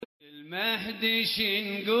المهدي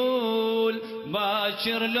شنقول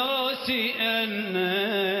باكر لو سألنا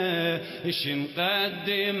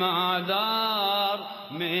شنقدم اعذار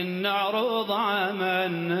من نعرض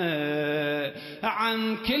عملنا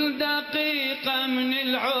عن كل دقيقة من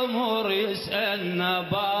العمر يسألنا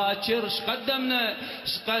باكر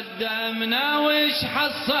شقدمنا وش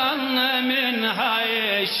حصلنا من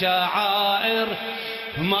هاي الشعائر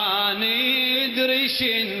ما ندري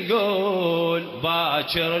شنقول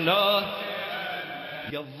باكر لو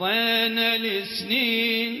قضينا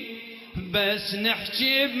السنين بس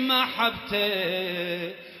نحكي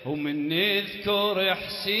بمحبته ومن نذكر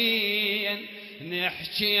حسين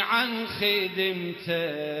نحكي عن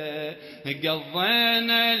خدمته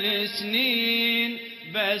قضينا السنين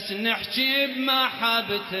بس نحكي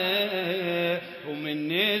بمحبته ومن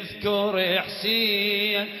نذكر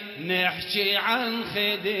حسين نحكي عن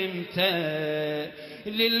خدمته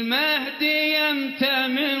للمهدي انت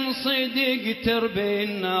من صدق تربي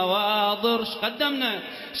النواظر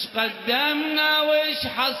شقدمنا وش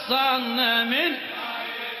حصلنا من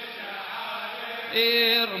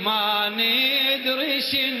ما ندري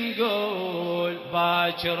شنقول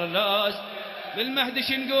باكر لوس للمهدي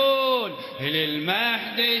شنقول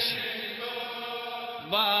للمهدي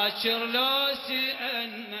باكر لوس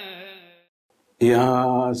أنا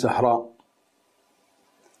يا زهراء.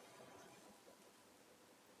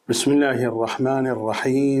 بسم الله الرحمن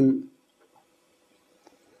الرحيم.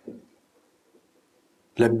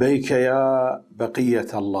 لبيك يا بقية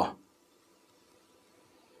الله.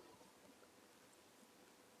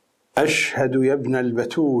 أشهد يا ابن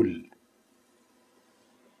البتول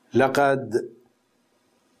لقد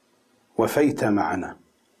وفيت معنا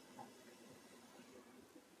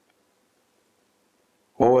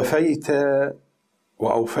ووفيت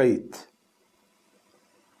وأوفيت،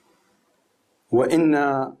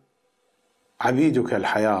 وإنا عبيدك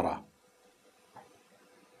الحيارى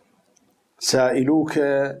سائلوك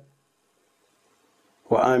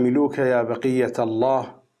وآملوك يا بقية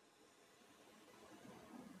الله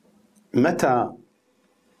متى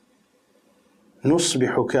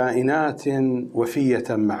نصبح كائنات وفية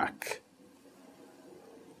معك؟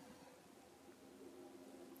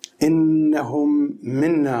 إنهم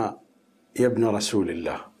منا يا ابن رسول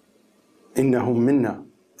الله، إنهم منا.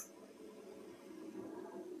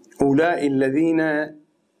 أولئك الذين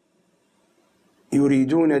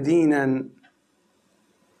يريدون دينا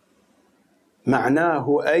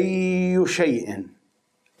معناه أي شيء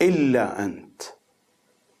إلا أنت،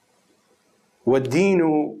 والدين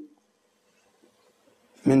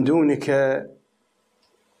من دونك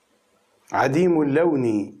عديم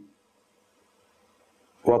اللون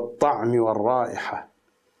والطعم والرائحة.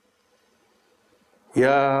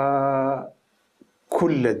 يا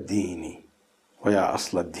كل الدين ويا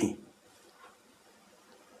أصل الدين،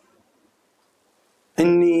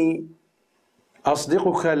 إني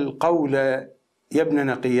أصدقك القول يا ابن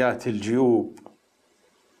نقيات الجيوب.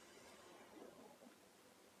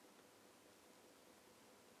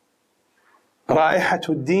 رائحة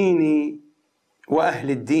الدين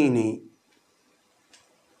وأهل الدين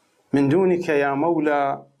من دونك يا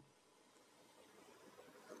مولى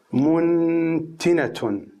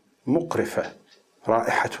منتنة مقرفة،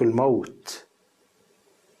 رائحة الموت،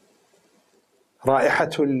 رائحة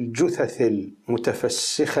الجثث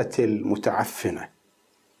المتفسخة المتعفنة.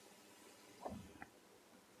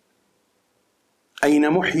 أين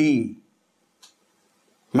محيي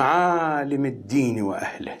معالم الدين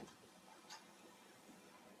وأهله؟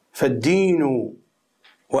 فالدين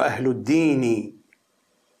وأهل الدين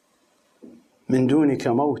من دونك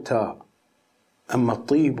موتى، أما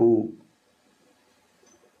الطيب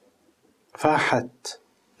فاحت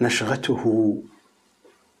نشغته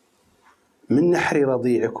من نحر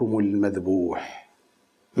رضيعكم المذبوح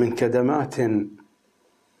من كدمات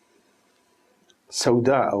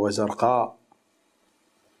سوداء وزرقاء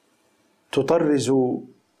تطرز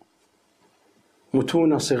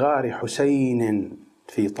متون صغار حسين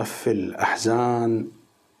في طف الأحزان.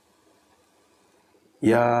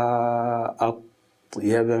 يا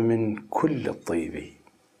أطيب من كل الطيب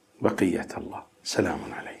بقية الله،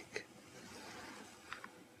 سلام عليك.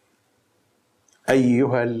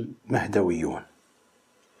 أيها المهدويون،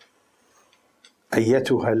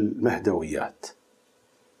 أيتها المهدويات،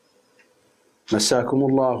 مساكم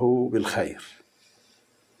الله بالخير،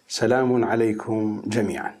 سلام عليكم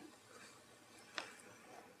جميعا.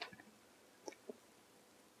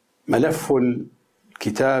 ملف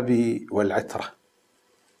الكتاب والعترة،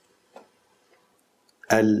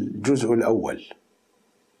 الجزء الأول،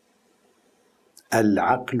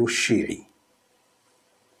 العقل الشيعي،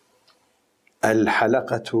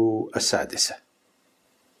 الحلقة السادسة.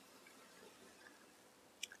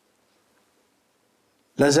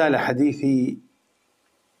 لا زال حديثي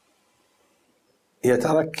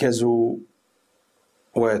يتركز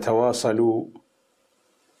ويتواصل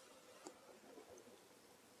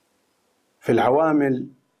في العوامل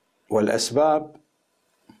والأسباب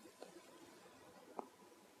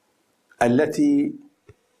التي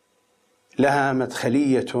لها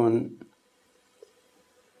مدخلية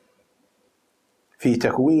في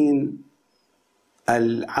تكوين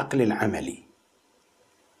العقل العملي،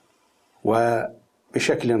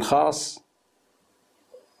 وبشكل خاص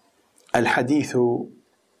الحديث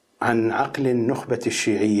عن عقل النخبة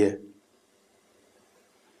الشيعية،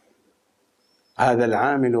 هذا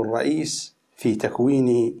العامل الرئيس في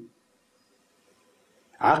تكوين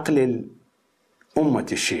عقل الأمة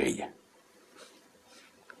الشيعية.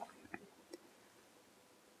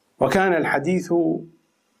 وكان الحديث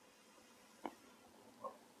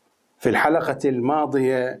في الحلقة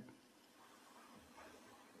الماضية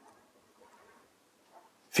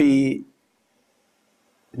في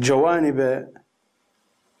جوانب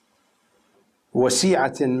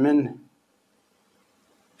وسيعة منه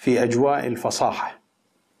في أجواء الفصاحة،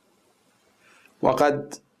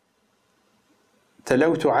 وقد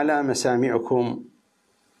تلوت على مسامعكم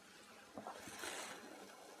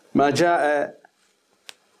ما جاء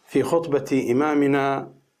في خطبة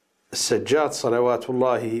إمامنا السجاد صلوات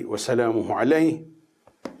الله وسلامه عليه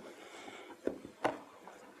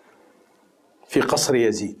في قصر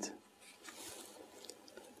يزيد.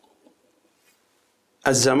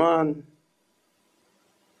 الزمان،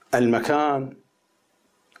 المكان،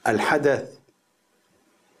 الحدث،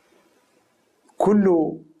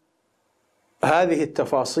 كل هذه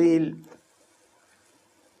التفاصيل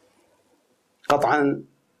قطعا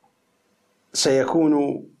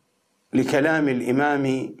سيكون لكلام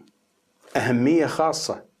الإمام أهمية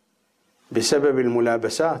خاصة بسبب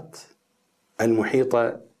الملابسات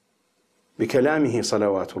المحيطة بكلامه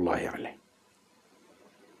صلوات الله عليه.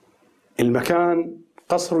 المكان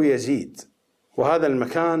قصر يزيد، وهذا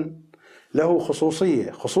المكان له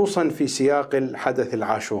خصوصية، خصوصا في سياق الحدث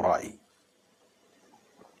العاشورائي.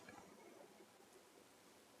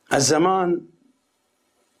 الزمان،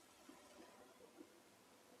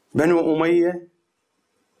 بنو أمية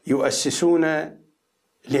يؤسسون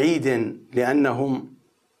لعيد لأنهم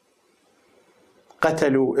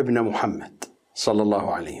قتلوا ابن محمد صلى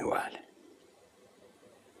الله عليه وآله.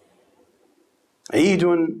 عيد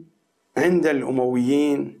عند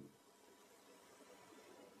الأمويين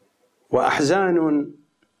وأحزان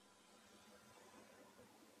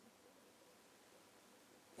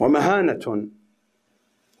ومهانة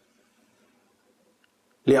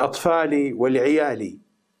لأطفال ولعيال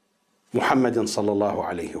محمد صلى الله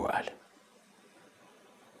عليه وآله.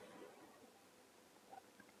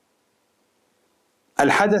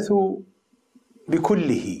 الحدث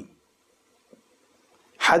بكله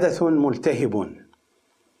حدث ملتهب،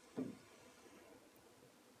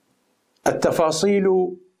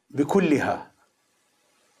 التفاصيل بكلها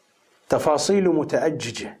تفاصيل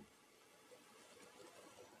متأججة،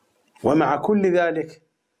 ومع كل ذلك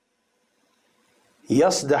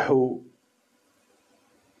يصدح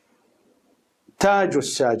تاج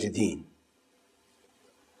الساجدين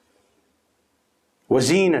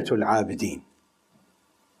وزينة العابدين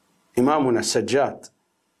إمامنا السجاد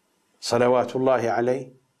صلوات الله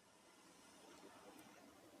عليه،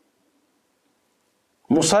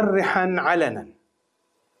 مصرحا علنا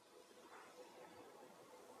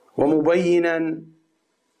ومبينا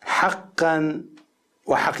حقا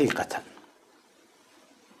وحقيقة: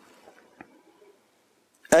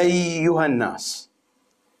 أيها الناس،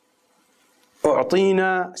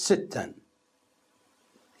 أعطينا 6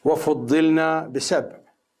 وفضلنا ب7،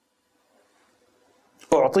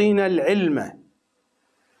 أعطينا العلم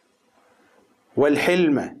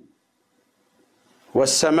والحلم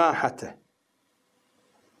والسماحة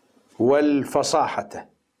والفصاحة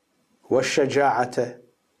والشجاعة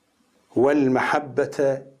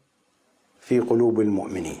والمحبة في قلوب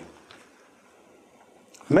المؤمنين.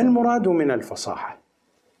 ما المراد من الفصاحة؟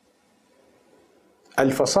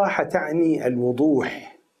 الفصاحة تعني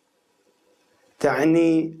الوضوح،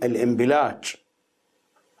 تعني الانبلاج.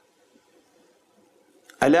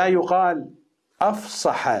 ألا يقال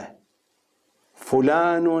أفصح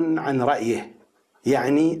فلان عن رأيه،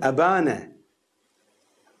 يعني أبان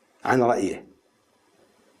عن رأيه.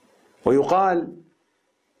 ويقال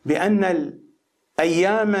بأن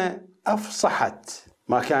الأيام أفصحت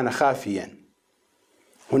ما كان خافيا.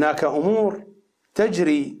 هناك أمور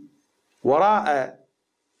تجري وراء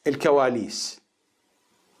الكواليس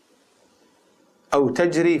أو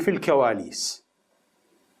تجري في الكواليس،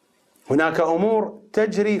 هناك أمور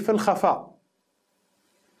تجري في الخفاء.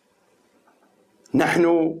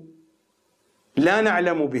 نحن لا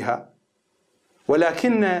نعلم بها،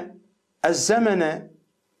 ولكن الزمن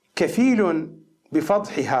كفيل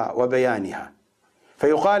بفضحها وبيانها،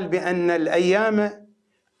 فيقال بأن الأيام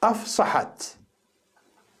أفصحت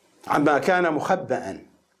عما كان مخبأ،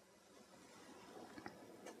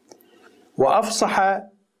 وأفصح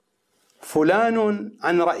فلان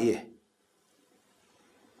عن رأيه،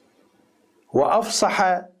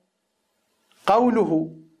 وأفصح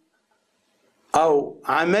قوله أو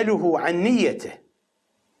عمله عن نيته،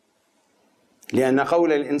 لأن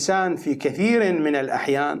قول الإنسان في كثير من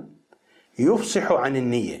الأحيان يفصح عن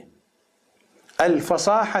النية.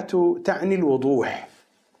 الفصاحة تعني الوضوح،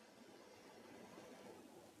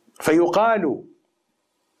 فيقال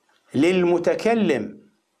للمتكلم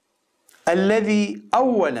الذي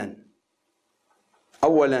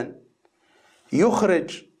أولا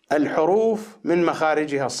يخرج الحروف من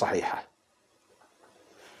مخارجها الصحيحة،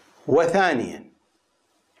 وثانيا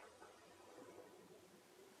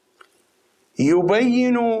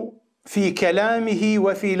يبين في كلامه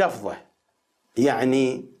وفي لفظه،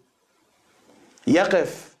 يعني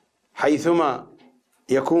يقف حيثما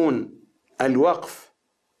يكون الوقف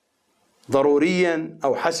ضروريا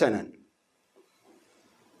أو حسنا،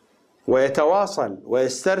 ويتواصل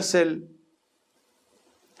ويسترسل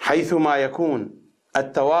حيثما يكون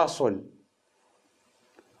التواصل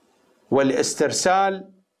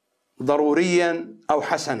والاسترسال ضروريا أو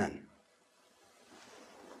حسنا،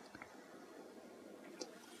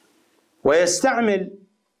 ويستعمل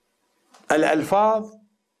الألفاظ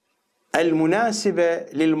المناسبة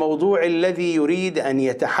للموضوع الذي يريد أن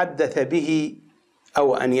يتحدث به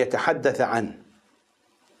أو أن يتحدث عنه،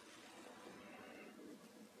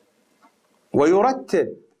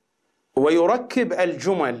 ويركب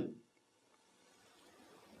الجمل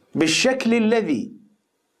بالشكل الذي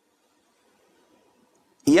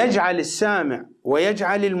يجعل السامع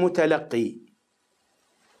ويجعل المتلقي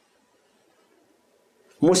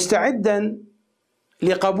مستعدا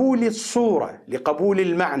لقبول الصورة، لقبول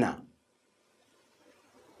المعنى.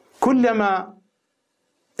 كلما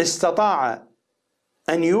استطاع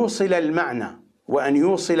أن يوصل المعنى وأن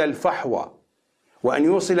يوصل الفحوى وأن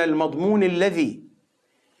يوصل المضمون الذي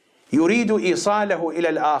يريد إيصاله إلى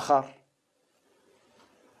الآخر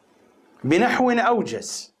بنحو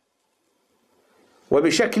أوجز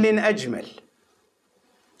وبشكل أجمل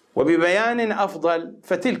وببيان أفضل،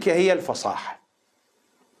 فتلك هي الفصاحة.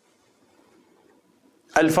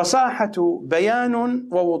 الفصاحة بيان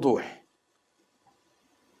ووضوح،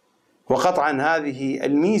 وقطعا هذه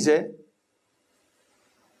الميزة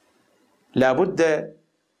لا بد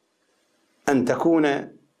أن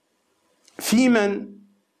تكون في من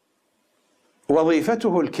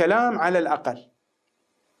وظيفته الكلام على الأقل،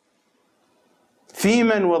 في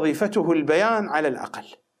من وظيفته البيان على الأقل.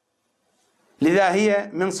 لذا هي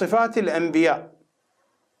من صفات الأنبياء،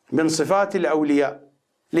 من صفات الأولياء،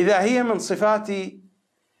 لذا هي من صفات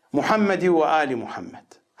محمد وآل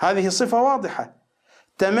محمد. هذه صفة واضحة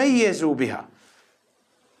تميزوا بها.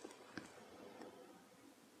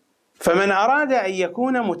 فمن أراد أن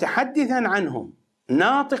يكون متحدثا عنهم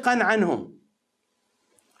ناطقا عنهم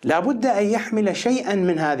لا بد أن يحمل شيئا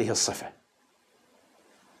من هذه الصفة.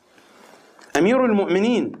 أمير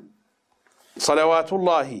المؤمنين صلوات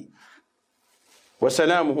الله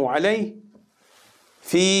وسلامه عليه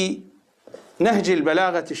في نهج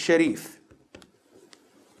البلاغة الشريف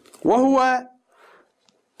وهو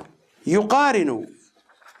يقارن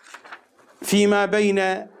فيما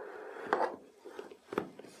بين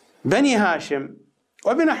بني هاشم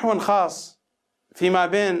وبنحو خاص فيما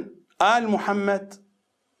بين آل محمد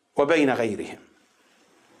وبين غيرهم.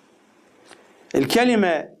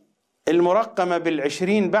 الكلمة المرقمة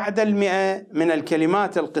 20 بعد 100 من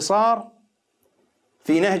الكلمات القصار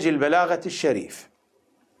في نهج البلاغة الشريف.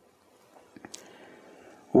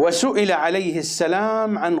 وسئل عليه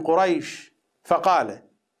السلام عن قريش فقال،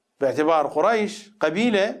 باعتبار قريش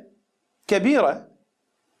قبيلة كبيرة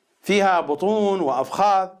فيها بطون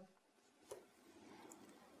وأفخاذ،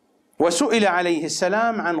 وسئل عليه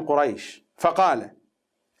السلام عن قريش فقال: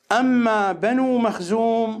 أما بنو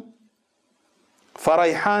مخزوم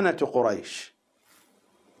فريحانة قريش،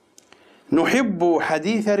 نحب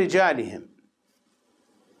حديث رجالهم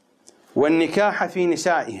والنكاح في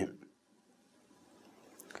نسائهم،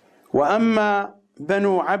 وأما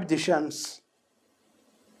بنو عبد شمس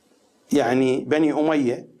يعني بني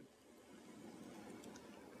أمية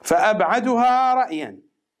فأبعدها رأيا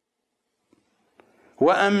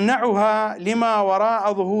وأمنعها لما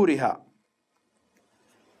وراء ظهورها،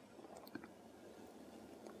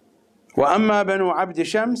 وأما بنو عبد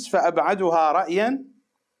شمس فأبعدها رأيا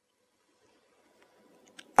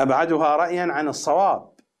أبعدها رأيا عن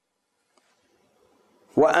الصواب،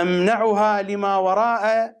 وأمنعها لما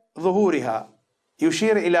وراء ظهورها،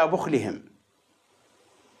 يشير إلى بخلهم.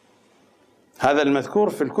 هذا المذكور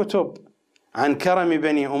في الكتب عن كرم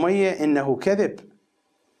بني أمية إنه كذب.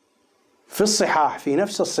 في الصحاح، في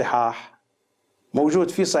نفس الصحاح،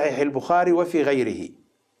 موجود في صحيح البخاري وفي غيره،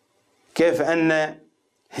 كيف أن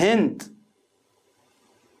هند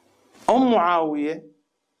أم معاوية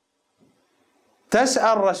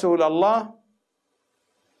تسأل رسول الله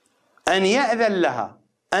أن يأذن لها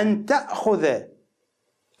أن تأخذ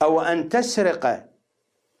أو أن تسرق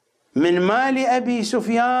من مال أبي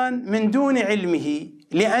سفيان من دون علمه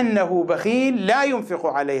لأنه بخيل لا ينفق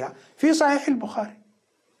عليها، في صحيح البخاري،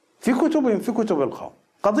 في كتبهم، في كتب القوم،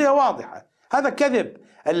 قضية واضحة. هذا كذب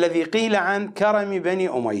الذي قيل عن كرم بني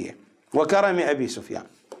أمية وكرم أبي سفيان.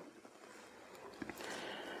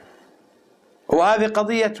 وهذه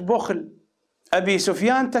قضية بخل أبي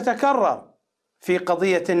سفيان تتكرر في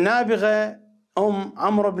قضية النابغة أم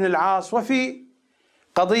عمرو بن العاص وفي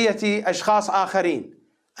قضية أشخاص آخرين.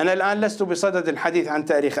 أنا الآن لست بصدد الحديث عن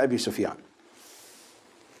تاريخ أبي سفيان،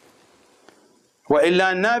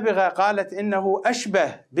 وإلا النابغة قالت إنه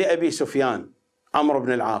أشبه بأبي سفيان عمرو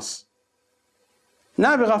بن العاص،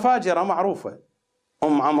 نابغة فاجرة معروفة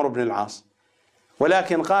أم عمرو بن العاص،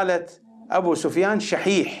 ولكن قالت أبو سفيان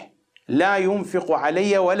شحيح لا ينفق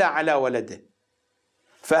علي ولا على ولده،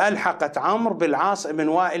 فألحقت عمرو بالعاص بن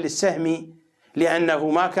وائل السهمي لأنه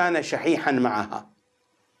ما كان شحيحا معها،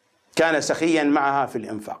 كان سخيا معها في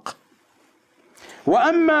الإنفاق.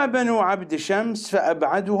 وأما بنو عبد شمس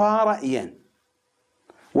فأبعدها رأيا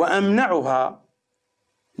وأمنعها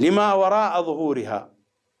لما وراء ظهورها،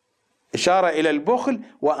 إشارة إلى البخل.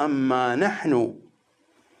 وأما نحن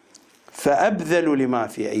فأبذل لما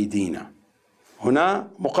في أيدينا،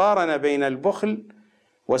 هنا مقارنة بين البخل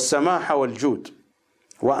والسماحة والجود.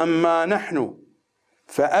 وأما نحن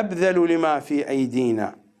فأبذل لما في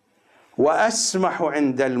أيدينا وأسمح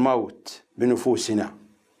عند الموت بنفوسنا،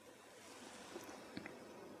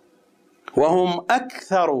 وهم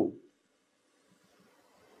أكثر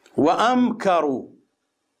وأمكر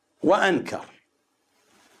وأنكر،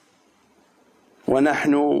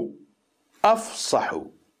 ونحن أفصح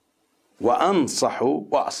وأنصح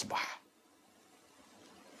وأصبح.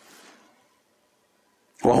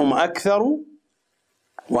 وهم أكثر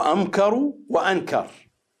وأمكر وأنكر،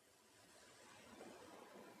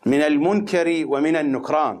 من المنكر ومن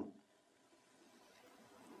النكران،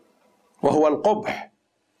 وهو القبح،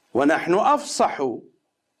 ونحن أفصح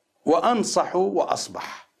وأنصح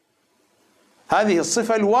وأصبح. هذه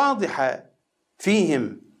الصفة الواضحة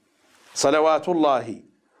فيهم صلوات الله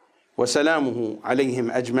وسلامه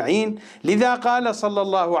عليهم أجمعين. لذا قال صلى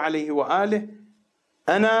الله عليه وآله: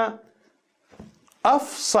 أنا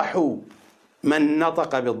أفصح من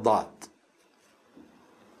نطق بالضاد.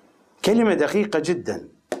 كلمة دقيقة جدا،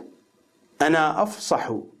 أنا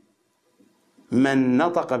أفصح من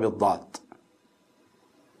نطق بالضاد.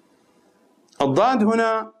 الضاد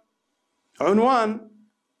هنا عنوان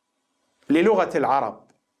للغة العرب،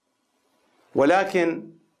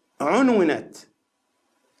 ولكن عنونت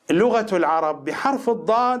لغة العرب بحرف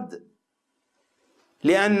الضاد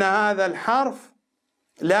لأن هذا الحرف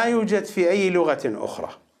لا يوجد في أي لغة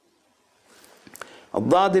أخرى.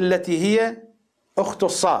 الضاد التي هي أخت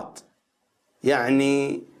الصاد،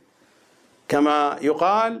 يعني كما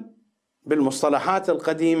يقال بالمصطلحات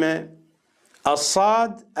القديمة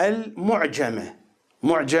الصاد المعجمة،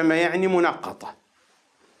 معجمة يعني منقطة،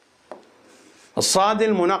 الصاد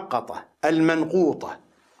المنقطة المنقوطة،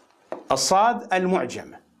 الصاد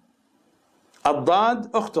المعجمة،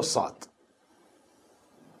 الضاد أخت الصاد.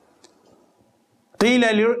 قيل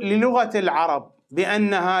للغة العرب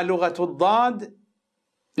بأنها لغة الضاد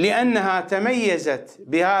لأنها تميزت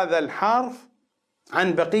بهذا الحرف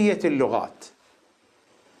عن بقية اللغات،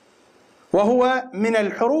 وهو من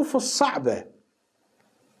الحروف الصعبة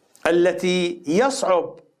التي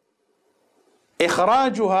يصعب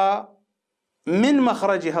إخراجها من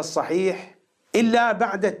مخرجها الصحيح إلا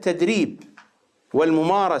بعد التدريب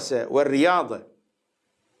والممارسة والرياضة.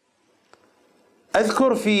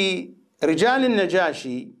 أذكر في رجال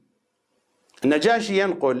النجاشي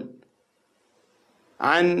ينقل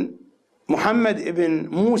عن محمد بن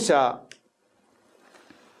موسى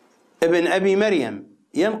ابن أبي مريم،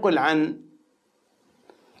 ينقل عن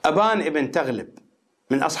أبان ابن تغلب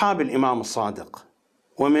من أصحاب الإمام الصادق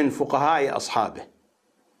ومن فقهاء أصحابه،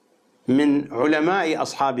 من علماء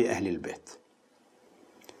أصحاب أهل البيت.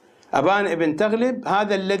 أبان ابن تغلب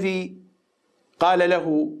هذا الذي قال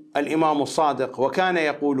له الإمام الصادق وكان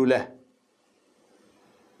يقول له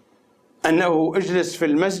أنه اجلس في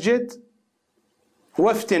المسجد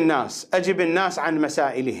وافتي الناس، أجب الناس عن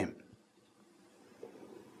مسائلهم،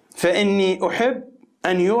 فإني أحب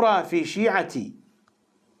أن يرى في شيعتي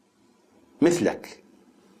مثلك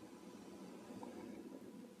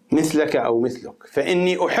أو مثلك،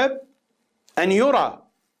 فإني أحب أن يرى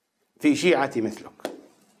في شيعتي مثلك.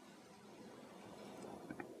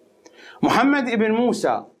 محمد بن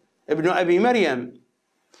موسى ابن أبي مريم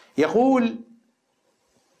يقول: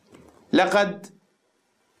 لقد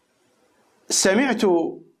سمعت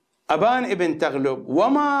أبان بن تغلب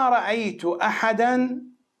وما رأيت أحدا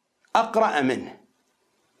أقرأ منه.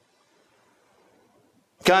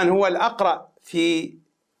 كان هو الأقرأ في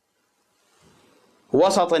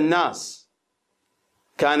وسط الناس،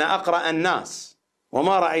 كان أقرأ الناس،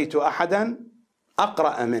 وما رأيت أحدا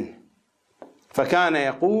أقرأ منه. فكان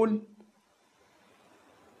يقول: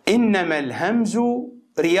 إنما الهمز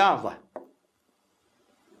رياضة،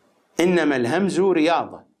 إنما الهمز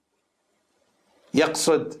رياضة.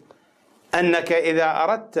 يقصد أنك إذا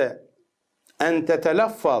أردت أن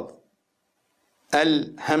تتلفظ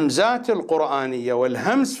الهمزات القرآنية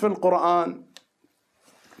والهمز في القرآن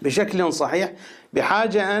بشكل صحيح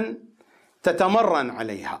بحاجة أن تتمرن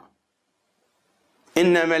عليها.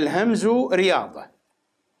 إنما الهمز رياضة.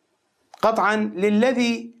 قطعا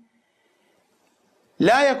للذي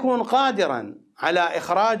لا يكون قادرا على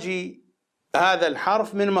إخراج هذا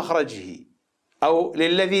الحرف من مخرجه، أو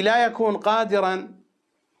للذي لا يكون قادرا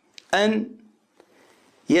أن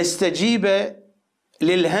يستجيب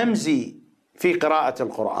للهمز في قراءة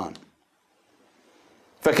القرآن.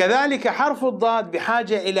 فكذلك حرف الضاد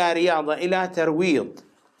بحاجة إلى رياضة، إلى ترويض،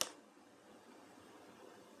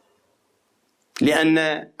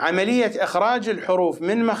 لأن عملية إخراج الحروف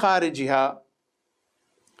من مخارجها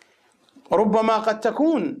ربما قد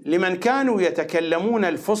تكون لمن كانوا يتكلمون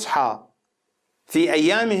الفصحى في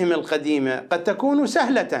أيامهم القديمة قد تكون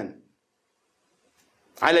سهلة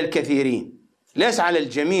على الكثيرين، ليس على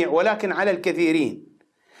الجميع ولكن على الكثيرين.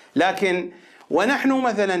 لكن ونحن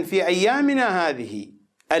مثلا في أيامنا هذه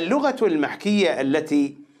اللغة المحكية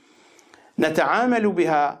التي نتعامل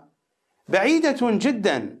بها بعيدة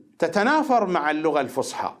جدا، تتنافر مع اللغة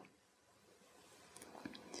الفصحى،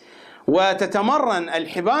 وتتمرن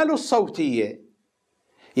الحبال الصوتية،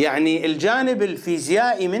 يعني الجانب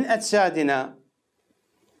الفيزيائي من أجسادنا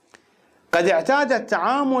قد اعتاد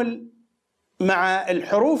التعامل مع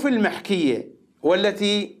الحروف المحكية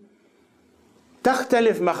والتي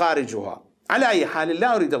تختلف مخارجها. على أي حال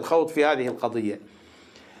لا أريد الخوض في هذه القضية.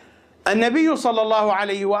 النبي صلى الله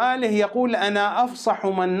عليه وآله يقول: أنا أفصح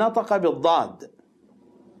من نطق بالضاد.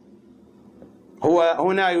 هو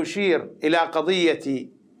هنا يشير إلى قضية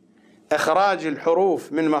إخراج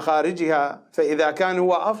الحروف من مخارجها، فإذا كان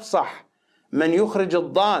هو أفصح من يخرج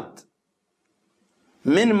الضاد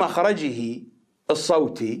من مخرجه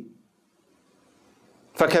الصوتي،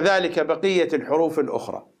 فكذلك بقية الحروف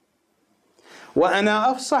الأخرى.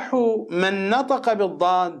 وأنا أفصح من نطق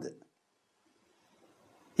بالضاد،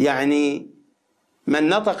 يعني من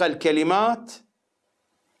نطق الكلمات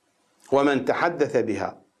ومن تحدث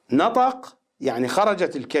بها. نطق يعني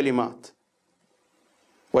خرجت الكلمات،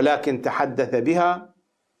 ولكن تحدث بها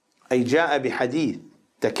أي جاء بحديث،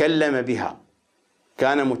 تكلم بها،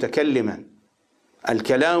 كان متكلما.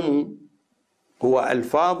 الكلام هو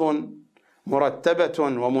ألفاظ مرتبة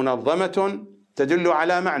ومنظمة تدل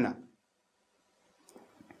على معنى.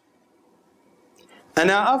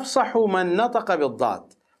 أنا أفصح من نطق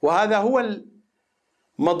بالضاد، وهذا هو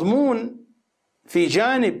المضمون في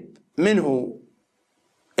جانب منه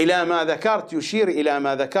إلى ما ذكرت، يشير إلى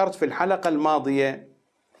ما ذكرت في الحلقة الماضية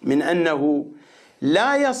من أنه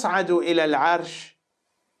لا يصعد إلى العرش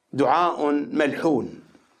دعاء ملحون.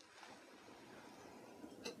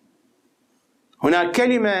 هناك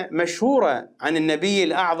كلمة مشهورة عن النبي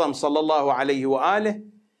الأعظم صلى الله عليه وآله.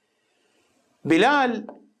 بلال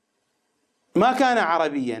ما كان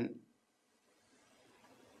عربيا،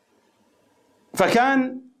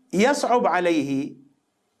 فكان يصعب عليه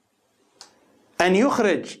أن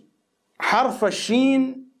يخرج حرف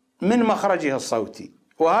الشين من مخرجه الصوتي،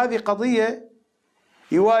 وهذه قضية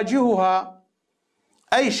يواجهها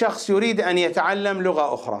أي شخص يريد أن يتعلم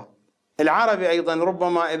لغة أخرى. العربي أيضا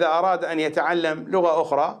ربما إذا أراد أن يتعلم لغة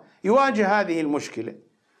أخرى يواجه هذه المشكلة،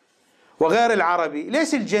 وغير العربي.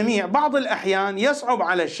 ليس الجميع، بعض الأحيان يصعب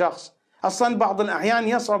على الشخص، أصلا بعض الأحيان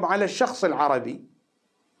يصعب على الشخص العربي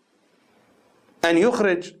أن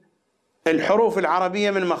يخرج الحروف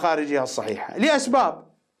العربية من مخارجها الصحيحة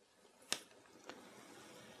لأسباب.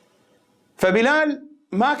 فبلال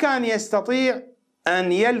ما كان يستطيع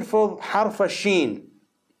أن يلفظ حرف الشين،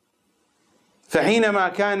 فحينما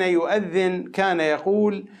كان يؤذن كان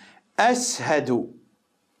يقول: أسهد.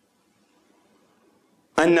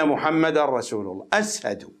 أن محمدا رسول الله،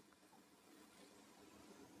 أشهد.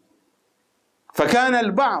 فكان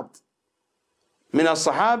البعض من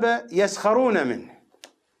الصحابة يسخرون منه،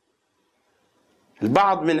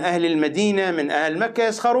 البعض من أهل المدينة من أهل مكة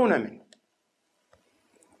يسخرون منه.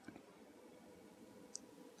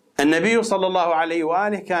 النبي صلى الله عليه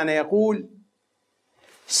وآله كان يقول: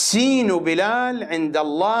 سين بلال عند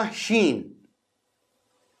الله شين.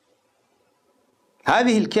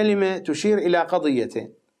 هذه الكلمة تشير إلى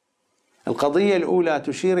قضيتين. القضية الأولى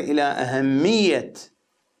تشير إلى أهمية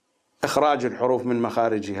إخراج الحروف من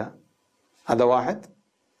مخارجها، هذا واحد.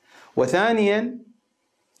 وثانيا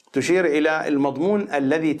تشير إلى المضمون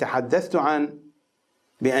الذي تحدثت عنه،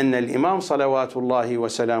 بأن الإمام صلوات الله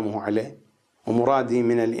وسلامه عليه، ومرادي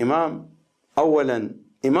من الإمام أولا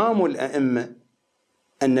إمام الأئمة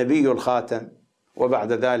النبي الخاتم،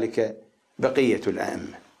 وبعد ذلك بقية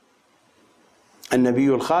الأئمة. النبي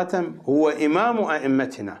الخاتم هو إمام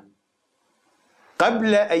أئمتنا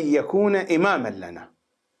قبل أن يكون إماما لنا.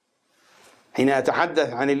 حين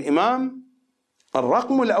أتحدث عن الإمام،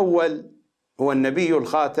 الرقم الأول هو النبي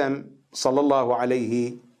الخاتم صلى الله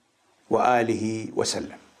عليه وآله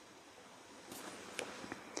وسلم.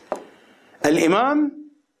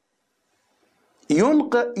 الإمام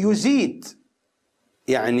يزيد،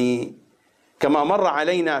 يعني كما مر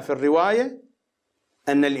علينا في الرواية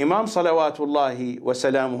أن الإمام صلوات الله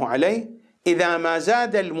وسلامه عليه إذا ما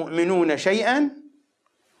زاد المؤمنون شيئا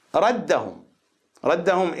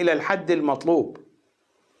ردهم إلى الحد المطلوب،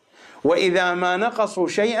 وإذا ما نقصوا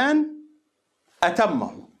شيئا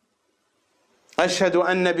أتمهم. أشهد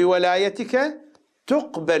أن بولايتك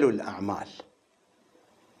تقبل الأعمال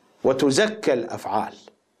وتزكى الأفعال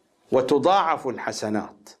وتضاعف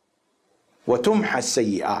الحسنات وتمحى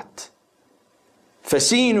السيئات.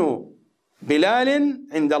 فسين بلال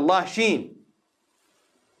عند الله شين.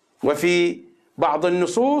 وفي بعض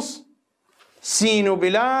النصوص سين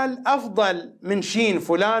بلال أفضل من شين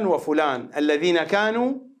فلان وفلان الذين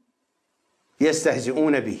كانوا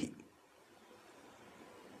يستهزئون به.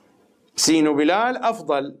 سين بلال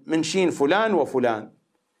أفضل من شين فلان وفلان.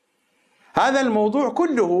 هذا الموضوع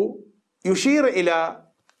كله يشير إلى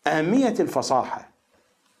أهمية الفصاحة.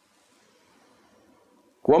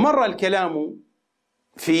 ومر الكلام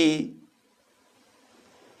في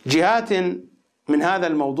جهات من هذا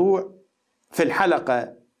الموضوع في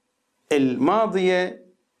الحلقة الماضية،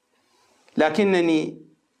 لكنني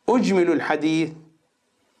أجمل الحديث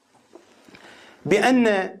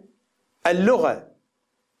بأن اللغة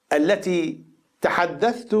التي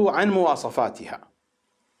تحدثت عن مواصفاتها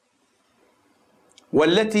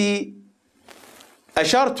والتي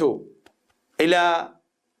أشرت إلى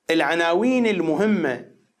العناوين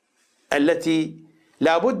المهمة التي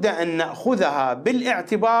لا بد أن نأخذها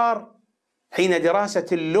بالاعتبار حين دراسة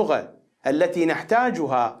اللغة التي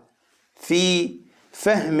نحتاجها في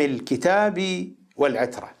فهم الكتاب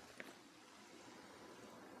والعترة،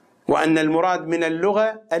 وأن المراد من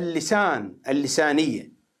اللغة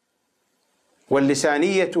اللسانية،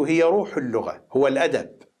 واللسانية هي روح اللغة، هو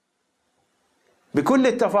الأدب بكل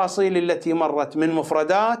التفاصيل التي مرت من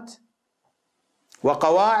مفردات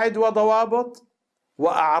وقواعد وضوابط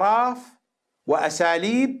وأعراف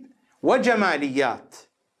وأساليب وجماليات،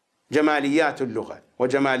 جماليات اللغة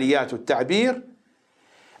وجماليات التعبير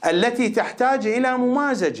التي تحتاج إلى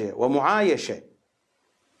ممازجة ومعايشة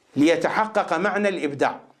ليتحقق معنى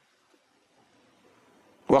الإبداع.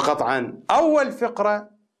 وقطعا أول فقرة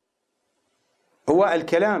هو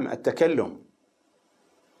الكلام، التكلم.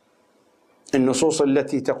 النصوص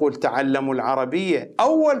التي تقول تعلموا العربية،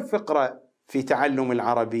 أول فقرة في تعلم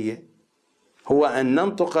العربية هو أن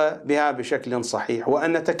ننطق بها بشكل صحيح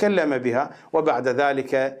وأن نتكلم بها، وبعد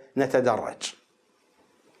ذلك نتدرج.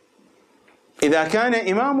 إذا كان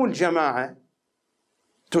إمام الجماعة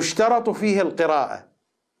تشترط فيه القراءة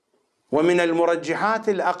ومن المرجحات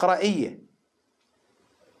الأقرئية،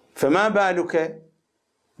 فما بالك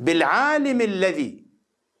بالعالم الذي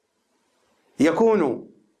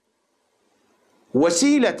يكون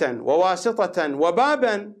وسيلة وواسطة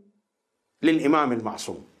وبابا للإمام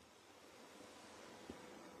المعصوم؟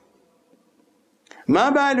 ما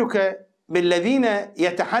بالك بالذين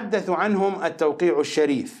يتحدث عنهم التوقيع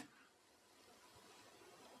الشريف؟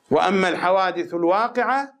 وأما الحوادث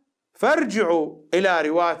الواقعة فارجعوا إلى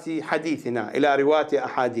رواة حديثنا، إلى رواة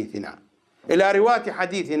أحاديثنا، إلى رواة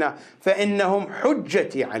حديثنا، فإنهم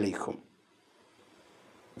حجتي عليكم.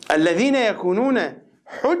 الذين يكونون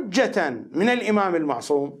حجة من الإمام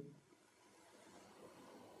المعصوم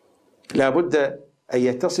لا بد أن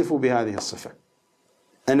يتصفوا بهذه الصفة.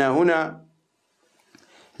 أنا هنا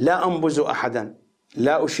لا أنبذ أحدا،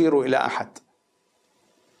 لا أشير إلى أحد،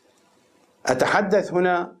 أتحدث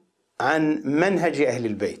هنا عن منهج أهل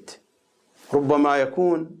البيت. ربما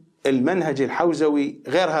يكون المنهج الحوزوي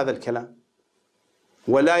غير هذا الكلام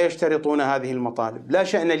ولا يشترطون هذه المطالب، لا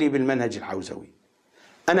شأن لي بالمنهج الحوزوي.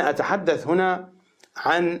 أنا أتحدث هنا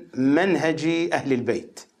عن منهج أهل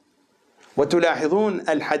البيت، وتلاحظون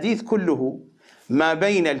الحديث كله ما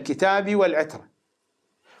بين الكتاب والعترة،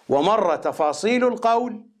 ومر تفاصيل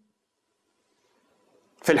القول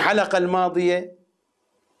في الحلقة الماضية،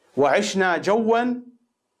 وعشنا جوا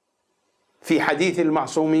في حديث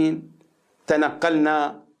المعصومين،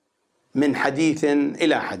 تنقلنا من حديث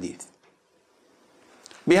إلى حديث.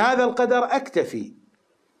 بهذا القدر أكتفي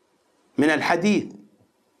من الحديث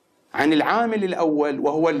عن العامل الأول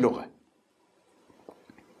وهو اللغة،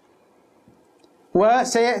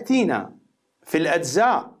 وسيأتينا في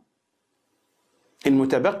الأجزاء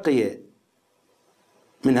المتبقية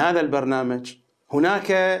من هذا البرنامج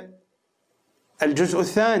هناك الجزء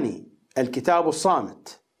الثاني الكتاب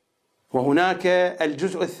الصامت، وهناك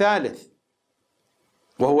الجزء الثالث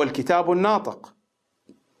وهو الكتاب الناطق،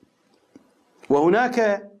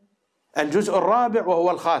 وهناك الجزء الرابع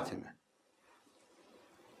وهو الخاتمة.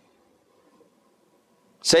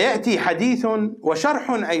 سيأتي حديث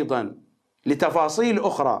وشرح أيضا لتفاصيل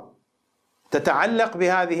أخرى تتعلق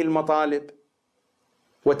بهذه المطالب،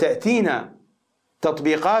 وتأتينا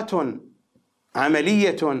تطبيقات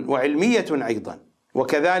عملية وعلمية أيضا،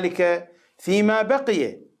 وكذلك فيما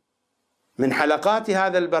بقي من حلقات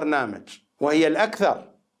هذا البرنامج، وهي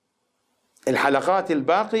الأكثر. الحلقات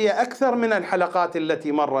الباقية أكثر من الحلقات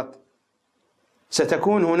التي مرت.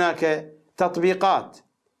 ستكون هناك تطبيقات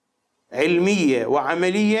علمية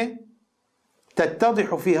وعملية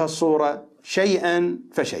تتضح فيها الصورة شيئا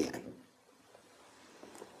فشيئا.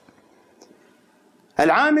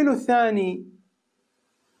 العامل الثاني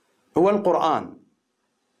هو القرآن.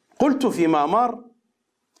 قلت فيما مر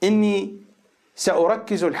إني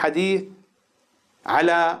سأركز الحديث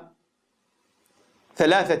على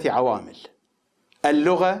 3 عوامل: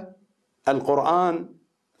 اللغة، القرآن،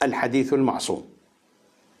 الحديث المعصوم.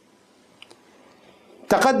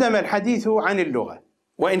 تقدم الحديث عن اللغة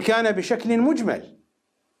وإن كان بشكل مجمل،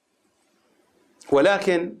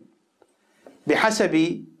 ولكن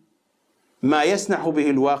بحسب ما يسنح به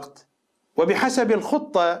الوقت وبحسب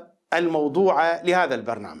الخطة الموضوعة لهذا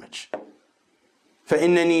البرنامج،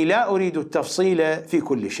 فإنني لا أريد التفصيل في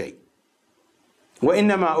كل شيء،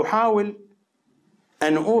 وإنما أحاول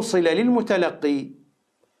أن أوصل للمتلقي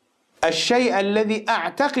الشيء الذي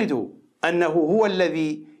أعتقد أنه هو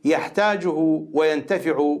الذي يحتاجه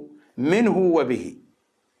وينتفع منه وبه.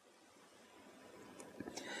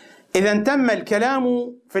 إذن تم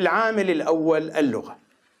الكلام في العامل الأول اللغة.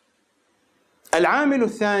 العامل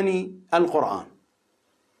الثاني القرآن.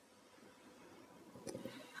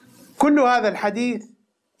 كل هذا الحديث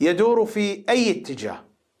يدور في أي اتجاه؟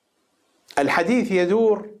 الحديث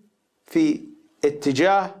يدور في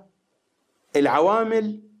اتجاه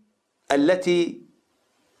العوامل التي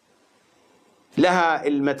لها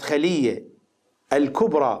المدخلية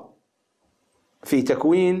الكبرى في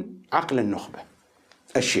تكوين عقل النخبة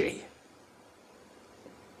الشيعية،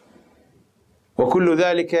 وكل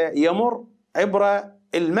ذلك يمر عبر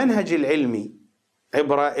المنهج العلمي،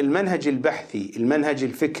 عبر المنهج البحثي، المنهج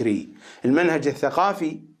الفكري، المنهج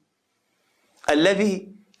الثقافي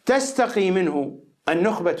الذي تستقي منه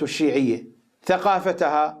النخبة الشيعية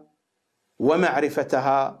ثقافتها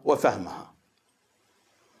ومعرفتها وفهمها.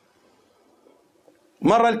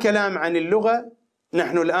 مر الكلام عن اللغة،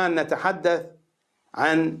 نحن الآن نتحدث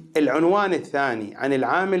عن العنوان الثاني، عن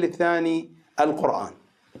العامل الثاني القرآن.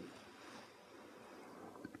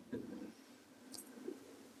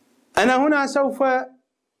 أنا هنا سوف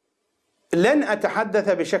لن أتحدث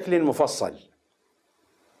بشكل مفصل،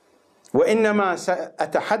 وإنما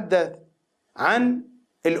سأتحدث عن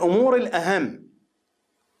الأمور الأهم،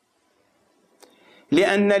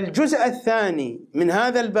 لأن الجزء الثاني من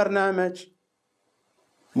هذا البرنامج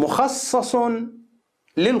مخصص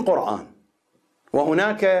للقرآن،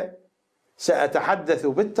 وهناك سأتحدث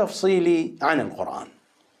بالتفصيل عن القرآن.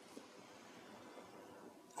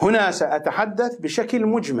 هنا سأتحدث بشكل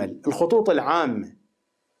مجمل، الخطوط العامة،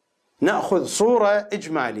 نأخذ صورة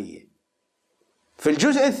إجمالية. في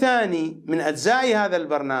الجزء الثاني من أجزاء هذا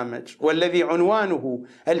البرنامج والذي عنوانه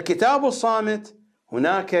الكتاب الصامت،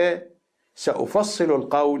 هناك سأفصل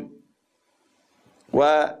القول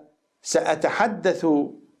وسأتحدث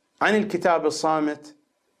عن الكتاب الصامت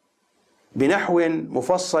بنحو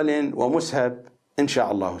مفصل ومسهب إن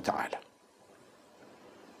شاء الله تعالى.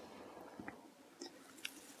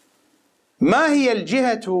 ما هي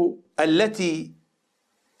الجهة التي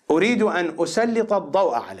أريد أن أسلط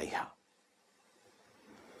الضوء عليها؟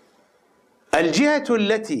 الجهة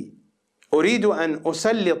التي أريد أن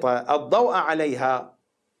أسلط الضوء عليها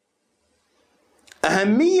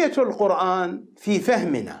أهمية القرآن في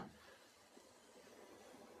فهمنا.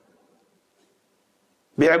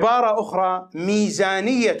 بعبارة أخرى،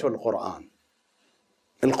 ميزانية القرآن.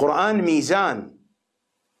 القرآن ميزان.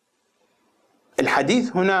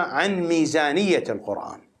 الحديث هنا عن ميزانية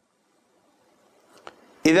القرآن.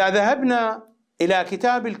 إذا ذهبنا إلى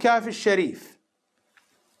كتاب الكافي الشريف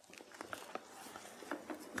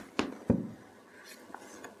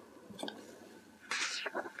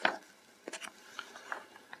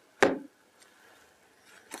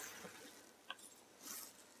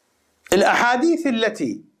الأحاديث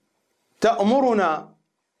التي تأمرنا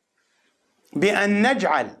بأن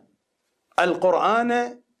نجعل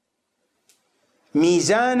القرآن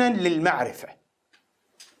ميزانا للمعرفة،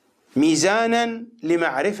 ميزانا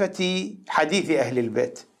لمعرفة حديث أهل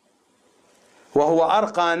البيت، وهو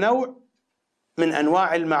أرقى نوع من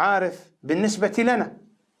أنواع المعارف بالنسبة لنا.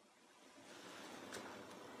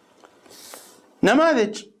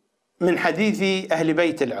 نماذج من حديث أهل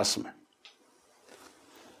بيت العصمة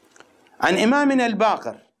عن إمامنا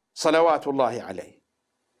الباقر صلوات الله عليه: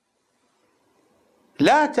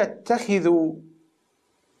 لا تتخذوا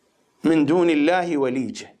من دون الله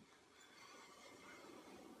وليجة.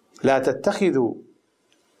 لا تتخذوا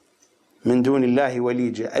من دون الله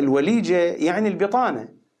وليجة. الوليجة يعني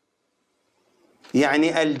البطانة،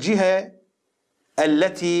 يعني الجهة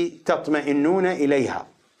التي تطمئنون إليها،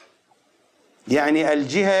 يعني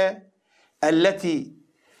الجهة التي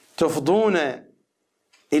تفضون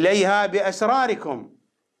إليها بأسراركم،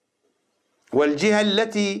 والجهة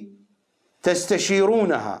التي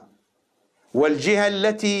تستشيرونها، والجهة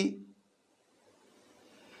التي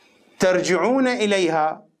ترجعون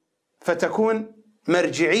إليها فتكون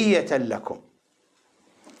مرجعية لكم.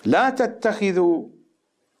 لا تتخذوا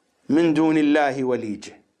من دون الله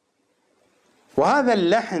وليجة. وهذا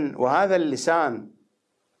اللحن وهذا اللسان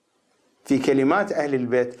في كلمات أهل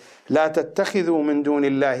البيت: لا تتخذوا من دون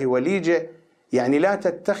الله وليجة، يعني لا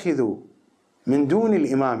تتخذوا من دون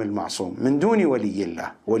الإمام المعصوم، من دون ولي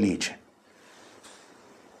الله وليجة.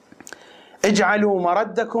 اجعلوا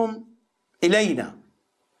مردكم إلينا،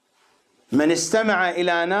 من استمع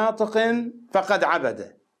إلى ناطق فقد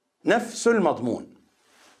عبد، نفس المضمون.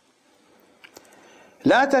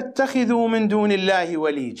 لا تتخذوا من دون الله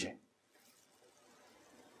وليجة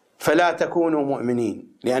فلا تكونوا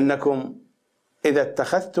مؤمنين، لأنكم إذا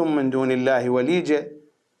اتخذتم من دون الله وليجة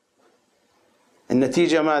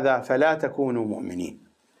النتيجة ماذا؟ فلا تكونوا مؤمنين.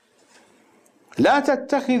 لا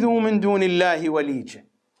تتخذوا من دون الله وليجة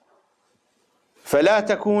فلا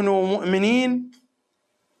تكونوا مؤمنين،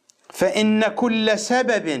 فإن كل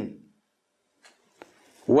سبب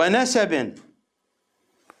ونسب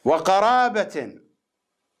وقرابة،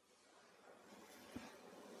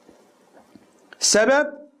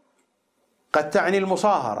 سبب قد تعني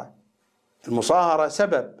المصاهرة، المصاهرة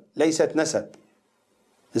سبب ليست نسب.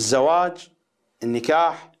 الزواج،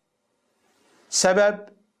 النكاح، سبب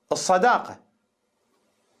الصداقة،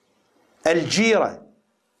 الجيرة،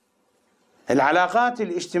 العلاقات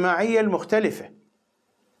الاجتماعية المختلفة،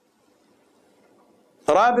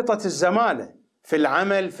 رابطة الزمالة في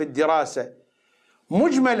العمل، في الدراسة،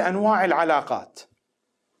 مجمل أنواع العلاقات.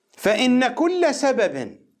 فإن كل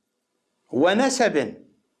سبب ونسب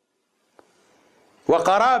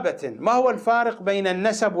وقرابة. ما هو الفارق بين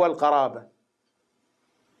النسب والقرابة؟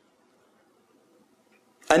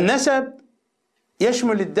 النسب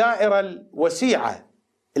يشمل الدائرة الوسيعة،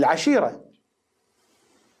 العشيرة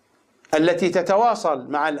التي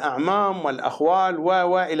تتواصل مع الأعمام والأخوال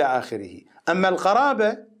وإلى آخره. أما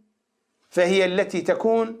القرابة فهي التي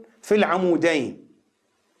تكون في العمودين،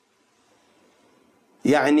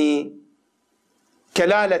 يعني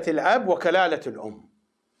كلالة الأب وكلالة الأم،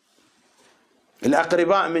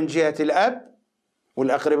 الأقرباء من جهة الأب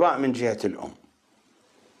والأقرباء من جهة الأم.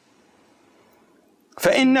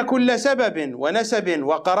 فإن كل سبب ونسب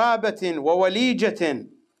وقرابة ووليجة،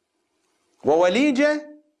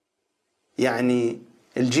 ووليجة يعني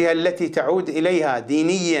الجهة التي تعود إليها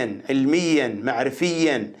دينيا، علميا،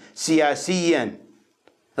 معرفيا، سياسيا،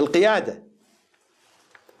 القيادة.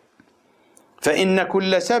 فإن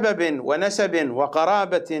كل سبب ونسب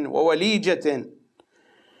وقرابة ووليجة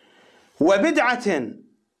وبدعة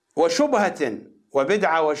وشبهة.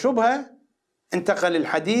 وبدعة وشبهة انتقل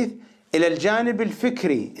الحديث إلى الجانب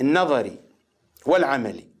الفكري النظري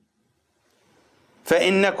والعملي.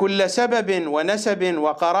 فإن كل سبب ونسب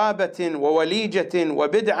وقرابة ووليجة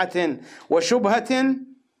وبدعة وشبهة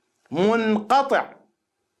منقطع،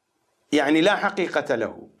 يعني لا حقيقة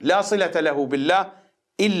له، لا صلة له بالله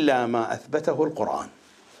إلا ما أثبته القرآن.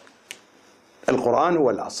 القرآن هو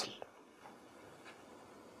الأصل.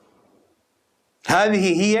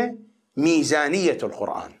 هذه هي ميزانية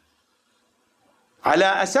القرآن. على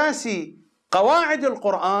أساس قواعد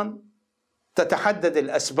القرآن تتحدد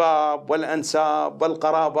الأسباب والأنساب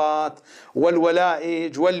والقرابات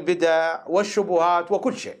والولائج والبدع والشبهات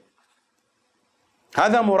وكل شيء.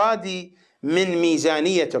 هذا مرادي من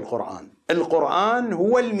ميزانية القرآن. القرآن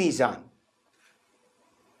هو الميزان.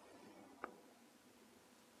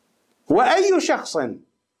 وأي شخص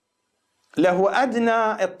له أدنى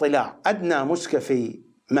اطلاع، أدنى مسكة في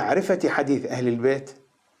معرفة حديث أهل البيت،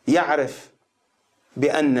 يعرف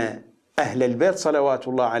بأن أهل البيت صلوات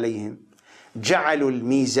الله عليهم جعلوا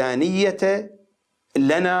الميزانية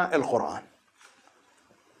لنا القرآن.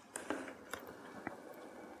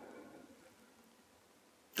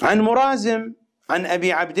 عن مرازم عن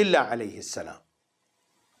أبي عبد الله عليه السلام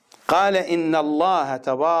قال: إن الله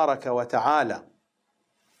تبارك وتعالى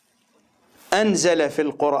أنزل في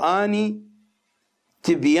القرآن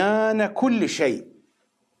تبيان كل شيء،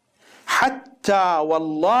 حتى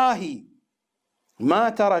والله ما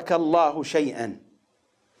ترك الله شيئا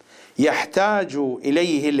يحتاج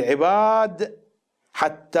إليه العباد،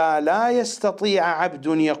 حتى لا يستطيع عبد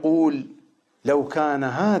يقول لو كان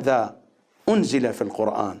هذا أنزل في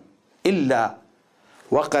القرآن إلا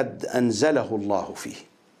وقد أنزله الله فيه.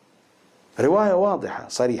 رواية واضحة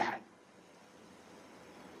صريحة.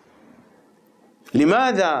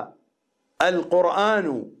 لماذا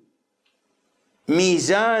القرآن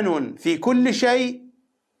ميزان في كل شيء؟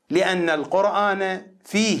 لأن القرآن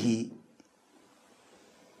فيه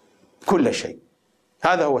كل شيء.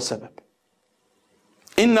 هذا هو السبب.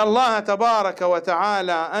 إن الله تبارك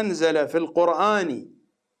وتعالى أنزل في القرآن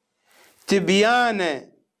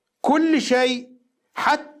تبيان كل شيء،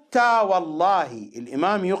 حتى والله،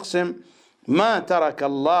 الإمام يقسم، ما ترك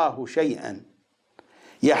الله شيئا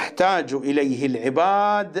يحتاج إليه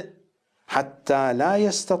العباد، حتى لا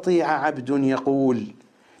يستطيع عبد يقول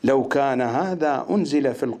لو كان هذا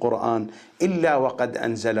أنزل في القرآن إلا وقد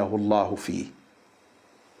أنزله الله فيه.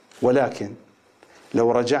 ولكن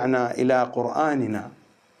لو رجعنا إلى قرآننا،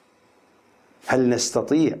 هل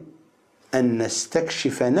نستطيع أن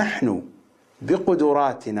نستكشف نحن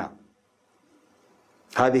بقدراتنا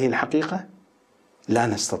هذه الحقيقة؟ لا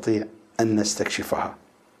نستطيع أن نستكشفها،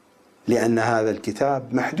 لأن هذا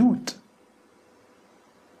الكتاب محدود،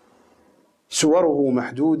 سوره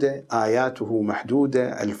محدودة، آياته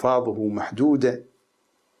محدودة، ألفاظه محدودة،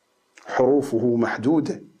 حروفه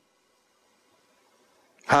محدودة.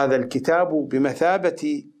 هذا الكتاب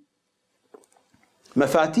بمثابة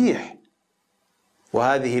مفاتيح،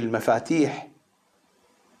 وهذه المفاتيح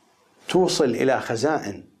توصل إلى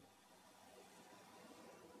خزائن،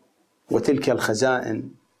 وتلك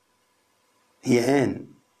الخزائن هي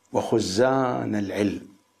عين وخزان العلم.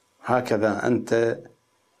 هكذا أنت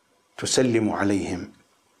تسلم عليهم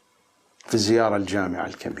في الزيارة الجامعة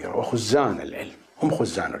الكبيرة. وخزان العلم، هم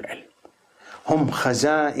خزان العلم، هم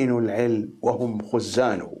خزائن العلم وهم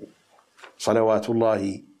خزانه، صلوات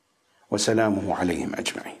الله وسلامه عليهم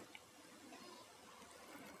أجمعين.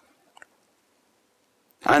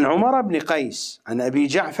 عن عمر بن قيس عن أبي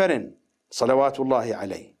جعفر صلوات الله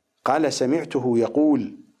عليه قال: سمعته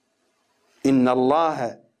يقول: إن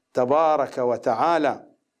الله تبارك وتعالى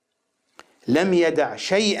لم يدع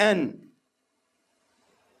شيئا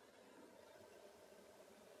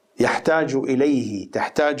تحتاج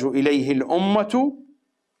إليه الأمة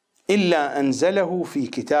إلا أنزله في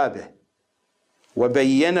كتابه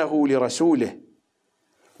وبينه لرسوله،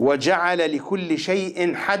 وجعل لكل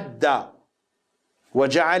شيء حدا،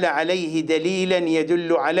 وجعل عليه دليلا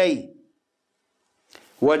يدل عليه،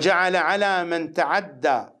 وجعل على من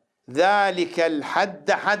تعدى ذلك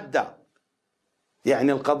الحد حدا.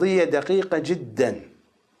 يعني القضية دقيقة جدا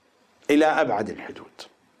إلى أبعد الحدود.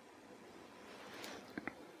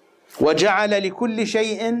 وجعل لكل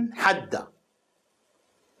شيء حدا،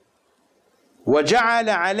 وجعل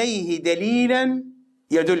عليه دليلا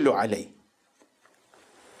يدل عليه،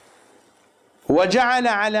 وجعل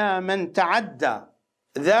على من تعدى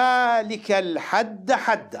ذلك الحد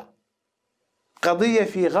حدا. قضية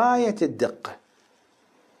في غاية الدقة،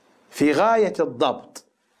 في غاية الضبط.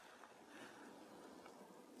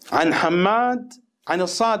 عن حماد عن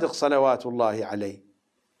الصادق صلوات الله عليه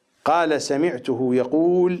قال: سمعته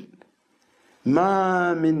يقول: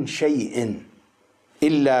 ما من شيء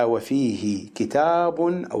إلا وفيه كتاب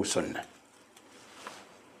أو سنة.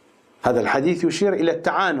 هذا الحديث يشير إلى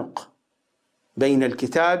التعانق بين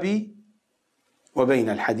الكتاب وبين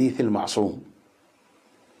الحديث المعصوم.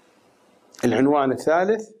 العنوان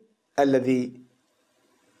الثالث الذي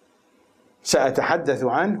سأتحدث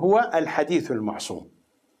عنه هو الحديث المعصوم.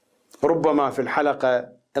 ربما في الحلقة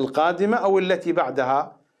القادمة أو التي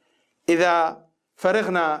بعدها، إذا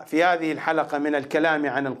فرغنا في هذه الحلقة من الكلام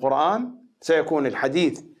عن القرآن سيكون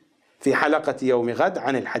الحديث في حلقة يوم غد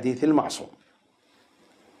عن الحديث المعصوم،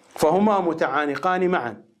 فهما متعانقان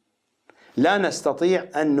معا لا نستطيع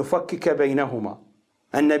أن نفكك بينهما.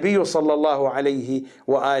 النبي صلى الله عليه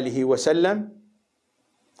وآله وسلم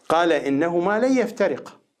قال إنهما لن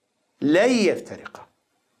يفترقا،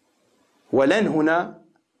 ولن هنا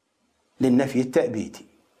للنفي التأبيدي،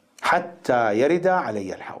 حتى يرد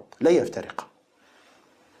علي الحوض، لن يفترقا.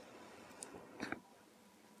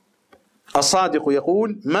 الصادق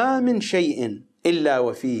يقول: ما من شيء إلا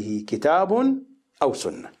وفيه كتاب أو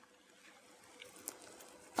سنة.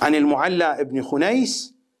 عن المعلى بن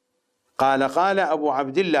خنيس قال: قال أبو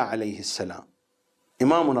عبد الله عليه السلام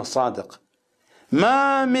إمامنا الصادق: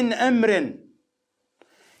 ما من أمر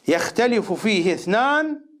يختلف فيه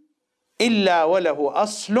اثنان إلا وله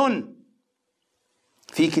أصل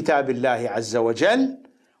في كتاب الله عز وجل،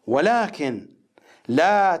 ولكن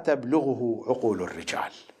لا تبلغه عقول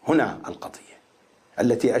الرجال. هنا القضية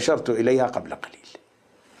التي أشرت إليها قبل قليل.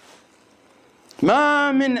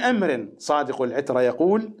 ما من أمر، صادق العترة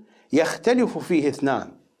يقول، يختلف فيه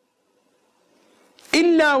اثنان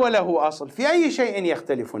إلا وله أصل. في أي شيء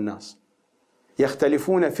يختلف الناس؟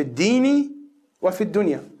 يختلفون في الدين وفي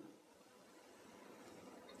الدنيا،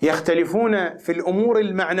 يختلفون في الأمور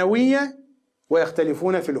المعنوية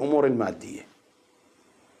ويختلفون في الأمور المادية.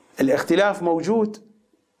 الاختلاف موجود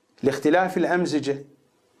لاختلاف الأمزجة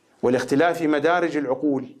والاختلاف مدارج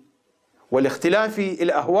العقول والاختلاف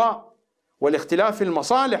الأهواء والاختلاف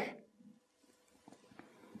المصالح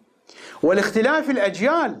والاختلاف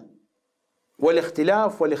الأجيال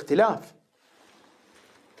والاختلاف.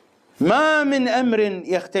 ما من أمر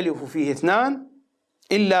يختلف فيه اثنان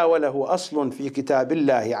إلا وله أصل في كتاب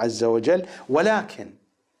الله عز وجل، ولكن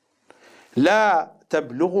لا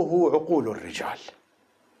تبلغه عقول الرجال.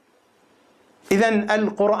 إذن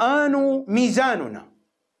القرآن ميزاننا،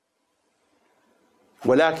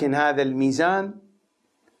 ولكن هذا الميزان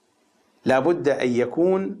لا بد أن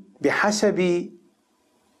يكون بحسب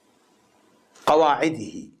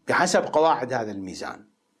قواعده، بحسب قواعد هذا الميزان،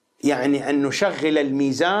 يعني أن نشغل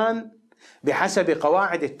الميزان بحسب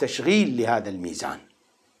قواعد التشغيل لهذا الميزان،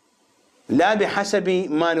 لا بحسب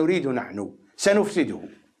ما نريد نحن، سنفسده.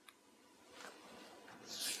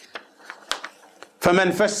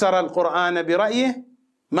 فمن فسر القرآن برأيه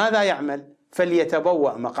ماذا يعمل؟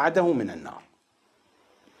 فليتبوأ مقعده من النار.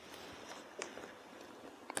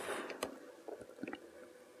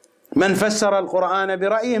 من فسر القرآن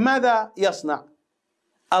برأيه ماذا يصنع؟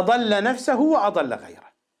 أضل نفسه وأضل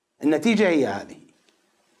غيره. النتيجة هي هذه.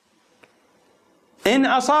 إن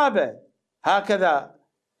أصاب هكذا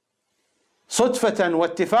صدفة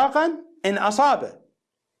واتفاقا، إن أصاب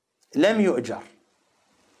لم يؤجر،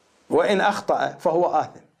 وإن أخطأ فهو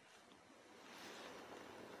آثم.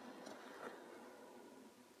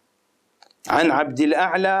 عن عبد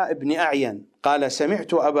الأعلى بن أعين قال: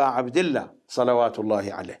 سمعت أبا عبد الله صلوات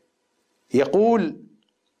الله عليه يقول: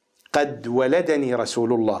 قد ولدني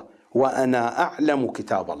رسول الله وأنا أعلم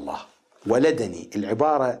كتاب الله. ولدني،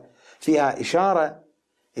 العبارة فيها إشارة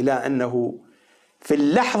إلى أنه في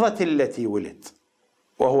اللحظة التي ولد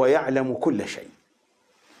وهو يعلم كل شيء.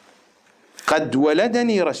 قد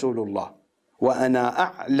ولدني رسول الله وأنا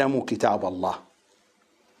أعلم كتاب الله،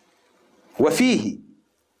 وفيه،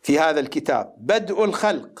 في هذا الكتاب، بدء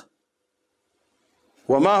الخلق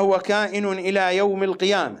وما هو كائن إلى يوم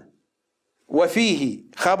القيامة، وفيه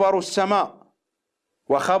خبر السماء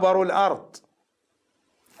وخبر الأرض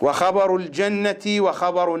وخبر الجنة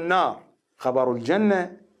وخبر النار. خبر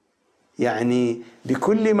الجنة يعني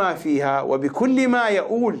بكل ما فيها وبكل ما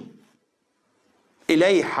يؤول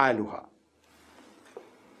إليه حالها،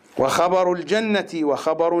 وخبر الجنة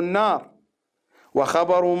وخبر النار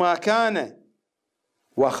وخبر ما كان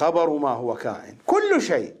وخبر ما هو كائن، كل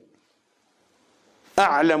شيء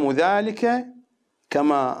أعلم ذلك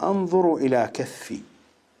كما أنظر إلى كفي.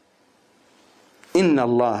 إن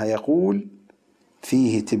الله يقول: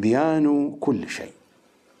 فيه تبيان كل شيء.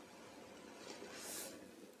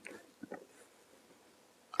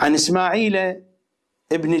 عن إسماعيل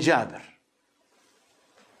ابن جابر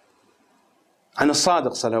عن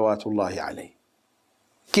الصادق صلوات الله عليه: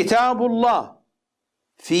 كتاب الله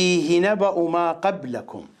فيه نبأ ما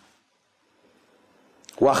قبلكم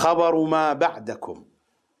وخبر ما بعدكم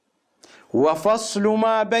وفصل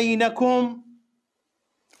ما بينكم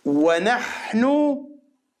ونحن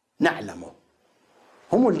نعلمه.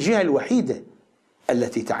 هم الجهة الوحيدة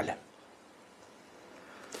التي تعلم.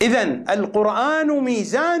 إذن القرآن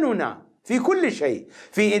ميزاننا في كل شيء،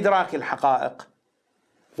 في إدراك الحقائق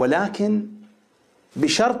ولكن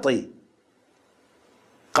بشرط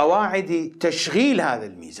قواعد تشغيل هذا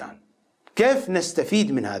الميزان. كيف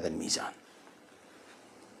نستفيد من هذا الميزان؟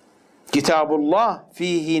 كتاب الله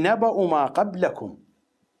فيه نبأ ما قبلكم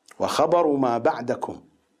وخبر ما بعدكم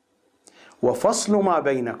وفصل ما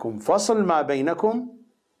بينكم. فصل ما بينكم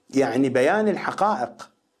يعني بيان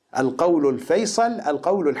الحقائق، القول الفيصل،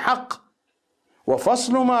 القول الحق.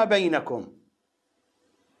 وفصل ما بينكم،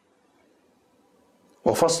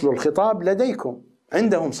 وفصل الخطاب لديكم،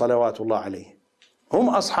 عندهم صلوات الله عليه، هم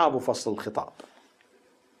أصحاب فصل الخطاب،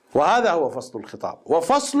 وهذا هو فصل الخطاب.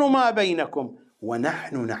 وفصل ما بينكم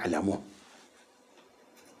ونحن نعلمه.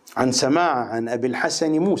 عن سماع عن أبي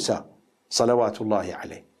الحسن موسى صلوات الله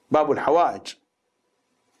عليه، باب الحوائج،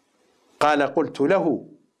 قال: قلت له: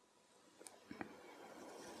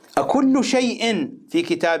 أكل شيء في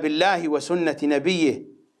كتاب الله وسنة نبيه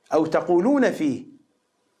أو تقولون فيه؟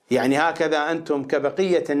 يعني هكذا أنتم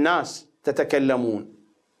كبقية الناس تتكلمون؟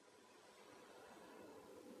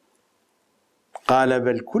 قال: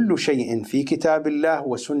 بل كل شيء في كتاب الله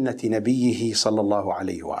وسنة نبيه صلى الله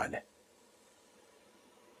عليه وآله.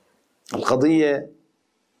 القضية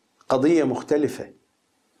قضية مختلفة،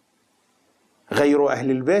 غير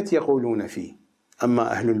أهل البيت يقولون فيه،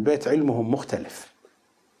 أما أهل البيت علمهم مختلف.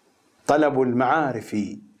 طلب المعارف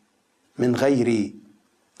من غير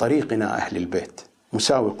طريقنا أهل البيت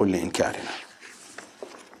مساوق لإنكارنا.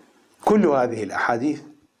 كل هذه الأحاديث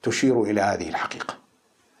تشير إلى هذه الحقيقة.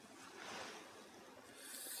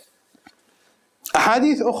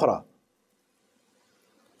 أحاديث أخرى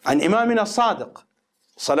عن إمامنا الصادق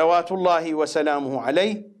صلوات الله وسلامه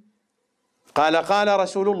عليه قال: قال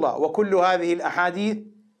رسول الله. وكل هذه الأحاديث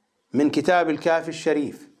من كتاب الكافي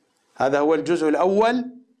الشريف، هذا هو الجزء الأول،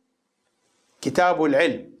 كتاب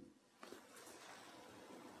العلم.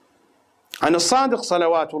 عن الصادق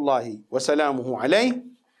صلوات الله وسلامه عليه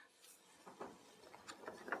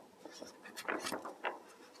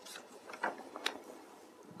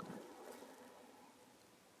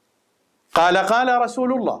قال: قال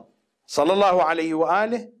رسول الله صلى الله عليه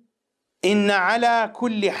وآله: إن على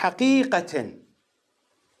كل حقيقة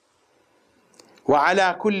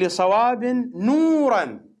وعلى كل صواب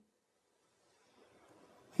نورا.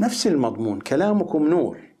 نفس المضمون، كلامكم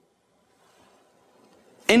نور.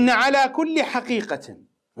 إن على كل حقيقة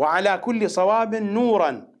وعلى كل صواب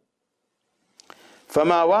نورا،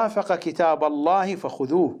 فما وافق كتاب الله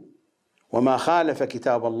فخذوه وما خالف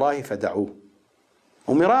كتاب الله فدعوه.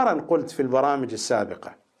 ومرارا قلت في البرامج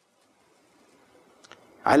السابقة: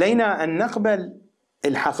 علينا أن نقبل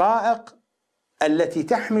الحقائق التي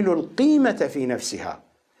تحمل القيمة في نفسها،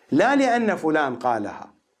 لا لأن فلان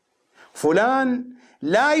قالها. فلان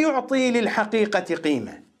لا يعطي للحقيقة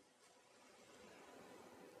قيمة،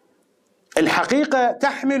 الحقيقة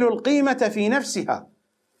تحمل القيمة في نفسها،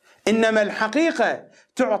 إنما الحقيقة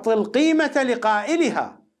تعطي القيمة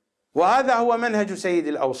لقائلها. وهذا هو منهج سيد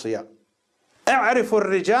الأوصياء: اعرفوا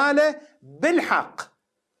الرجال بالحق.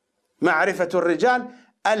 معرفة الرجال،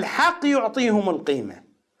 الحق يعطيهم القيمة،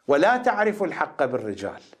 ولا تعرفوا الحق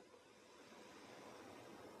بالرجال.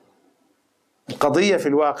 القضية في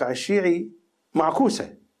الواقع الشيعي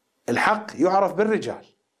معكوسة، الحق يعرف بالرجال،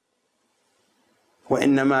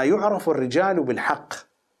 وإنما يعرف الرجال بالحق.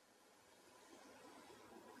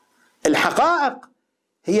 الحقائق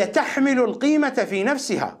هي تحمل القيمة في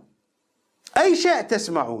نفسها. أي شيء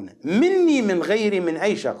تسمعونه مني من غيري من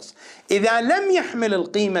أي شخص، إذا لم يحمل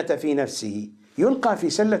القيمة في نفسه يلقى في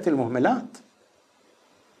سلة المهملات.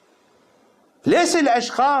 ليس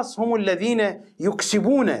الأشخاص هم الذين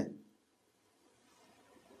يكسبون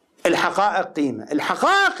الحقائق قيمة،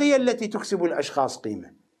 الحقائق هي التي تكسب الأشخاص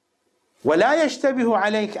قيمة. ولا يشتبه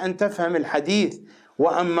عليك أن تفهم الحديث: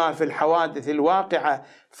 وأما في الحوادث الواقعة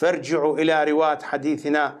فارجعوا إلى رواة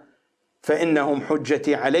حديثنا فإنهم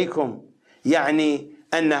حجتي عليكم، يعني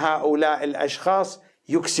أن هؤلاء الأشخاص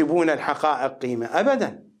يكسبون الحقائق قيمة.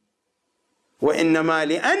 أبدا، وإنما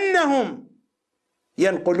لأنهم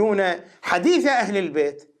ينقلون حديث أهل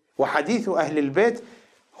البيت، وحديث أهل البيت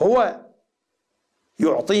هو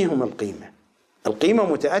يعطيهم القيمة. القيمة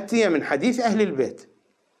متأتية من حديث أهل البيت،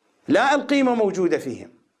 لا القيمة موجودة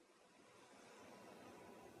فيهم.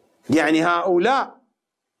 يعني هؤلاء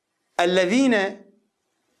الذين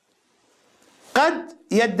قد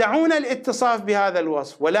يدعون الاتصاف بهذا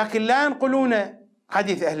الوصف ولكن لا ينقلون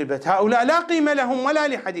حديث أهل البيت، هؤلاء لا قيمة لهم ولا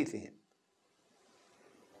لحديثهم.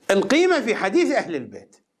 القيمة في حديث أهل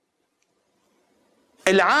البيت.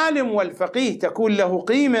 العالم والفقيه تكون له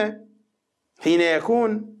قيمة حين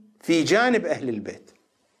يكون في جانب أهل البيت،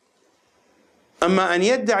 أما أن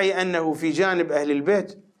يدعي أنه في جانب أهل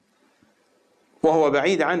البيت وهو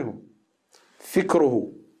بعيد عنهم،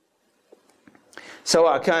 فكره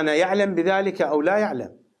سواء كان يعلم بذلك أو لا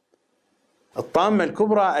يعلم. الطامة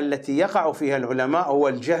الكبرى التي يقع فيها العلماء هو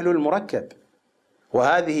الجهل المركب،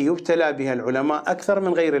 وهذه يبتلى بها العلماء أكثر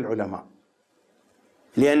من غير العلماء،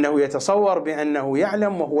 لأنه يتصور بأنه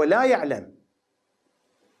يعلم وهو لا يعلم،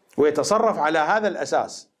 ويتصرف على هذا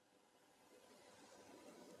الأساس.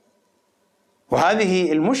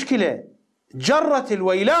 وهذه المشكلة جرت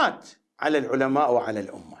الويلات على العلماء وعلى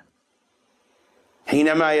الأمة،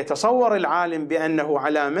 حينما يتصور العالم بأنه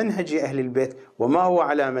على منهج أهل البيت وما هو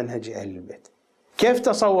على منهج أهل البيت. كيف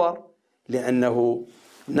تصور؟ لأنه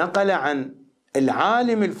نقل عن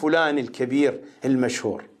العالم الفلاني الكبير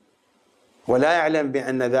المشهور، ولا يعلم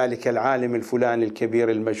بأن ذلك العالم الفلاني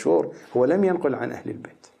الكبير المشهور هو لم ينقل عن أهل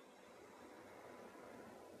البيت،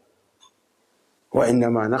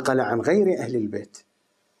 وإنما نقل عن غير أهل البيت،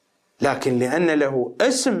 لكن لأن له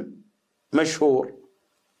اسم مشهور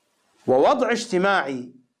ووضع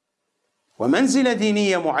اجتماعي ومنزلة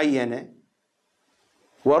دينية معينة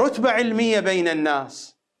ورتبة علمية بين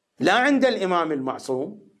الناس لا عند الإمام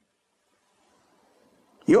المعصوم،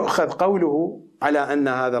 يؤخذ قوله على أن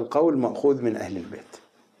هذا القول مأخوذ من أهل البيت.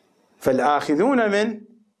 فالآخذون من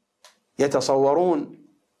يتصورون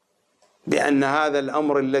بأن هذا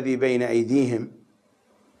الأمر الذي بين أيديهم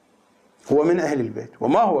هو من أهل البيت،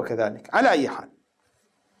 وما هو كذلك. على أي حال،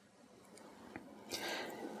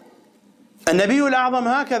 النبي الأعظم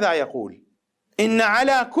هكذا يقول: إن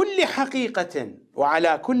على كل حقيقة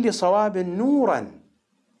وعلى كل صواب نورا.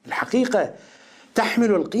 الحقيقة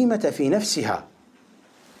تحمل القيمة في نفسها،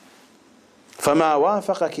 فما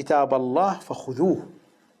وافق كتاب الله فخذوه،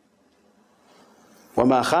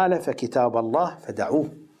 وما خالف كتاب الله فدعوه.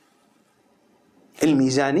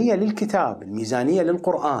 الميزانية للكتاب، الميزانية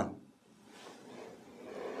للقرآن.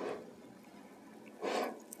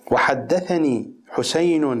 وحدثني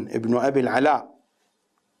حسين بن أبي العلاء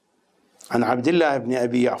عن عبد الله بن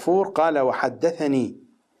أبي يعفور قال: وحدثني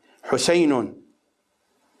حسين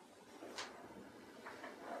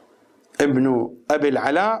ابن أبي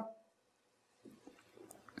العلاء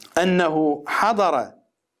أنه حضر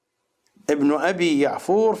ابن أبي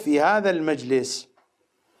يعفور في هذا المجلس،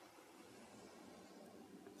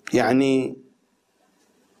 يعني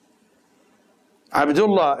عبد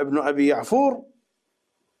الله ابن أبي يعفور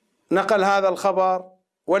نقل هذا الخبر،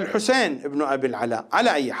 والحسين ابن أبي العلاء.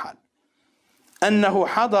 على أي حال، أنه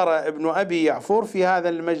حضر ابن أبي يعفور في هذا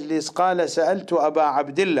المجلس. قال: سألت أبا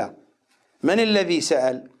عبد الله. من الذي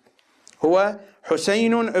سأل؟ هو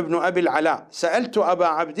حسين ابن أبي العلاء. سألت أبا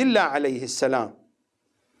عبد الله عليه السلام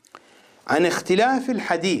عن اختلاف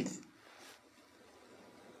الحديث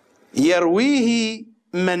يرويه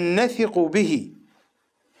من نثق به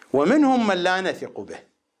ومنهم من لا نثق به،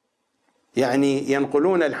 يعني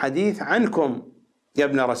ينقلون الحديث عنكم يا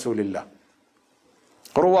ابن رسول الله،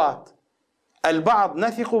 رواة، البعض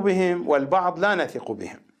نثق بهم والبعض لا نثق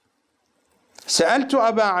بهم. سألت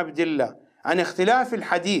أبا عبد الله عن اختلاف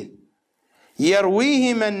الحديث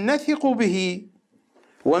يرويه من نثق به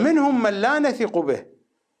ومنهم من لا نثق به.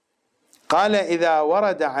 قال: إذا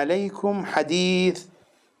ورد عليكم حديث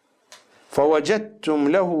فوجدتم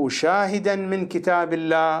له شاهدا من كتاب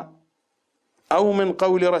الله أو من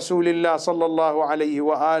قول رسول الله صلى الله عليه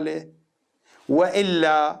وآله،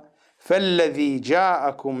 وإلا فالذي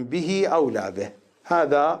جاءكم به أولى به.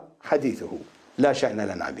 هذا حديثه، لا شأن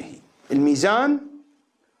لنا به. الميزان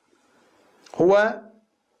هو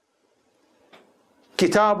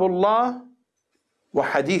كتاب الله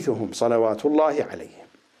وحديثهم صلوات الله عليهم.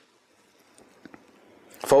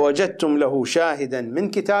 فوجدتم له شاهدا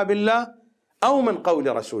من كتاب الله أو من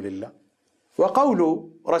قول رسول الله، وقول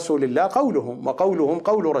رسول الله قولهم وقولهم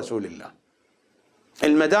قول رسول الله.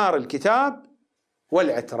 المدار الكتاب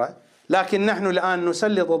والعترة، لكن نحن الآن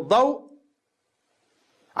نسلط الضوء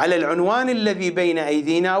على العنوان الذي بين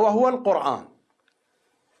أيدينا وهو القرآن.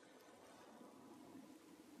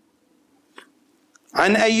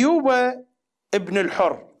 عن أيوب ابن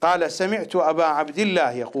الحر قال: سمعت أبا عبد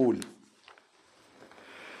الله يقول: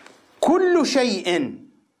 كل شيء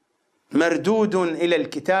مردود إلى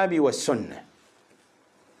الكتاب والسنة،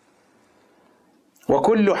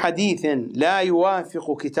 وكل حديث لا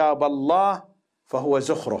يوافق كتاب الله فهو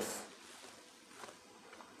زخرف.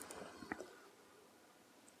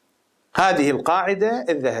 هذه القاعدة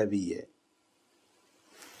الذهبية: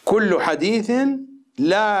 كل حديث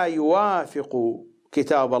لا يوافق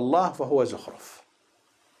كتاب الله فهو زخرف.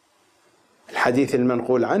 الحديث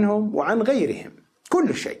المنقول عنهم وعن غيرهم،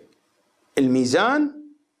 كل شيء. الميزان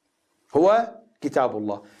هو كتاب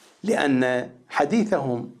الله، لأن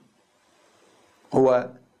حديثهم هو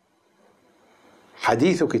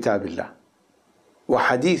حديث كتاب الله،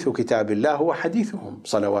 وحديث كتاب الله هو حديثهم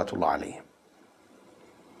صلوات الله عليهم.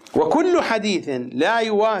 وكل حديث لا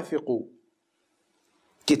يوافق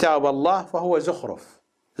كتاب الله فهو زخرف.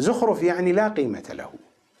 زخرف يعني لا قيمة له،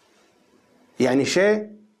 يعني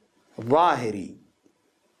شيء ظاهري،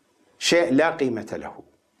 شيء لا قيمة له،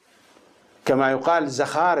 كما يقال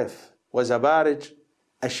زخارف وزبارج،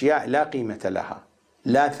 أشياء لا قيمة لها،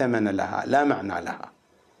 لا ثمن لها، لا معنى لها،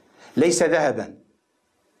 ليس ذهبا.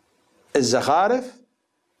 الزخارف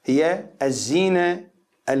هي الزينة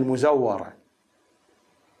المزورة،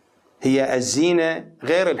 هي الزينة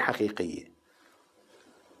غير الحقيقية.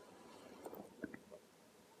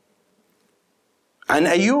 عن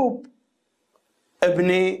أيوب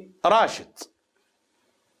ابن راشد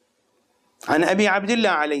عن أبي عبد الله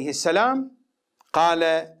عليه السلام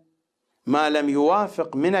قال: ما لم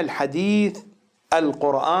يوافق من الحديث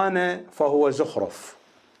القرآن فهو زخرف.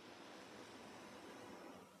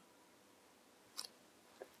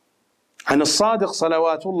 عن الصادق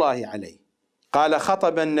صلوات الله عليه قال: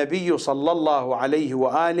 خطب النبي صلى الله عليه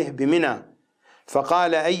وآله بمنى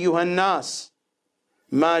فقال: أيها الناس،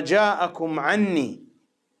 ما جاءكم عني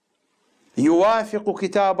يوافق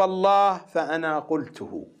كتاب الله فأنا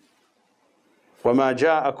قلته، وما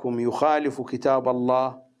جاءكم يخالف كتاب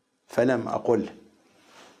الله فلم أقله.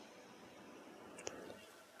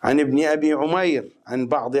 عن ابن أبي عمير عن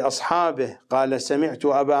بعض أصحابه قال: سمعت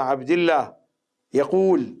أبا عبد الله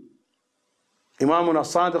يقول، إمامنا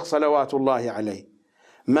الصادق صلوات الله عليه: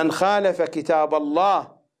 من خالف كتاب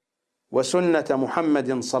الله وسنة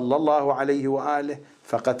محمد صلى الله عليه وآله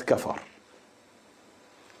فقد كفر.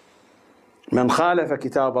 من خالف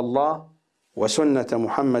كتاب الله وسنة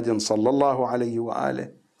محمد صلى الله عليه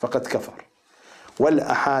وآله فقد كفر.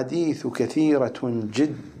 والأحاديث كثيرة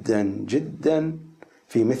جدا جدا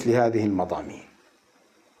في مثل هذه المضامين.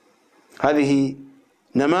 هذه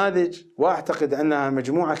نماذج، وأعتقد أنها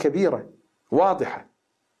مجموعة كبيرة واضحة.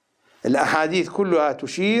 الأحاديث كلها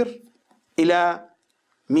تشير إلى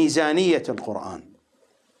ميزانية القرآن.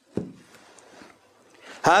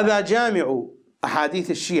 هذا جامع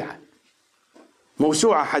أحاديث الشيعة،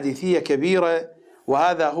 موسوعة حديثية كبيرة،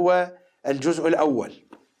 وهذا هو الجزء الأول.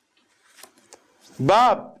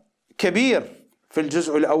 باب كبير في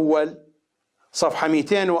الجزء الأول صفحة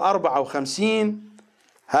 254.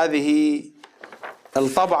 هذه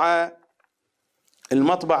الطبعة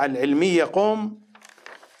المطبعة العلمية قم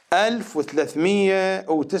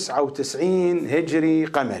 1399 هجري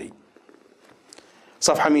قمري،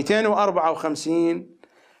 صفحة 254.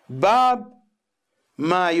 باب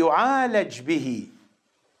ما يعالج به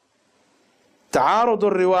تعارض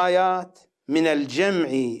الروايات من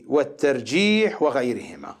الجمع والترجيح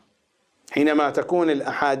وغيرهما، حينما تكون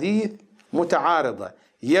الأحاديث متعارضة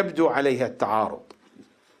يبدو عليها التعارض.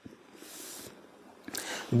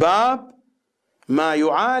 باب ما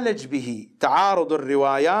يعالج به تعارض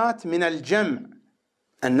الروايات من الجمع،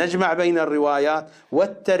 أن نجمع بين الروايات،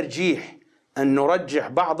 والترجيح، أن نرجح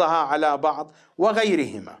بعضها على بعض،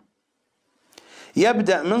 وغيرهما.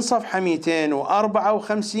 يبدأ من صفحة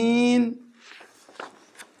 254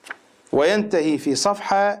 وينتهي في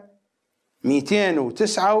صفحة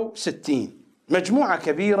 269. مجموعة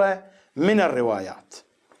كبيرة من الروايات.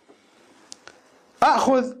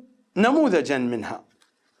 أخذ نموذجا منها.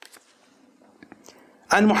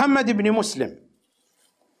 عن محمد بن مسلم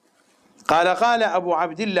قال: قال أبو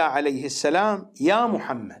عبد الله عليه السلام: يا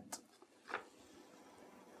محمد،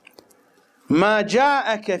 ما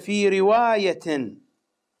جاءك في رواية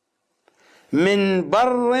من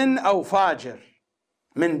بر أو فاجر،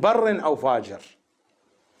 من بر أو فاجر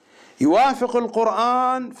يوافق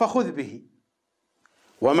القرآن فخذ به،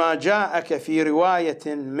 وما جاءك في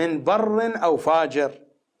رواية من بر أو فاجر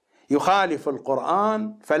يخالف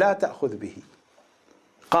القرآن فلا تأخذ به.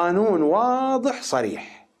 قانون واضح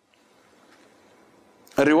صريح.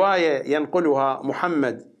 الرواية ينقلها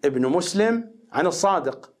محمد بن مسلم عن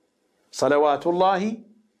الصادق صلوات الله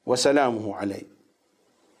وسلامه عليه: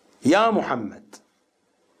 يا محمد،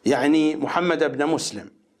 يعني محمد بن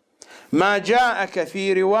مسلم، ما جاءك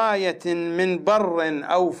في رواية من بر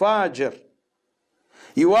أو فاجر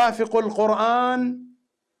يوافق القرآن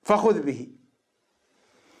فخذ به،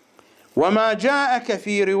 وما جاءك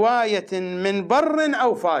في رواية من بر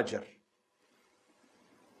أو فاجر.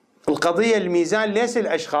 القضية الميزان ليس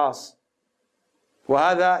الأشخاص،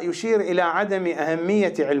 وهذا يشير إلى عدم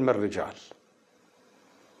أهمية علم الرجال،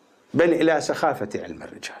 بل إلى سخافة علم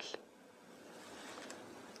الرجال.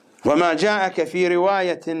 وما جاءك في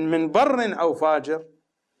رواية من بر أو فاجر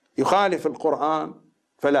يخالف القرآن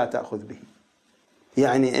فلا تأخذ به.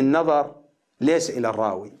 يعني النظر ليس إلى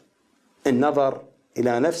الراوي، النظر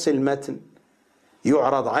إلى نفس المتن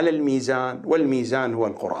يعرض على الميزان، والميزان هو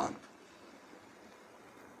القرآن.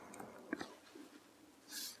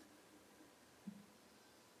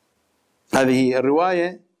 هذه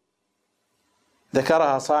الرواية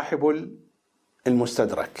ذكرها صاحب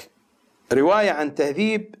المستدرك، رواية عن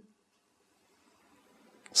تهذيب.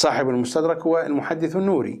 صاحب المستدرك هو المحدث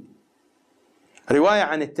النوري. رواية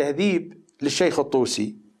عن التهذيب للشيخ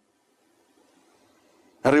الطوسي،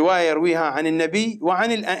 الرواية يرويها عن النبي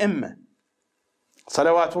وعن الأئمة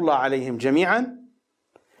صلوات الله عليهم جميعا: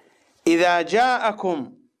 إذا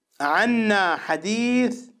جاءكم عنا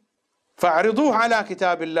حديث فاعرضوه على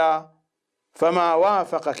كتاب الله، فما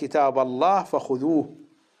وافق كتاب الله فخذوه،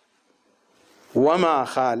 وما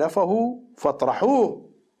خالفه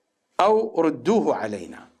فاطرحوه أو ردوه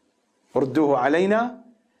علينا. ردوه علينا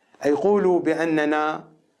أي قولوا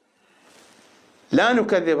بأننا لا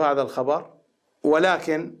نكذب هذا الخبر،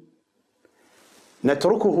 ولكن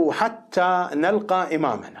نتركه حتى نلقى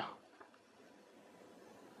إمامنا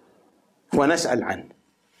ونسأل عنه.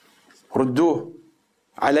 ردوه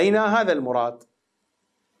علينا، هذا المراد،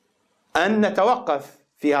 أن نتوقف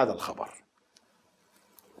في هذا الخبر.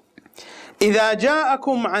 إذا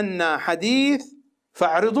جاءكم عنا حديث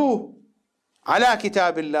فاعرضوه على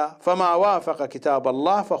كتاب الله، فما وافق كتاب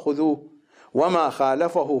الله فخذوه، وما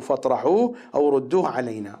خالفه فاطرحوه أو ردوه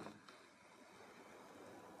علينا.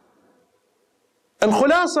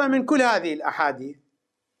 الخلاصة من كل هذه الأحاديث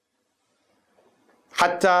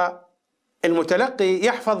حتى المتلقي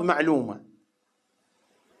يحفظ معلومة: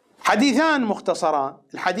 حديثان مختصران.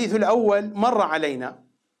 الحديث الأول مر علينا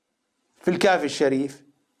في الكافي الشريف: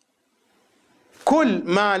 كل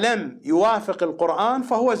ما لم يوافق القرآن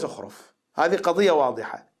فهو زخرف. هذه قضية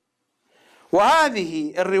واضحة.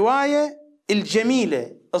 وهذه الرواية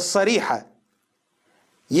الجميلة الصريحة: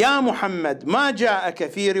 يا محمد ما جاءك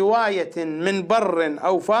في رواية من بر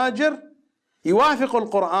أو فاجر يوافق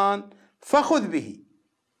القرآن فخذ به،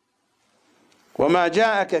 وما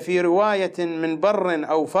جاءك في رواية من بر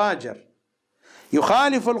أو فاجر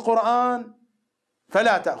يخالف القرآن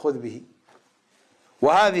فلا تأخذ به.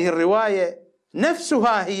 وهذه الرواية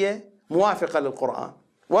نفسها هي موافقة للقرآن،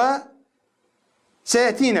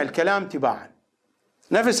 وسيأتينا الكلام تباعا.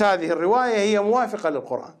 نفس هذه الرواية هي موافقة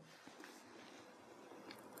للقرآن.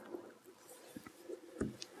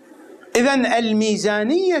 إذن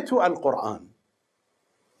الميزانية القرآن.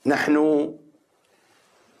 نحن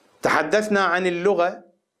تحدثنا عن اللغة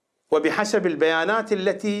وبحسب البيانات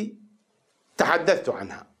التي تحدثت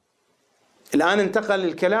عنها. الآن انتقل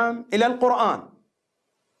الكلام إلى القرآن.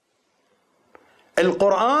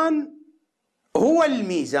 القرآن هو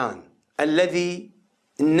الميزان الذي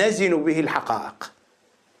نزن به الحقائق،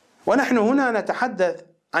 ونحن هنا نتحدث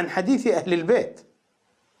عن حديث أهل البيت،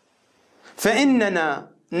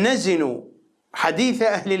 فإننا نزن حديث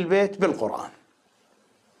أهل البيت بالقرآن.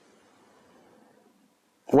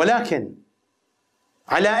 ولكن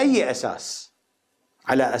على أي أساس؟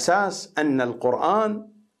 على أساس أن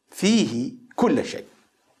القرآن فيه كل شيء.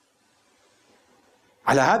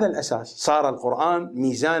 على هذا الأساس صار القرآن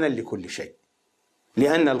ميزانا لكل شيء،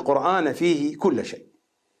 لأن القرآن فيه كل شيء.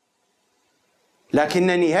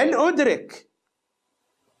 لكنني هل أدرك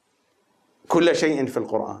كل شيء في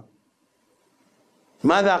القرآن؟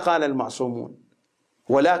 ماذا قال المعصومون؟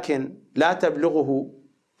 ولكن لا تبلغه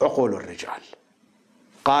عقول الرجال.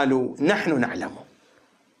 قالوا نحن نعلم.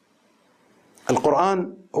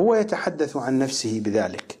 القرآن هو يتحدث عن نفسه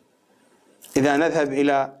بذلك. إذا نذهب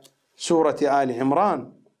إلى سورة آل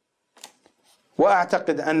عمران،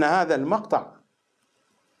 وأعتقد أن هذا المقطع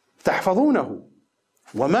تحفظونه: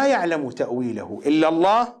 وما يعلم تأويله إلا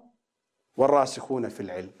الله والراسخون في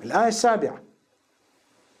العلم. الآية 7.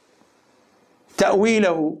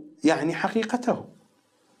 تأويله يعني حقيقته.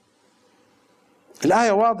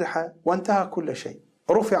 الآية واضحة وانتهى كل شيء.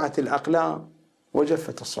 رفعت الأقلام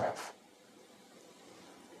وجفت الصحف.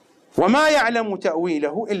 وما يعلم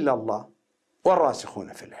تأويله إلا الله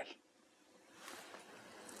والراسخون في العلم.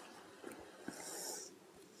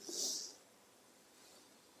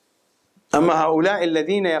 أما هؤلاء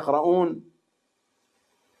الذين يقرؤون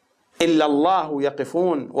إلا الله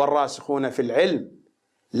يقفون والراسخون في العلم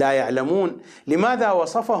لا يعلمون، لماذا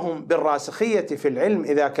وصفهم بالراسخية في العلم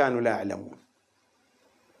إذا كانوا لا يعلمون؟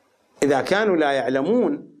 إذا كانوا لا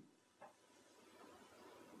يعلمون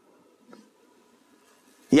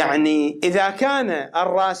يعني إذا كان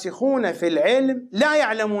الراسخون في العلم لا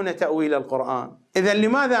يعلمون تأويل القرآن، إذن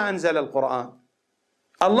لماذا أنزل القرآن؟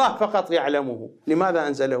 الله فقط يعلمه، لماذا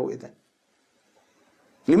أنزله إذن؟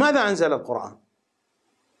 لماذا أنزل القرآن؟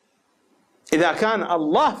 إذا كان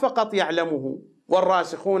الله فقط يعلمه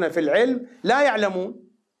والراسخون في العلم لا يعلمون،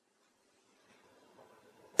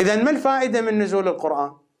 إذن ما الفائدة من نزول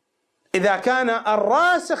القرآن؟ إذا كان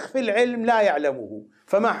الراسخ في العلم لا يعلمه،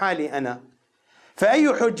 فما حالي أنا؟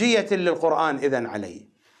 فأي حجية للقرآن إذن علي؟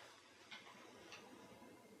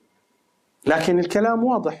 لكن الكلام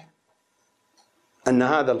واضح أن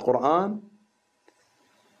هذا القرآن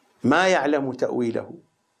ما يعلم تأويله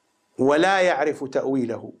ولا يعرف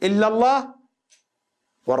تأويله إلا الله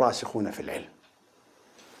والراسخون في العلم.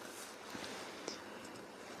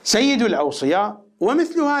 سيد الأوصياء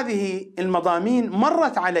ومثل هذه المضامين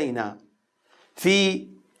مرت علينا في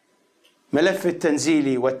ملف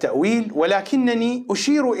التنزيل والتأويل، ولكنني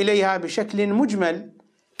أشير إليها بشكل مجمل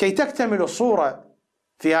كي تكتمل الصورة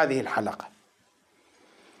في هذه الحلقة.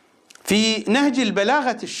 في نهج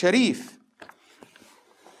البلاغة الشريف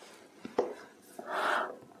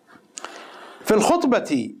في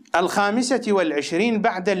الخطبة 25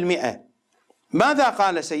 بعد 100 ماذا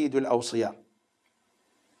قال سيد الأوصياء؟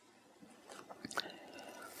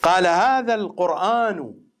 قال: هذا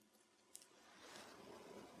القرآن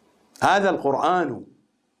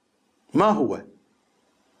ما هو؟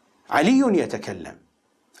 علي يتكلم،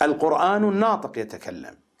 القرآن الناطق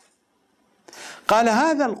يتكلم. قال: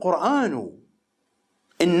 هذا القرآن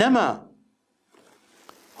إنما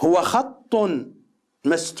هو خط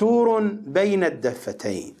مستور بين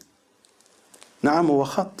الدفتين. نعم، هو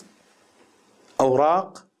خط،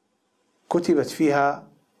 أوراق كتبت فيها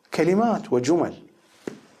كلمات وجمل،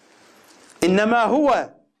 إنما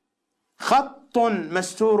هو خط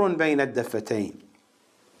مستور بين الدفتين.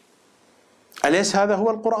 أليس هذا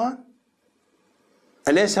هو القرآن؟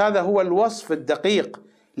 أليس هذا هو الوصف الدقيق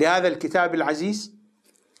لهذا الكتاب العزيز؟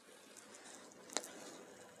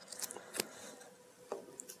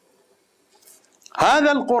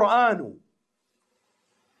 هذا القرآن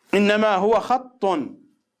إنما هو خط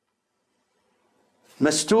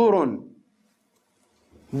مستور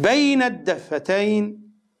بين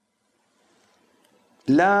الدفتين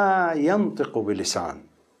لا ينطق بلسان،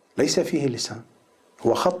 ليس فيه لسان،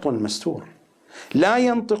 هو خط مستور لا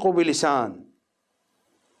ينطق بلسان.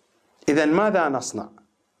 إذن ماذا نصنع؟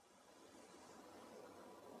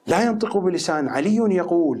 لا ينطق بلسان. علي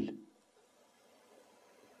يقول: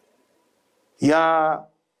 يا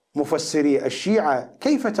مفسري الشيعة،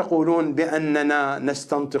 كيف تقولون بأننا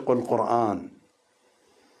نستنطق القرآن؟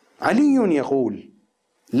 علي يقول: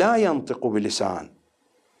 لا ينطق بلسان،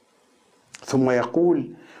 ثم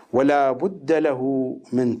يقول: ولا بد له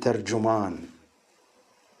من ترجمان.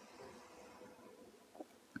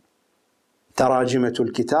 تراجمة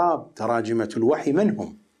الكتاب، تراجمة الوحي، من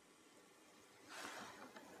هم؟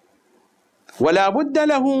 ولا بد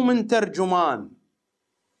له من ترجمان.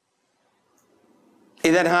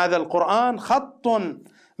 إذن هذا القرآن خط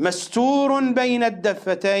مستور بين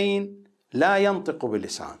الدفتين لا ينطق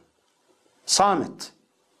بلسان، صامت.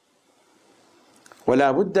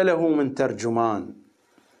 ولا بد له من ترجمان،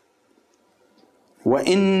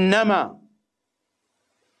 وإنما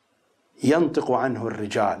ينطق عنه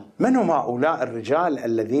الرجال. من هم هؤلاء الرجال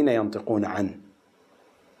الذين ينطقون عنه؟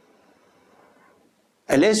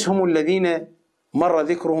 أليس هم الذين مر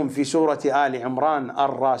ذكرهم في سورة آل عمران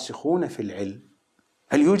الراسخون في العلم؟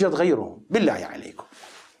 هل يوجد غيرهم؟ بالله عليكم،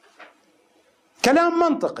 كلام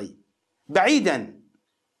منطقي بعيدا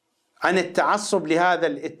عن التعصب لهذا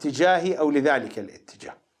الاتجاه أو لذلك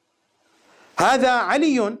الاتجاه. هذا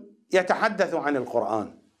علي يتحدث عن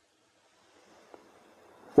القرآن،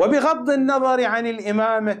 وبغض النظر عن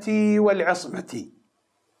الإمامة والعصمة،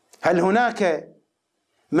 هل هناك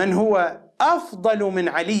من هو أفضل من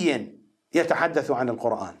علي يتحدث عن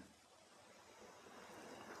القرآن؟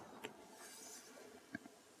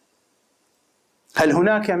 هل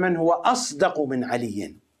هناك من هو أصدق من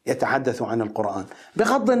علي يتحدث عن القرآن؟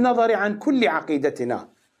 بغض النظر عن كل عقيدتنا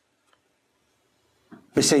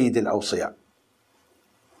بسيد الأوصياء.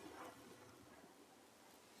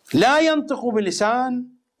 لا ينطق بلسان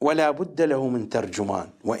ولا بد له من ترجمان،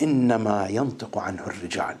 وإنما ينطق عنه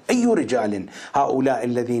الرجال. أي رجال هؤلاء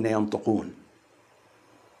الذين ينطقون؟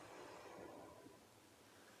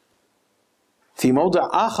 في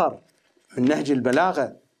موضع آخر من نهج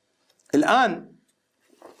البلاغة الآن،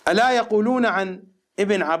 ألا يقولون عن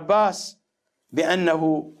ابن عباس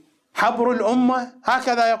بأنه حبر الأمة؟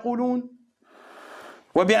 هكذا يقولون،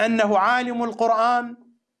 وبأنه عالم القرآن.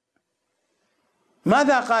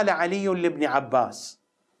 ماذا قال علي لابن عباس،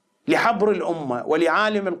 لحبر الأمة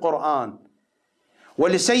ولعالم القرآن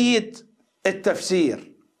ولسيد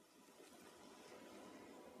التفسير،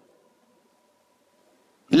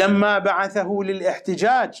 لما بعثه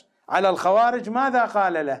للاحتجاج على الخوارج؟ ماذا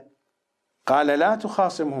قال له؟ قال: لا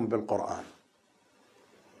تخاصمهم بالقرآن،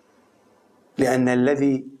 لأن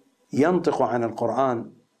الذي ينطق عن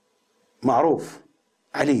القرآن معروف،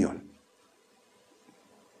 علي.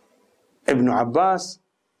 ابن عباس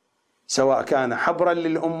سواء كان حبرا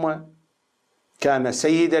للأمة، كان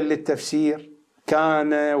سيدا للتفسير،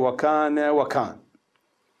 كان وكان وكان.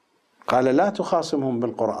 قال لا تخاصمهم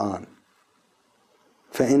بالقرآن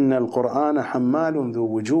فإن القرآن حمال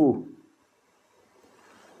ذو وجوه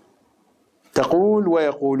تقول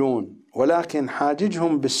ويقولون، ولكن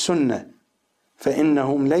حاججهم بالسنة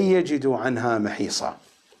فإنهم لن يجدوا عنها محيصا.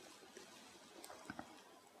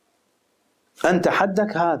 أنت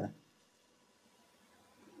حدك هذا،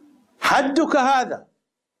 حدك هذا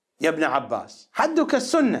يا ابن عباس، حدك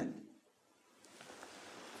السنة.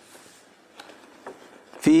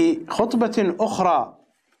 في خطبة أخرى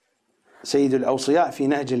سيد الأوصياء في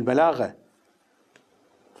نهج البلاغة،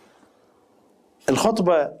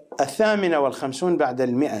 الخطبة 58 بعد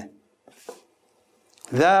 100: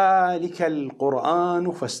 ذلك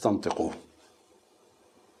القرآن فاستنطقوه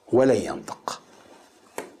ولن ينطق.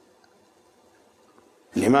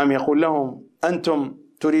 الإمام يقول لهم أنتم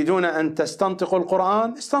تريدون أن تستنطقوا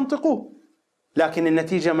القرآن، استنطقوه، لكن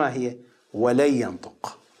النتيجة ما هي؟ ولن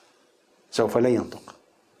ينطق، سوف لن ينطق.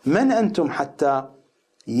 من أنتم حتى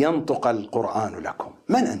ينطق القرآن لكم؟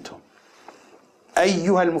 من أنتم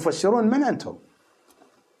أيها المفسرون؟ من أنتم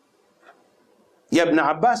يا ابن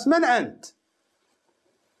عباس؟ من أنت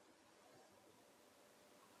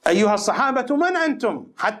أيها الصحابة؟ من أنتم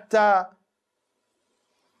حتى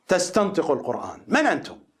تستنطقوا القرآن؟ من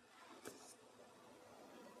أنتم؟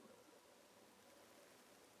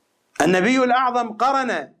 النبي الأعظم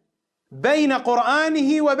قرن بين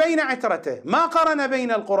قرآنه وبين عترته، ما قرن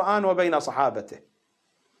بين القرآن وبين صحابته،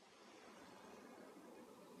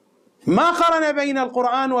 ما قرن بين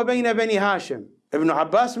القرآن وبين بني هاشم. ابن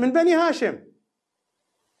عباس من بني هاشم،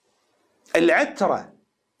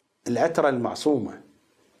 العترة المعصومة،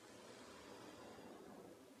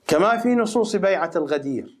 كما في نصوص بيعة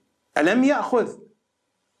الغدير. ألم يأخذ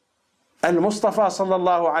المصطفى صلى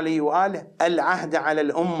الله عليه وآله العهد على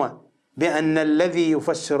الأمة بأن الذي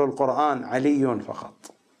يفسر القرآن علي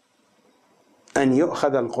فقط، أن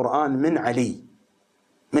يؤخذ القرآن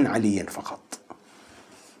من علي فقط.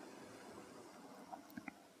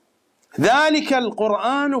 ذلك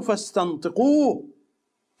القرآن فاستنطقوه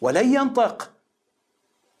ولن ينطق،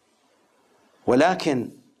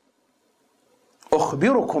 ولكن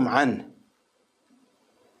أخبركم عنه،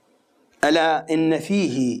 ألا إن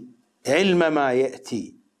فيه علم ما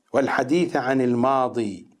يأتي والحديث عن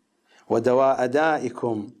الماضي ودواء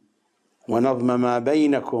دائكم ونظم ما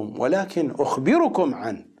بينكم، ولكن أخبركم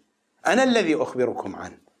عنه، أنا الذي أخبركم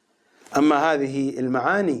عنه. أما هذه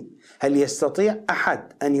المعاني هل يستطيع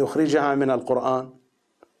أحد أن يخرجها من القرآن؟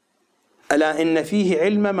 ألا إن فيه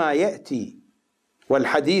علم ما يأتي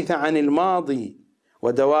والحديث عن الماضي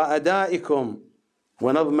ودواء دائكم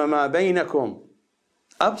ونظم ما بينكم.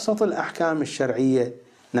 أبسط الأحكام الشرعية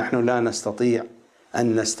نحن لا نستطيع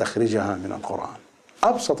أن نستخرجها من القرآن،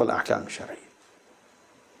 أبسط الأحكام الشرعية.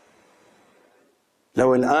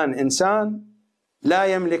 لو الآن إنسان لا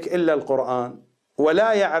يملك إلا القرآن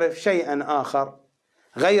ولا يعرف شيئا آخر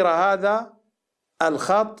غير هذا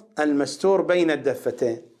الخط المستور بين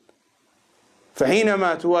الدفتين،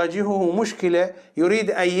 فحينما تواجهه مشكلة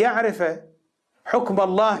يريد أن يعرف حكم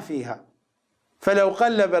الله فيها، فلو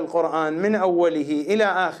قلب القرآن من أوله إلى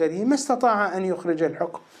آخره ما استطاع أن يخرج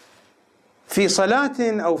الحكم في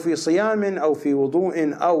صلاة أو في صيام أو في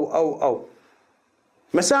وضوء أو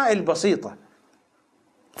مسائل بسيطة،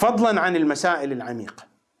 فضلا عن المسائل العميقة.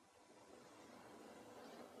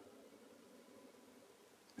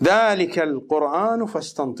 ذلك القرآن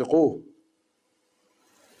فاستنطقوه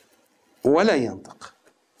ولن ينطق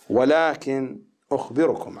ولكن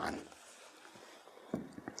أخبركم عنه.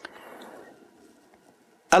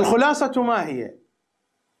 الخلاصة ما هي؟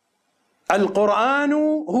 القرآن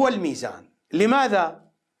هو الميزان. لماذا؟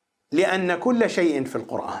 لأن كل شيء في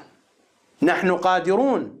القرآن، نحن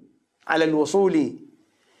قادرون على الوصول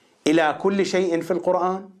إلى كل شيء في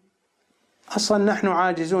القرآن؟ أصلا نحن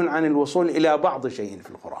عاجزون عن الوصول إلى بعض شيء في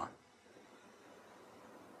القرآن.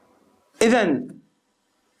 إذن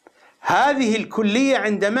هذه الكلية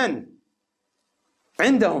عند من؟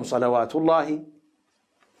 عندهم صلوات الله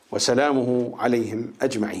وسلامه عليهم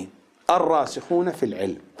أجمعين، الراسخون في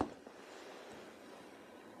العلم.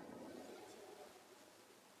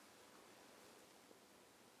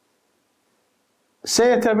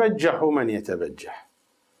 سيتبجح من يتبجح،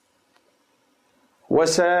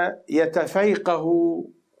 وسيتفيقه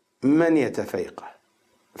من يتفيقه،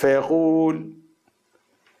 فيقول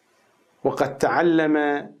وقد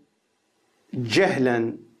تعلم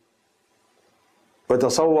جهلا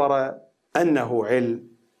وتصور أنه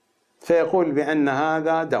علم، فيقول بأن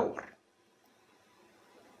هذا دور.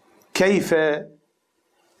 كيف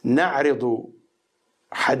نعرض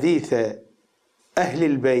حديث أهل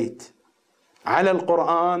البيت على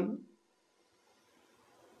القرآن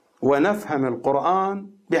ونفهم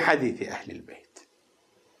القرآن بحديث أهل البيت.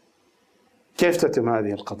 كيف تتم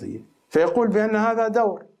هذه القضية؟ فيقول بأن هذا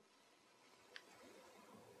دور.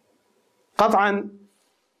 قطعا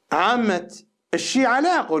عامة الشيعة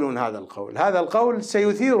لا يقولون هذا القول، هذا القول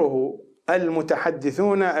سيثيره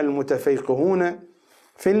المتحدثون المتفيقهون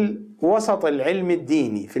في الوسط العلمي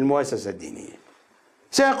الديني في المؤسسة الدينية،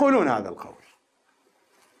 سيقولون هذا القول.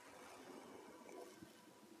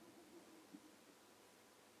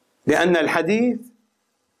 لأن الحديث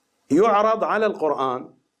يعرض على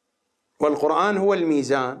القرآن، والقرآن هو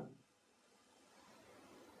الميزان،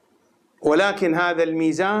 ولكن هذا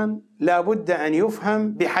الميزان لا بد أن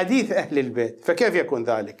يفهم بحديث أهل البيت. فكيف يكون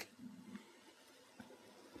ذلك؟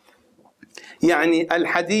 يعني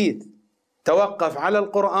الحديث توقف على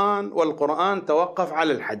القرآن والقرآن توقف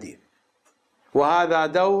على الحديث، وهذا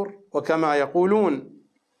دور. وكما يقولون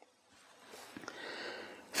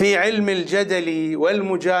في علم الجدل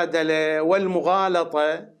والمجادلة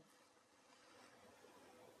والمغالطة،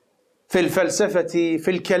 في الفلسفة،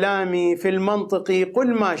 في الكلام، في المنطق،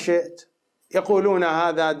 قل ما شئت، يقولون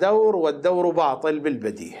هذا دور والدور باطل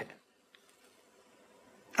بالبديهة.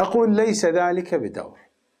 أقول ليس ذلك بدور.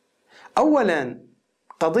 أولا،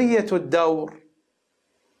 قضية الدور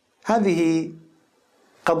هذه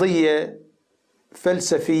قضية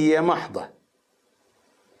فلسفية محضة.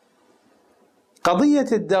 قضية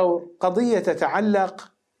الدور قضية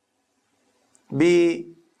تتعلق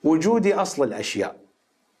بوجود أصل الأشياء،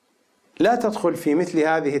 لا تدخل في مثل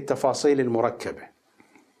هذه التفاصيل المركبة.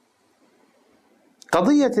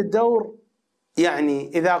 قضية الدور يعني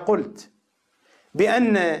إذا قلت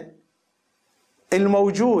بأن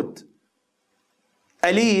الموجود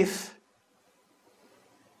أليف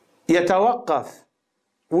يتوقف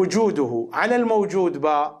وجوده على الموجود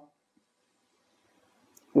باء،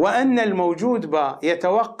 وأن الموجود باء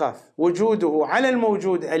يتوقف وجوده على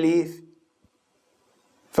الموجود أليف،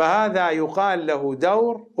 فهذا يقال له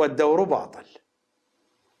دور، والدور باطل.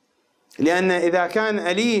 لأن إذا كان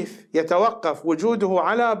أليف يتوقف وجوده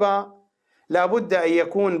على باء، لا بد أن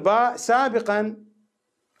يكون باء سابقا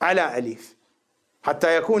على أليف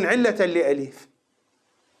حتى يكون علة لأليف.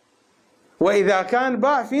 وإذا كان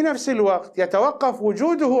باء في نفس الوقت يتوقف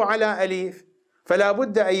وجوده على أليف، فلا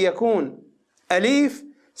بد أن يكون أليف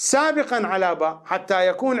سابقا على باء حتى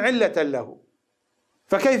يكون علة له.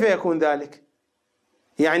 فكيف يكون ذلك؟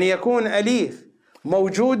 يعني يكون أليف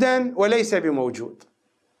موجودا وليس بموجود،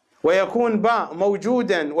 ويكون باء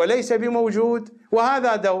موجودا وليس بموجود،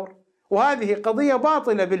 وهذا دور. وهذه قضية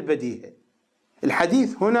باطلة بالبديهة.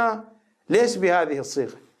 الحديث هنا ليس بهذه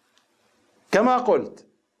الصيغة. كما قلت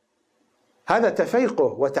هذا تفيقه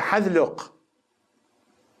وتحذلق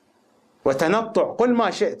وتنطع، قل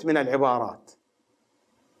ما شئت من العبارات.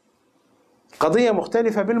 قضية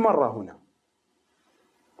مختلفة بالمرة هنا.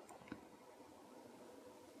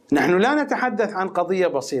 نحن لا نتحدث عن قضية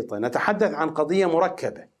بسيطة، نتحدث عن قضية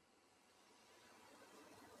مركبة.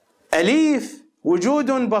 أليف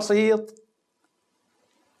وجود بسيط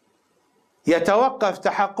يتوقف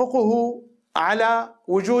تحققه على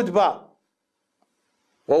وجود باء،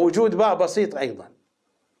 ووجود باء بسيط أيضا،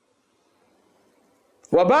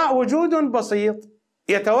 وباء وجود بسيط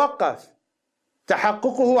يتوقف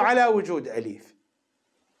تحققه على وجود أليف،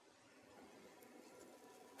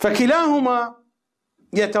 فكلاهما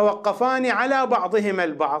يتوقفان على بعضهما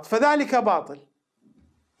البعض، فذلك باطل.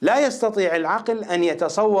 لا يستطيع العقل أن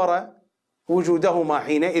يتصور وجودهما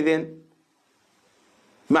حينئذ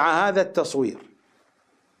مع هذا التصوير.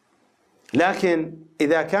 لكن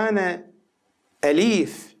إذا كان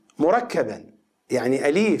أليف مركبا، يعني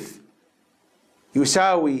أليف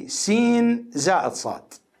يساوي سين زائد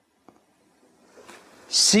صاد،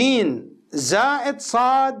 سين زائد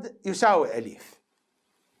صاد يساوي أليف،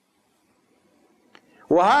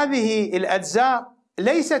 وهذه الأجزاء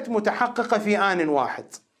ليست متحققة في آن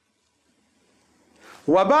واحد،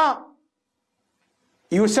 وباء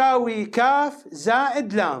يساوي كاف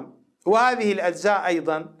زائد لام، وهذه الأجزاء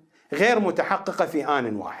أيضا غير متحققة في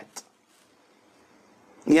آن واحد.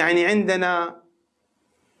 يعني عندنا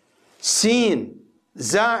سين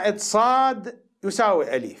زائد صاد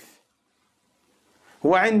يساوي أليف،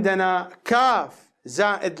 وعندنا كاف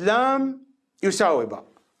زائد لام يساوي باء.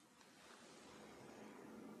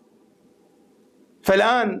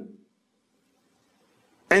 فالآن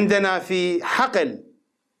عندنا في حقل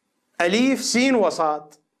أليف سين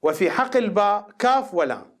وصاد، وفي حقل باء كاف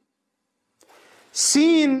ولام.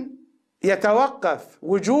 سين يتوقف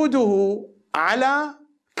وجوده على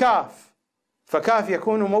كاف، فكاف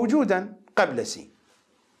يكون موجودا قبل سين،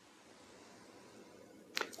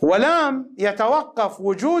 ولام يتوقف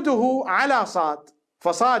وجوده على صاد،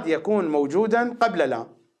 فصاد يكون موجودا قبل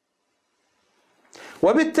لام.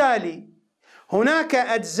 وبالتالي هناك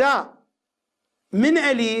أجزاء من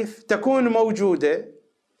أليف تكون موجودة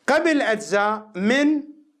قبل أجزاء من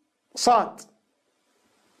صاد،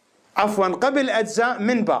 عفوا قبل أجزاء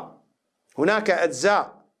من باء. هناك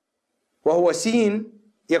أجزاء وهو سين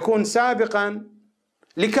يكون سابقا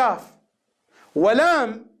لكاف،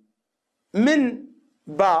 ولام من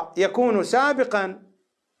باء يكون سابقا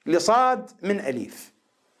لصاد من أليف،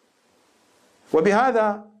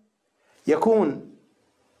 وبهذا يكون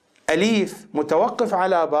أليف متوقف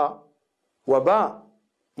على باء وباء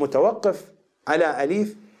متوقف على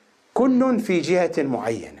أليف، كل في جهة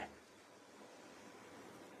معينة.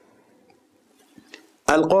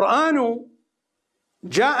 القرآن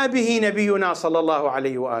جاء به نبينا صلى الله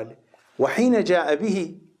عليه وآله، وحين جاء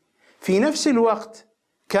به في نفس الوقت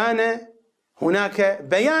كان هناك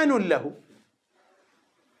بيان له،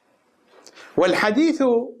 والحديث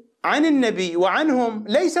عن النبي وعنهم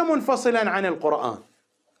ليس منفصلا عن القرآن،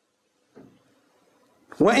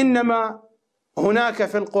 وإنما هناك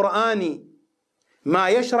في القرآن ما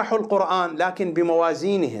يشرح القرآن لكن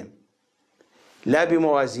بموازينهم لا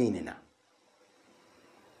بموازيننا.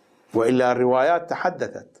 وإلا الروايات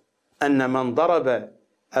تحدثت أن من ضرب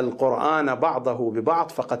القرآن بعضه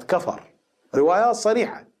ببعض فقد كفر، روايات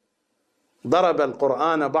صريحة، ضرب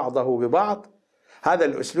القرآن بعضه ببعض. هذا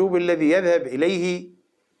الأسلوب الذي يذهب إليه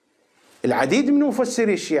العديد من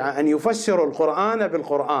مفسري الشيعة، أن يفسروا القرآن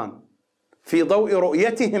بالقرآن في ضوء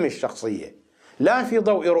رؤيتهم الشخصية لا في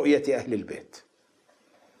ضوء رؤية أهل البيت.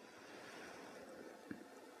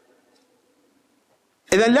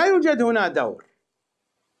 إذن لا يوجد هنا دور،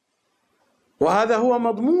 وهذا هو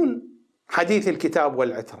مضمون حديث الكتاب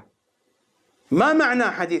والعترة. ما معنى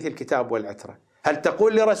حديث الكتاب والعترة؟ هل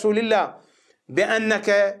تقول لرسول الله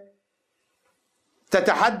بأنك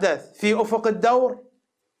تتحدث في أفق الدور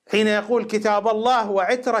حين يقول كتاب الله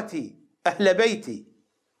وعترتي أهل بيتي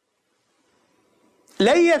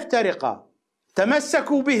لن يفترقا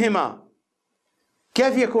تمسكوا بهما؟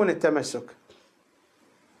 كيف يكون التمسك؟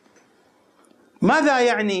 ماذا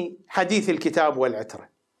يعني حديث الكتاب والعترة؟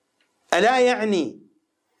 ألا يعني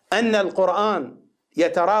أن القرآن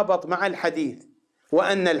يترابط مع الحديث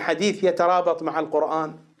وأن الحديث يترابط مع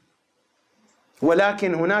القرآن؟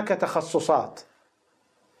 ولكن هناك تخصصات،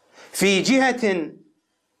 في جهة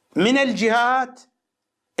من الجهات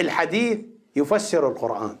الحديث يفسر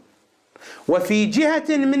القرآن، وفي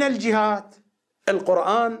جهة من الجهات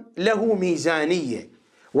القرآن له ميزانية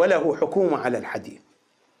وله حكومة على الحديث،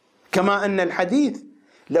 كما أن الحديث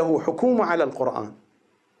له حكومة على القرآن.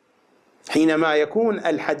 حينما يكون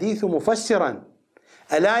الحديث مفسرا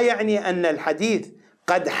ألا يعني أن الحديث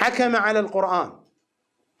قد حكم على القرآن؟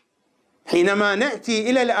 حينما نأتي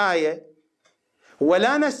إلى الآية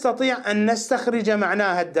ولا نستطيع أن نستخرج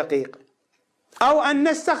معناها الدقيق أو أن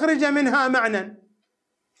نستخرج منها معنى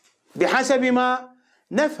بحسب ما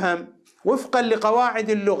نفهم وفقا لقواعد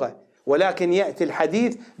اللغة، ولكن يأتي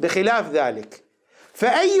الحديث بخلاف ذلك،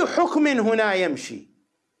 فأي حكم هنا يمشي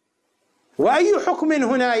وأي حكم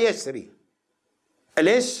هنا يسري؟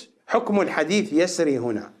 أليس حكم الحديث يسري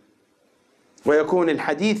هنا ويكون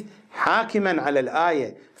الحديث حاكما على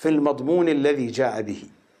الآية في المضمون الذي جاء به؟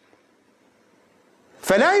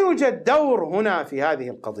 فلا يوجد دور هنا في هذه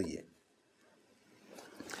القضية.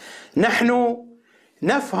 نحن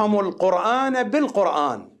نفهم القرآن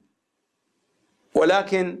بالقرآن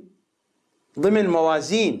ولكن ضمن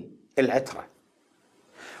موازين العترة،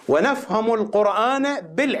 ونفهم القرآن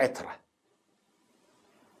بالعترة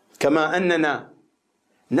كما أننا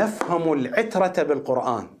نفهم العترة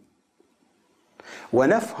بالقرآن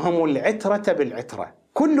ونفهم العترة بالعترة،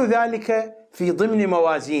 كل ذلك في ضمن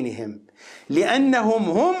موازينهم لأنهم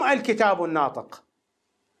هم الكتاب الناطق.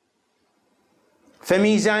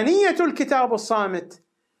 فميزانية الكتاب الصامت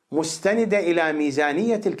مستندة إلى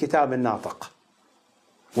ميزانية الكتاب الناطق،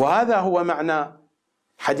 وهذا هو معنى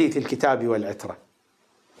حديث الكتاب والعترة،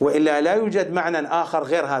 وإلا لا يوجد معنى آخر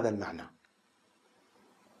غير هذا المعنى.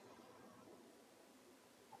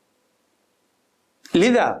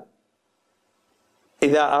 لذا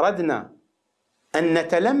إذا أردنا أن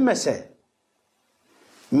نتلمس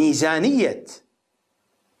ميزانية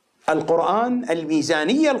القرآن،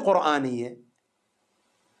 الميزانية القرآنية،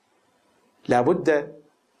 لا بد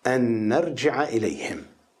أن نرجع إليهم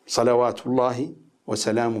صلوات الله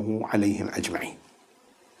وسلامه عليهم أجمعين.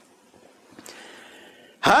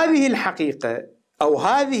 هذه الحقيقة أو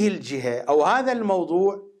هذه الجهة أو هذا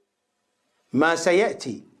الموضوع ما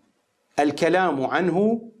سيأتي الكلام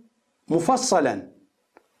عنه مفصلا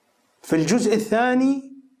في الجزء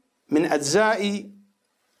الثاني من أجزاء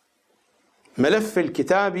ملف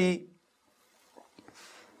الكتاب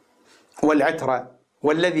والعترة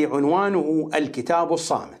والذي عنوانه الكتاب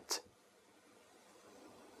الصامت.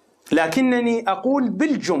 لكنني أقول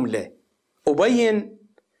بالجملة أبين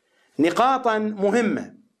نقاطا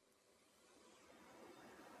مهمة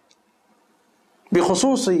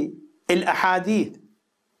بخصوص الأحاديث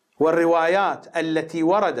والروايات التي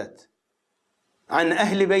وردت عن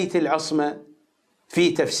أهل بيت العصمة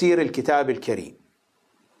في تفسير الكتاب الكريم.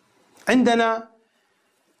 عندنا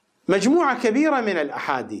مجموعة كبيرة من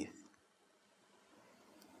الأحاديث،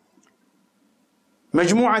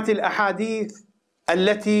 مجموعة الأحاديث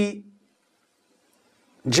التي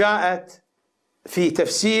جاءت في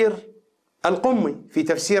تفسير القمي، في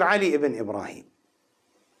تفسير علي بن إبراهيم،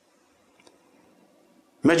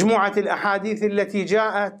 مجموعة الأحاديث التي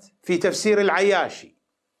جاءت في تفسير العياشي،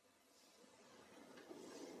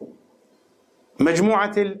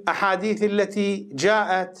 مجموعة الأحاديث التي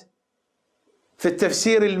جاءت في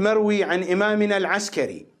التفسير المروي عن إمامنا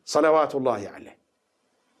العسكري صلوات الله عليه،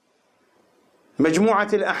 مجموعة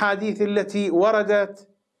الأحاديث التي وردت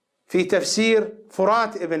في تفسير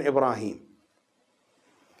فرات ابن إبراهيم،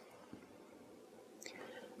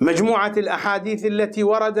 مجموعة الأحاديث التي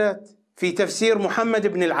وردت في تفسير محمد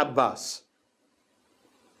بن العباس،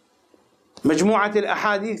 مجموعة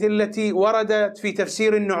الأحاديث التي وردت في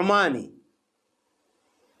تفسير النعماني،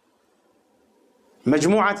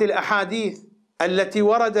 مجموعة الأحاديث التي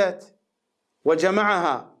وردت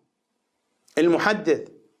وجمعها المحدث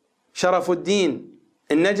شرف الدين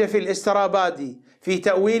النجفي الاسترابادي في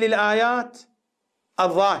تأويل الآيات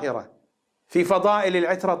الظاهرة في فضائل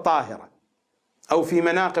العترة الطاهرة أو في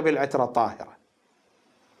مناقب العترة الطاهرة،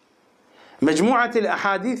 مجموعة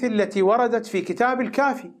الأحاديث التي وردت في كتاب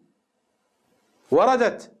الكافي،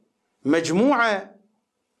 وردت مجموعة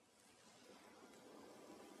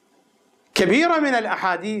كبيرة من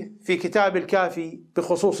الأحاديث في كتاب الكافي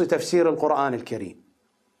بخصوص تفسير القرآن الكريم،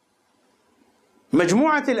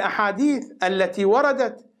 مجموعة الأحاديث التي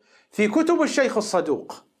وردت في كتب الشيخ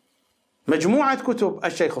الصدوق، مجموعة كتب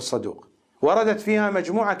الشيخ الصدوق وردت فيها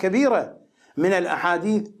مجموعة كبيرة من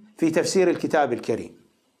الأحاديث في تفسير الكتاب الكريم،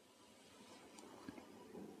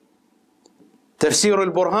 تفسير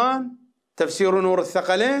البرهان، تفسير نور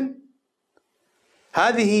الثقلين،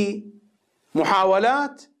 هذه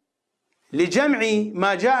محاولات لجمع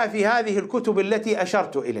ما جاء في هذه الكتب التي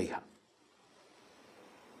أشرت إليها.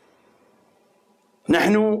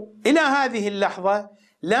 نحن إلى هذه اللحظة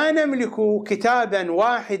لا نملك كتابا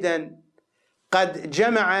واحدا قد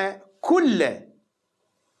جمع كل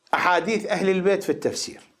أحاديث أهل البيت في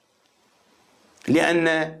التفسير،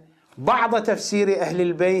 لأن بعض تفسير أهل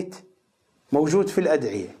البيت موجود في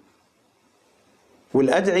الأدعية،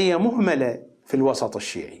 والأدعية مهملة في الوسط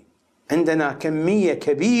الشيعي. عندنا كمية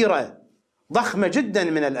كبيرة ضخمة جدا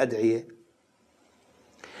من الأدعية،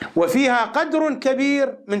 وفيها قدر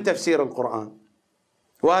كبير من تفسير القرآن،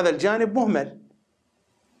 وهذا الجانب مهمل.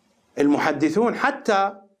 المحدثون،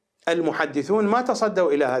 حتى المحدثون، ما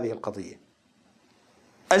تصدوا إلى هذه القضية.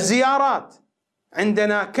 الزيارات،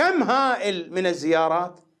 عندنا كم هائل من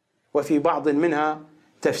الزيارات، وفي بعض منها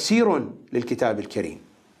تفسير للكتاب الكريم،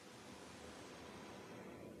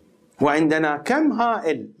 وعندنا كم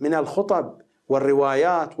هائل من الخطب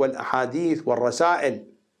والروايات والأحاديث والرسائل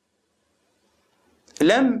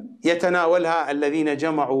لم يتناولها الذين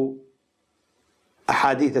جمعوا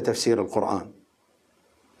أحاديث تفسير القرآن،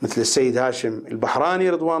 مثل السيد هاشم البحراني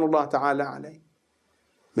رضوان الله تعالى عليه،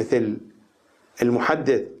 مثل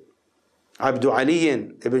المحدث عبد علي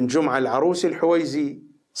بن جمعة العروسي الحويزي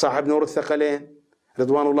صاحب نور الثقلين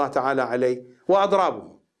رضوان الله تعالى عليه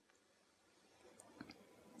وأضرابه.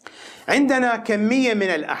 عندنا كمية من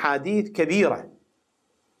الأحاديث كبيرة،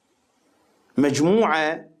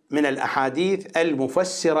 مجموعة من الأحاديث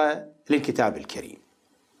المفسرة للكتاب الكريم.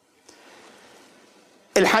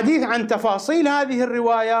 الحديث عن تفاصيل هذه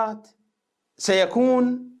الروايات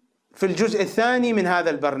سيكون في الجزء الثاني من هذا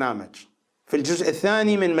البرنامج، في الجزء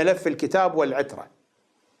الثاني من ملف الكتاب والعترة،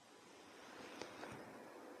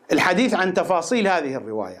 الحديث عن تفاصيل هذه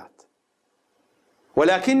الروايات.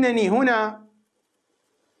 ولكنني هنا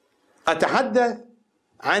أتحدث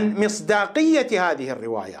عن مصداقية هذه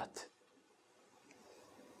الروايات،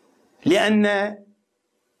 لأن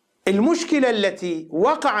المشكلة التي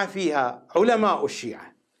وقع فيها علماء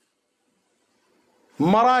الشيعة،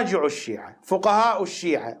 مراجع الشيعة، فقهاء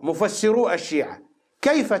الشيعة، مفسرو الشيعة،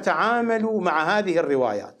 كيف تعاملوا مع هذه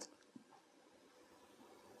الروايات؟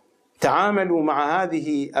 تعاملوا مع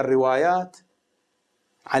هذه الروايات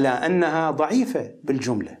على أنها ضعيفة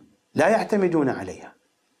بالجملة، لا يعتمدون عليها،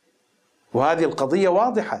 وهذه القضية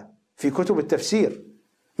واضحة في كتب التفسير.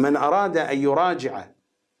 من أراد أن يراجع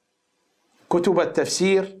كتب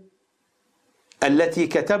التفسير التي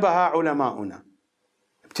كتبها علماؤنا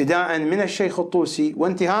ابتداء من الشيخ الطوسي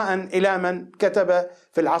وانتهاء إلى من كتب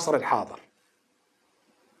في العصر الحاضر.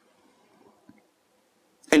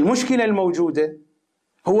 المشكلة الموجودة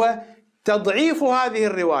هو تضعيف هذه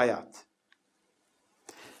الروايات.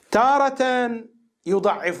 تارة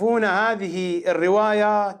يضعفون هذه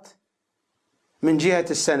الروايات من جهة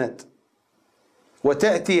السند،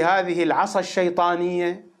 وتأتي هذه العصا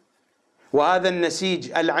الشيطانية وهذا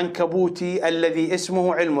النسيج العنكبوتي الذي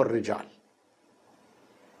اسمه علم الرجال.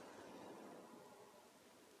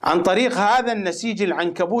 عن طريق هذا النسيج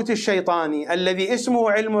العنكبوتي الشيطاني الذي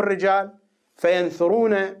اسمه علم الرجال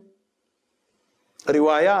فينثرون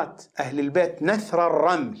روايات أهل البيت نثر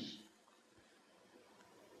الرمل،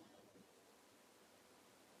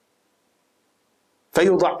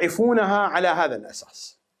 فيضعفونها على هذا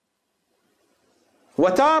الأساس.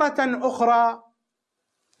 وتارة أخرى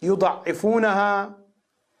يضعفونها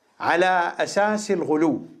على أساس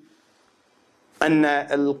الغلو، أن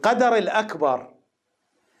القدر الأكبر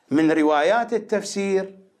من روايات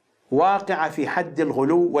التفسير واقعة في حد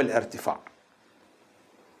الغلو والارتفاع.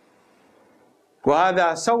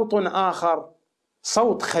 وهذا صوت آخر،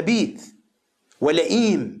 صوت خبيث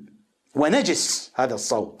ولئيم ونجس، هذا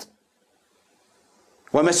الصوت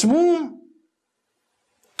ومسموم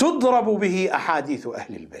تضرب به أحاديث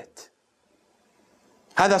أهل البيت.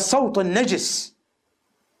 هذا الصوت النجس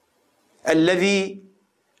الذي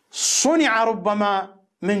صنع ربما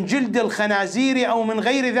من جلد الخنازير أو من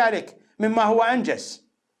غير ذلك مما هو أنجس،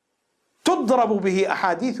 تضرب به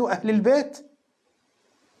أحاديث أهل البيت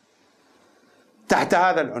تحت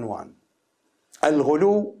هذا العنوان: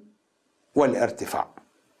 الغلو والارتفاع.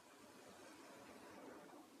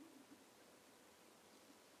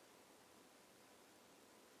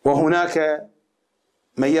 وهناك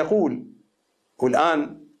من يقول،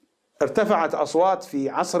 والآن ارتفعت أصوات في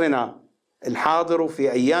عصرنا الحاضر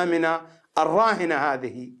وفي أيامنا الراهنة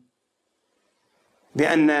هذه،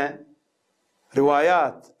 بأن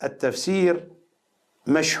روايات التفسير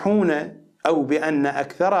مشحونة أو بأن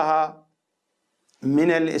أكثرها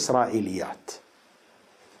من الإسرائيليات.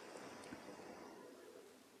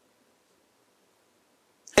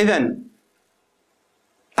 إذن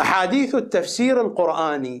أحاديث التفسير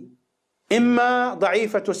القرآني إما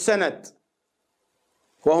ضعيفة السند،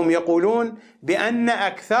 وهم يقولون بأن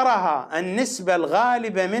أكثرها النسبة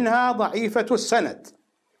الغالبة منها ضعيفة السند،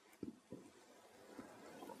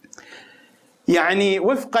 يعني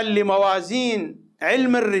وفقا لموازين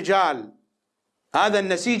علم الرجال، هذا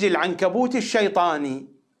النسيج العنكبوتي الشيطاني،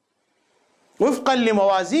 وفقا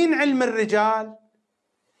لموازين علم الرجال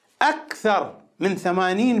أكثر من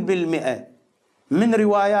 80% من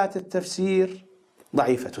روايات التفسير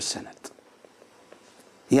ضعيفة السند،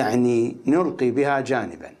 يعني نلقي بها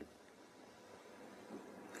جانبا.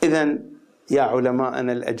 إذن يا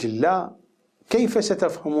علماءنا الأجلاء، كيف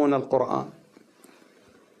ستفهمون القرآن؟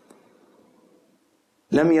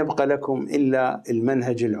 لم يبق لكم إلا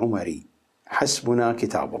المنهج العمري: حسبنا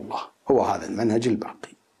كتاب الله، هو هذا المنهج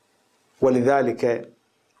الباقي. ولذلك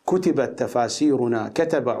كتبت تفاسيرنا،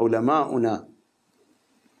 كتب علماؤنا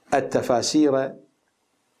التفاسير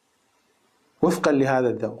وفقا لهذا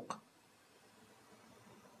الذوق.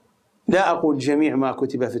 لا أقول جميع ما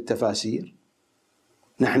كتب في التفاسير،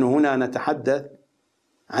 نحن هنا نتحدث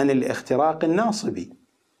عن الاختراق الناصبي،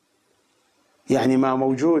 يعني ما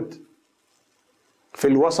موجود في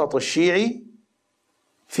الوسط الشيعي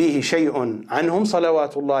فيه شيء عنهم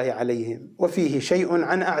صلوات الله عليهم، وفيه شيء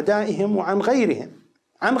عن أعدائهم وعن غيرهم،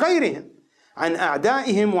 عن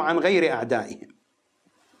أعدائهم وعن غير أعدائهم،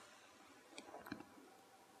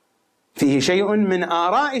 فيه شيء من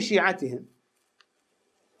آراء شيعتهم،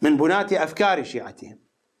 من بناة أفكار شيعتهم.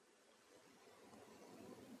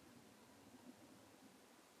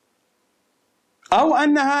 أو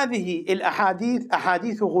أن هذه الأحاديث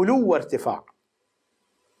أحاديث غلو وارتفاع،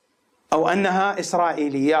 أو أنها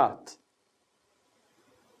إسرائيليات.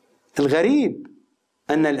 الغريب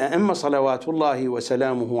أن الأئمة صلوات الله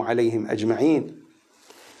وسلامه عليهم أجمعين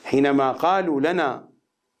حينما قالوا لنا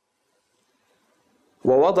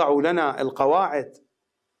ووضعوا لنا القواعد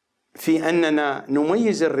في أننا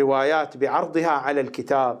نميز الروايات بعرضها على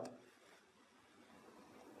الكتاب،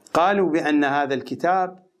 قالوا بأن هذا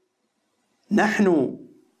الكتاب نحن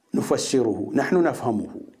نفسره، نحن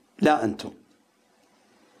نفهمه، لا أنتم.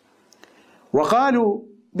 وقالوا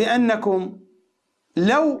بأنكم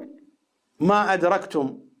لو ما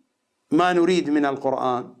أدركتم ما نريد من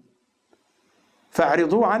القرآن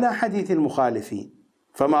فاعرضوا على حديث المخالفين،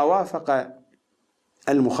 فما وافق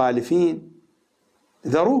المخالفين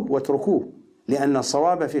ذروه واتركوه، لأن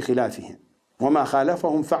الصواب في خلافهم، وما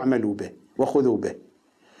خالفهم فاعملوا به وخذوا به.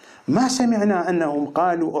 ما سمعنا أنهم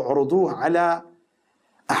قالوا اعرضوه على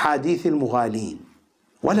أحاديث المغالين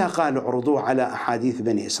ولا قال اعرضوه على أحاديث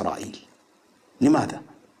بني إسرائيل. لماذا؟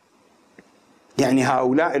 يعني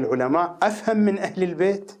هؤلاء العلماء أفهم من أهل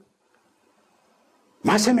البيت؟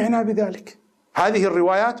 ما سمعنا بذلك. هذه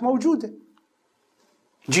الروايات موجودة.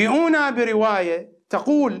 جيئونا برواية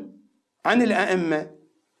تقول عن الأئمة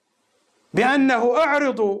بأنه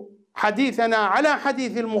اعرضوا حديثنا على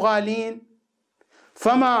حديث المغالين،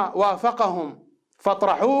 فما وافقهم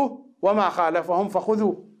فاطرحوه وما خالفهم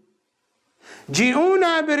فخذوه.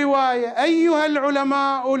 جيئونا برواية أيها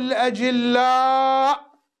العلماء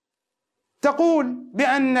الأجلاء تقول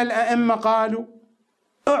بأن الأئمة قالوا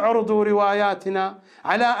اعرضوا رواياتنا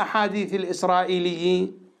على أحاديث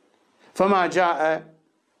الإسرائيليين، فما جاء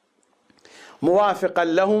موافقا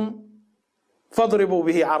لهم فاضربوا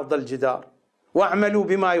به عرض الجدار واعملوا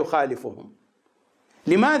بما يخالفهم.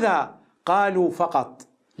 لماذا قالوا فقط؟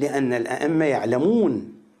 لأن الأئمة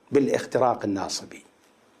يعلمون بالاختراق الناصبي.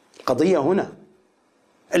 القضية هنا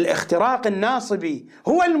الاختراق الناصبي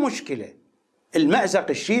هو المشكلة، المأزق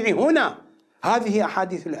الشيعي هنا. هذه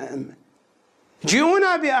أحاديث الأئمة.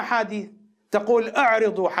 جيئونا بأحاديث تقول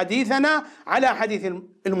اعرضوا حديثنا على حديث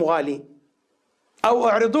المغالين أو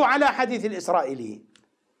اعرضوا على حديث الإسرائيليين.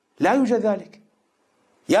 لا يوجد ذلك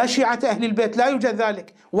يا شيعة أهل البيت، لا يوجد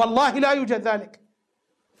ذلك، والله لا يوجد ذلك.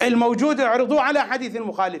 الموجود اعرضوا على حديث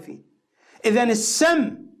المخالفين. إذن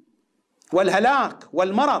السم والهلاك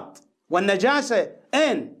والمرض والنجاسة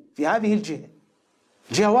أين؟ في هذه الجهة،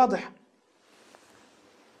 جهة واضحة.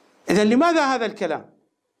 إذن لماذا هذا الكلام؟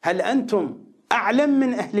 هل أنتم أعلم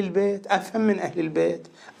من أهل البيت؟ أفهم من أهل البيت؟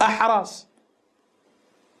 أحرص؟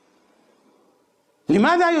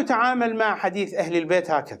 لماذا يتعامل مع حديث أهل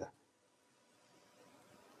البيت هكذا؟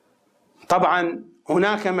 طبعا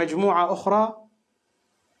هناك مجموعة أخرى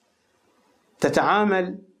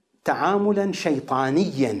تتعامل تعاملا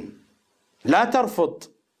شيطانيا، لا ترفض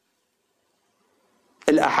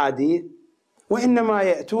الأحاديث وإنما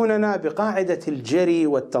يأتوننا بقاعدة الجري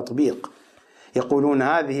والتطبيق. يقولون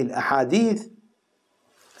هذه الأحاديث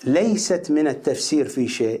ليست من التفسير في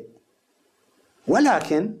شيء،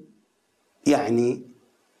 ولكن يعني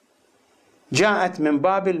جاءت من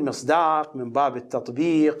باب المصداق، من باب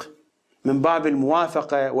التطبيق، من باب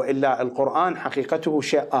الموافقة، وإلا القرآن حقيقته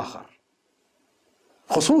شيء آخر.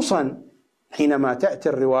 خصوصا حينما تأتي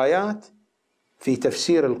الروايات في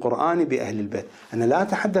تفسير القرآن بأهل البيت. أنا لا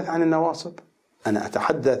أتحدث عن النواصب، أنا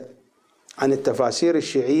أتحدث عن التفاسير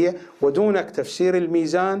الشيعية، ودونك تفسير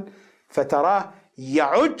الميزان فتراه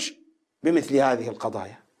يعج بمثل هذه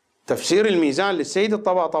القضايا. تفسير الميزان للسيد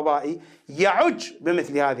الطباطبائي يعج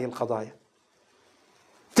بمثل هذه القضايا.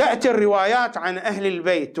 تأتي الروايات عن أهل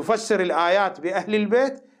البيت تفسر الآيات بأهل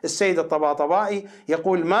البيت، السيد الطباطبائي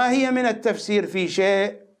يقول ما هي من التفسير في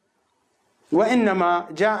شيء، وإنما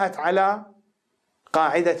جاءت على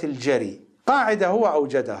قاعدة الجري، قاعدة هو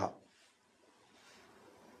أوجدها،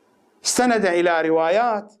 استند إلى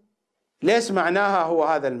روايات ليس معناها هو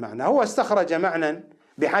هذا المعنى، هو استخرج معنى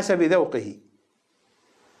بحسب ذوقه.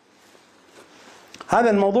 هذا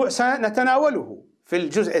الموضوع سنتناوله في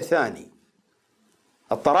الجزء الثاني،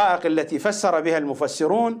 الطرائق التي فسر بها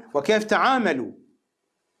المفسرون وكيف تعاملوا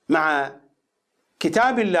مع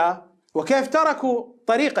كتاب الله وكيف تركوا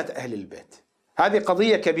طريقة أهل البيت. هذه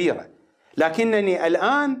قضية كبيرة، لكنني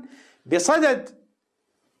الآن بصدد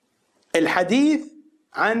الحديث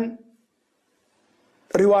عن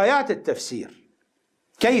روايات التفسير،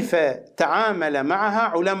 كيف تعامل معها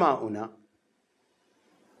علماؤنا.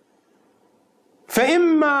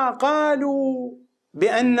 فإما قالوا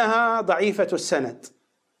بأنها ضعيفة السند،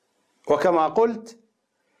 وكما قلت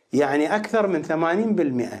يعني أكثر من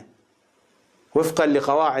 80% وفقا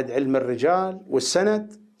لقواعد علم الرجال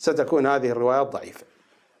والسند ستكون هذه الروايات ضعيفة،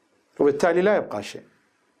 وبالتالي لا يبقى شيء.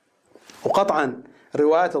 وقطعا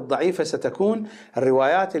الروايات الضعيفة ستكون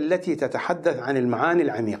الروايات التي تتحدث عن المعاني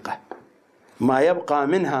العميقة، ما يبقى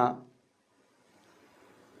منها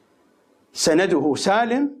سنده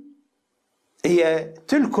سالم هي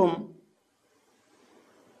تلكم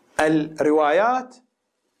الروايات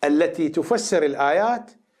التي تفسر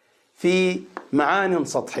الآيات في معان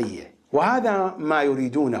سطحية، وهذا ما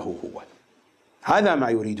يريدونه، هو هذا ما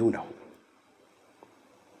يريدونه.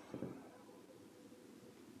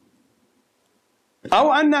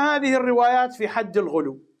 أو أن هذه الروايات في حد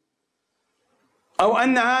الغلو، أو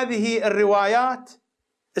أن هذه الروايات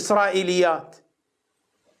إسرائيليات.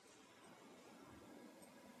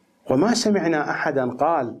 وما سمعنا أحدا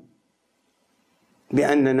قال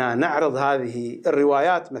بأننا نعرض هذه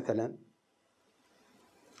الروايات مثلا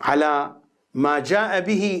على ما جاء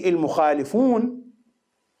به المخالفون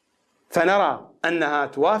فنرى أنها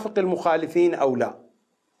توافق المخالفين أو لا.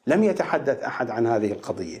 لم يتحدث أحد عن هذه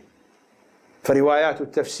القضية. فروايات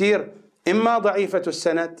التفسير إما ضعيفة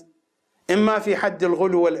السند، إما في حد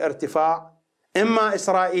الغلو والارتفاع، إما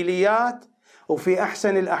إسرائيليات، وفي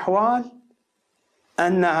أحسن الأحوال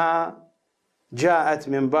أنها جاءت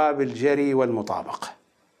من باب الجري والمطابقة.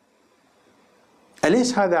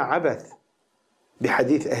 أليس هذا عبث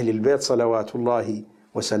بحديث أهل البيت صلوات الله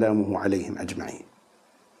وسلامه عليهم أجمعين؟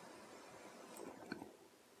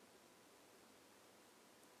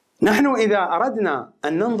 نحن إذا أردنا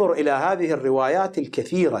أن ننظر إلى هذه الروايات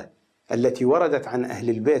الكثيرة التي وردت عن أهل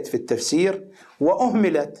البيت في التفسير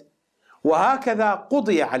وأهملت، وهكذا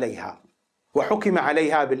قضي عليها وحكم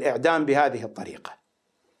عليها بالإعدام بهذه الطريقة،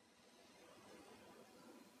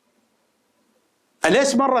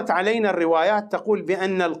 أليس مرت علينا الروايات تقول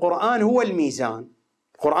بأن القرآن هو الميزان؟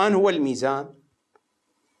 القرآن هو الميزان،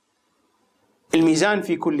 الميزان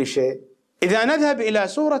في كل شيء. إذا نذهب إلى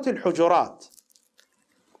سورة الحجرات،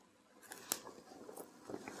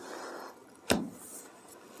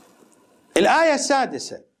 الآية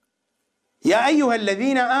 6: يا أيها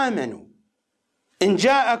الذين آمنوا إن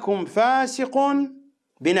جاءكم فاسق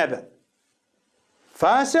بنبأ.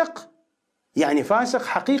 فاسق يعني فاسق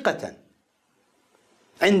حقيقة،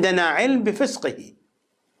 عندنا علم بفسقه.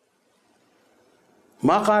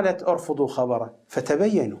 ما قالت ارفضوا خبره،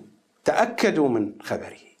 فتبينوا، تأكدوا من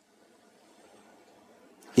خبره.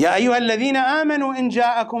 يا أيها الذين آمنوا إن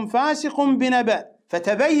جاءكم فاسق بنبأ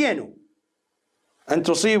فتبينوا أن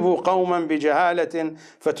تصيبوا قوما بجهالة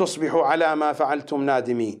فتصبحوا على ما فعلتم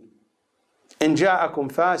نادمين. إن جاءكم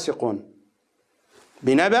فاسق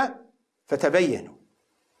بنبأ فتبينوا.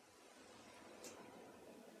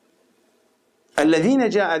 الذين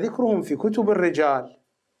جاء ذكرهم في كتب الرجال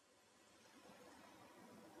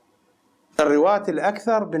الرواة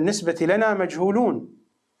الأكثر بالنسبة لنا مجهولون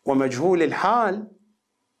ومجهول الحال،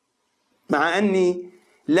 مع أني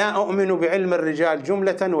لا أؤمن بعلم الرجال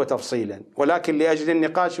جملة وتفصيلا، ولكن لأجل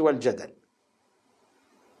النقاش والجدل،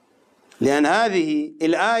 لأن هذه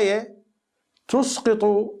الآية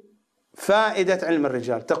تسقط فائدة علم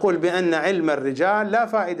الرجال، تقول بأن علم الرجال لا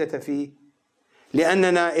فائدة فيه،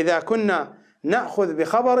 لأننا إذا كنا نأخذ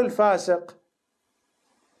بخبر الفاسق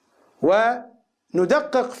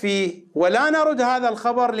وندقق فيه ولا نرد هذا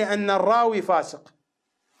الخبر لأن الراوي فاسق،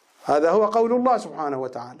 هذا هو قول الله سبحانه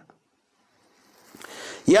وتعالى: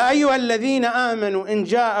 يا أيها الذين آمنوا إن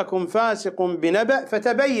جاءكم فاسق بنبأ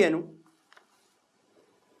فتبينوا.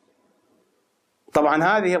 طبعا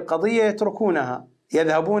هذه القضية يتركونها،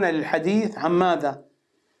 يذهبون للحديث عن ماذا؟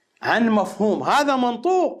 عن مفهوم، هذا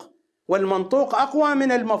منطوق، والمنطوق أقوى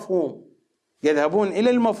من المفهوم. يذهبون إلى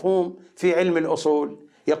المفهوم في علم الأصول،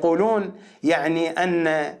 يقولون يعني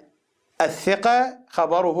أن الثقة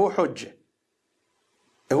خبره حجة،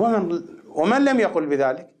 ومن لم يقل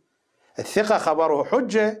بذلك؟ الثقة خبره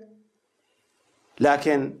حجة،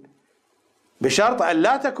 لكن بشرط أن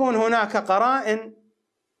لا تكون هناك قرائن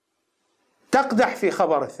تقدح في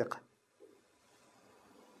خبر الثقة.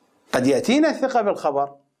 قد يأتينا الثقة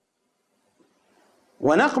بالخبر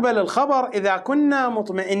ونقبل الخبر إذا كنا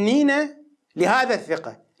مطمئنين لهذا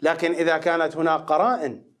الثقة، لكن إذا كانت هناك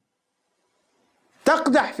قرائن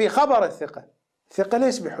تقدح في خبر الثقة، الثقة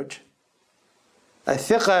ليس بحجة.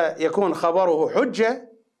 الثقة يكون خبره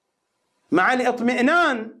حجة مع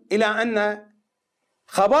الاطمئنان إلى أن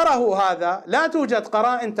خبره هذا لا توجد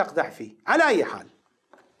قرائن تقدح فيه. على أي حال،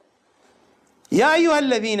 يا أيها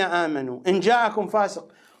الذين آمنوا إن جاءكم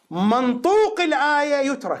فاسق، منطوق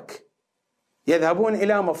الآية يترك، يذهبون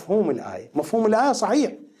إلى مفهوم الآية. مفهوم الآية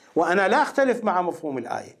صحيح، وأنا لا أختلف مع مفهوم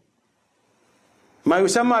الآية، ما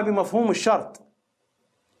يسمى بمفهوم الشرط.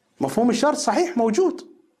 مفهوم الشرط صحيح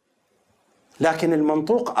موجود، لكن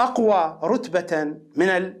المنطوق أقوى رتبة من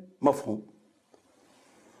المفهوم.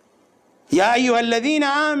 يا أيها الذين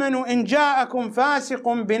آمنوا إن جاءكم فاسق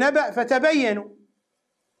بنبأ فتبينوا،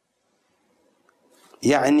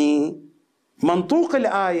 يعني منطوق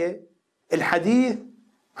الآية الحديث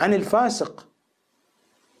عن الفاسق.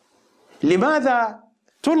 لماذا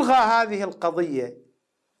تلغى هذه القضية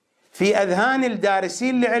في أذهان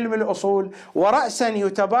الدارسين لعلم الأصول ورأسا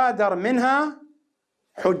يتبادر منها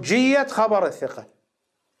حجية خبر الثقة؟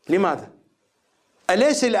 لماذا؟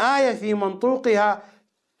 أليس الآية في منطوقها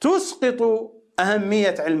تسقط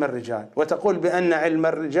أهمية علم الرجال وتقول بأن علم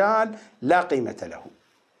الرجال لا قيمة له؟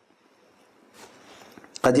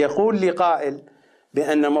 قد يقول لي قائل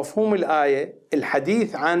بأن مفهوم الآية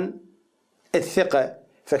الحديث عن الثقة،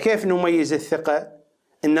 فكيف نميز الثقة؟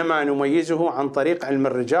 إنما نميزه عن طريق علم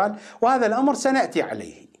الرجال، وهذا الأمر سنأتي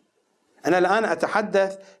عليه. أنا الآن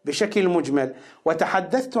أتحدث بشكل مجمل،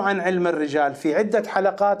 وتحدثت عن علم الرجال في عدة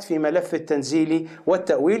حلقات في ملف التنزيل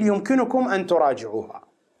والتأويل، يمكنكم أن تراجعوها.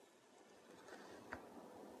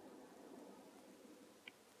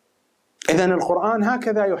 إذن القرآن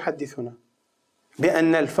هكذا يحدثنا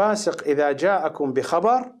بأن الفاسق إذا جاءكم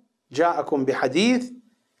بخبر، جاءكم بحديث،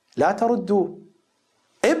 لا تردوه،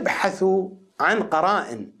 ابحثوا عن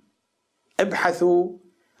قرائن، ابحثوا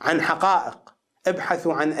عن حقائق،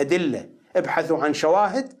 ابحثوا عن أدلة، ابحثوا عن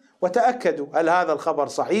شواهد، وتأكدوا هل هذا الخبر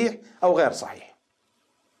صحيح أو غير صحيح.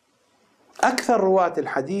 أكثر رواة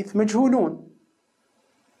الحديث مجهولون،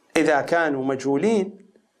 إذا كانوا مجهولين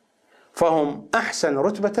فهم أحسن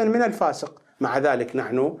رتبة من الفاسق، مع ذلك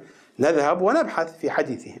نحن نذهب ونبحث في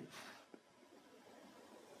حديثهم.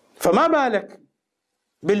 فما بالك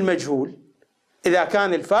بالمجهول إذا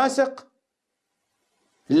كان الفاسق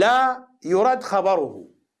لا يرد خبره،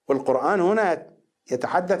 والقرآن هنا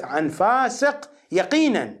يتحدث عن فاسق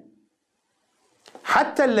يقينا.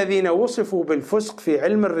 حتى الذين وصفوا بالفسق في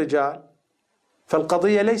علم الرجال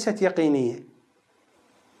فالقضية ليست يقينية.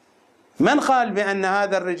 من قال بأن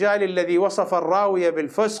هذا الرجال الذي وصف الراوي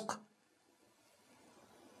بالفسق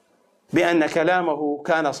بأن كلامه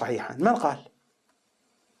كان صحيحا؟ من قال؟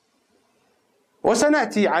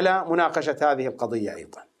 وسنأتي على مناقشة هذه القضية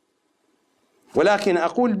أيضا، ولكن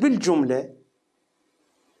أقول بالجملة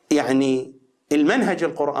يعني المنهج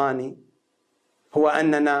القرآني هو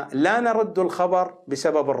أننا لا نرد الخبر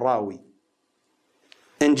بسبب الراوي،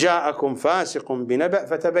 إن جاءكم فاسق بنبأ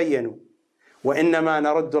فتبينوا، وإنما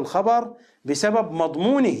نرد الخبر بسبب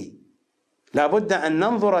مضمونه، لا بد أن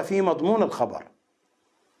ننظر في مضمون الخبر.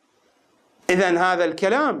 إذن هذا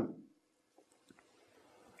الكلام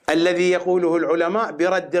الذي يقوله العلماء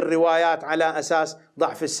برد الروايات على أساس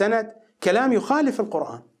ضعف السند كلام يخالف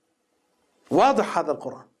القرآن، واضح هذا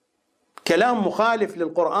القرآن كلام مخالف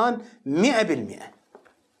للقرآن 100%.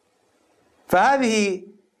 فهذه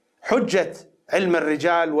حجة علم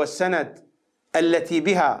الرجال والسند التي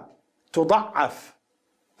بها تضعف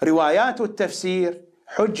روايات التفسير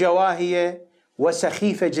حجة واهية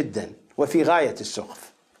وسخيفة جدا وفي غاية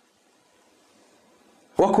السخف،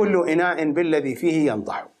 وكل إناء بالذي فيه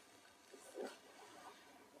ينضح.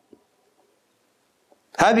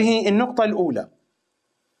 هذه النقطة الأولى.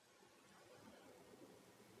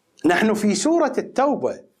 نحن في سورة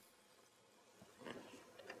التوبة،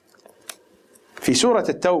 في سورة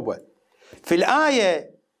التوبة في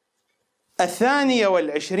الآية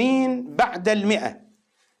 22 بعد 100: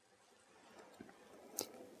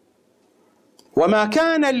 وما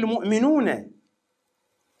كان المؤمنون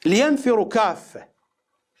لينفروا كافة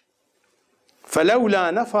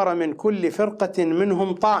فلولا نفر من كل فرقة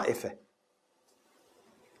منهم طائفة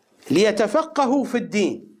ليتفقهوا في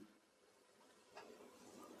الدين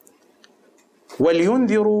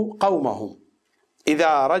ولينذروا قومهم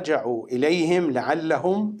إذا رجعوا إليهم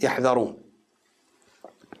لعلهم يحذرون.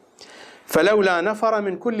 فلولا نفر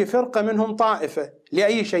من كل فرقة منهم طائفة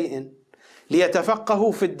لأي شيء؟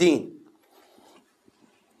 ليتفقهوا في الدين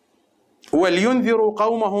ولينذروا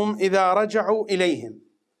قومهم إذا رجعوا إليهم.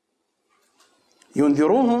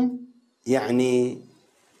 ينذروهم يعني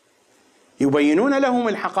يبينون لهم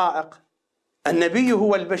الحقائق، النبي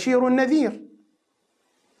هو البشير النذير.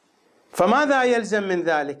 فماذا يلزم من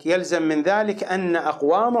ذلك؟ يلزم من ذلك أن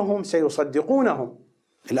أقوامهم سيصدقونهم.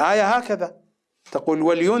 الآية هكذا تقول: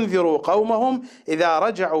 ولينذروا قومهم إذا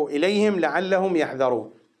رجعوا إليهم لعلهم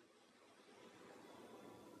يحذرون.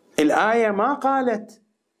 الآية ما قالت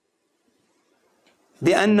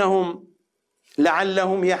بأنهم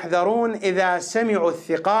لعلهم يحذرون إذا سمعوا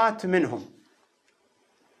الثقات منهم،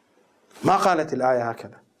 ما قالت الآية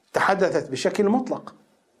هكذا، تحدثت بشكل مطلق.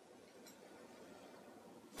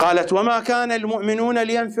 قالت: وما كان المؤمنون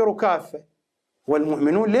لينفروا كافة،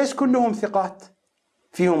 والمؤمنون ليس كلهم ثقات،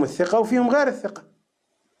 فيهم الثقة وفيهم غير الثقة.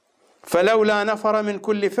 فلولا نفر من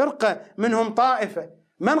كل فرقة منهم طائفة،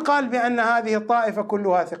 من قال بأن هذه الطائفة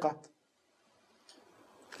كلها ثقات؟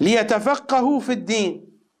 ليتفقهوا في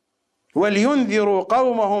الدين ولينذروا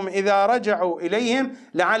قومهم إذا رجعوا إليهم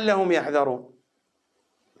لعلهم يحذرون.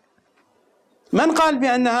 من قال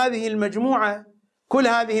بأن هذه المجموعة، كل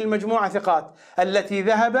هذه المجموعة ثقات التي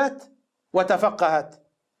ذهبت وتفقهت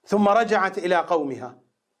ثم رجعت إلى قومها؟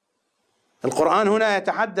 القرآن هنا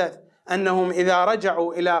يتحدث أنهم إذا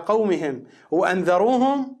رجعوا إلى قومهم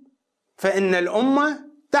وأنذروهم فإن الأمة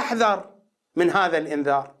تحذر من هذا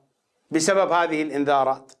الإنذار بسبب هذه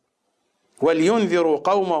الإنذارات. ولينذروا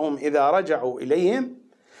قومهم إذا رجعوا إليهم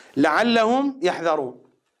لعلهم يحذرون.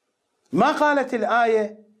 ما قالت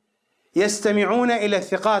الآية يستمعون إلى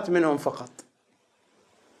الثقات منهم فقط،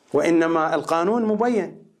 وإنما القانون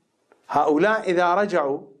مبين: هؤلاء إذا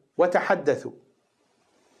رجعوا وتحدثوا،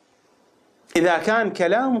 إذا كان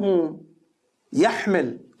كلامهم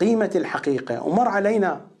يحمل قيمة الحقيقة، ومر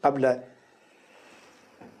علينا قبل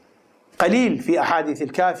قليل في أحاديث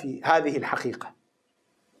الكافي هذه الحقيقة،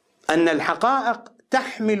 أن الحقائق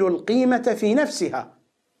تحمل القيمة في نفسها.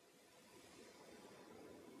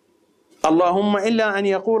 اللهم إلا أن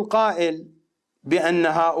يقول قائل بأن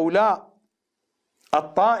هؤلاء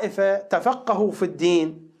الطائفة تفقهوا في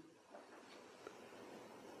الدين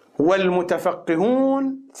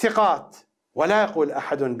والمتفقهون ثقات، ولا يقول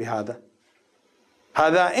أحد بهذا.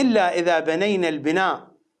 هذا إلا إذا بنينا البناء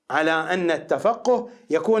على أن التفقه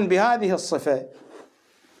يكون بهذه الصفة،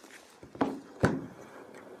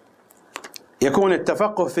 يكون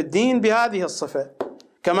التفقه في الدين بهذه الصفة،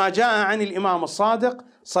 كما جاء عن الإمام الصادق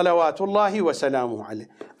صلوات الله وسلامه عليه.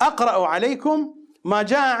 أقرأ عليكم ما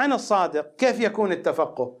جاء عن الصادق كيف يكون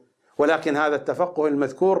التفقه، ولكن هذا التفقه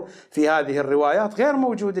المذكور في هذه الروايات غير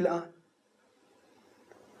موجود الآن،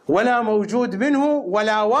 ولا موجود منه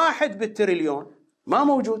ولا واحد بالتريليون، ما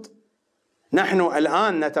موجود. نحن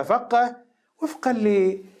الآن نتفقه وفقا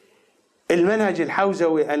للمنهج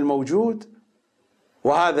الحوزوي الموجود،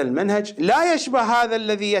 وهذا المنهج لا يشبه هذا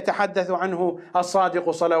الذي يتحدث عنه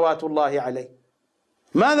الصادق صلوات الله عليه.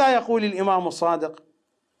 ماذا يقول الإمام الصادق؟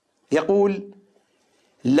 يقول: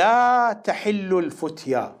 لا تحل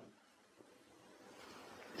الفتيا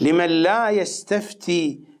لمن لا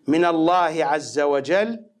يستفتي من الله عز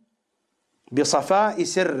وجل بصفاء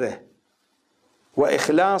سره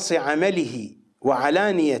وإخلاص عمله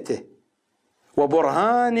وعلانيته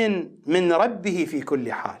وبرهان من ربه في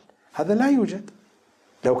كل حال. هذا لا يوجد.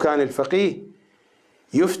 لو كان الفقيه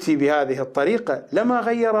يفتي بهذه الطريقة لما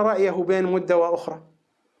غير رأيه بين مدة وأخرى.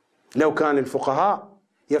 لو كان الفقهاء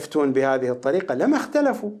يفتون بهذه الطريقة لما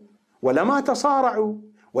اختلفوا ولما تصارعوا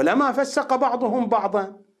ولما فسق بعضهم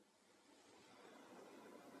بعضا.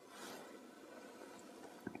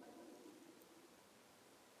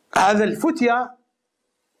 هذا الفتيا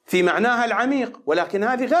في معناها العميق، ولكن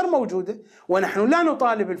هذه غير موجودة، ونحن لا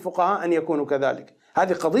نطالب الفقهاء أن يكونوا كذلك.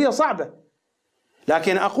 هذه قضية صعبة.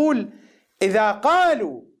 لكن أقول إذا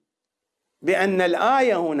قالوا بأن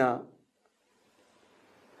الآية هنا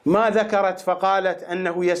ما ذكرت فقالت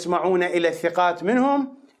أنه يسمعون إلى الثقات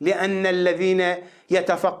منهم لأن الذين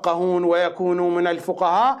يتفقهون ويكونوا من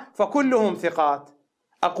الفقهاء فكلهم ثقات،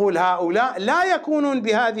 أقول هؤلاء لا يكونون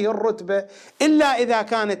بهذه الرتبة إلا إذا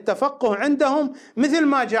كان التفقه عندهم مثل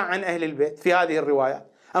ما جاء عن أهل البيت في هذه الروايات.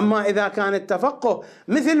 أما إذا كان التفقه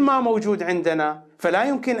مثل ما موجود عندنا فلا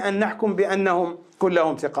يمكن أن نحكم بأنهم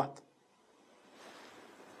كلهم ثقات.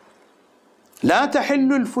 لا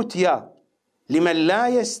تحل الفتيا لمن لا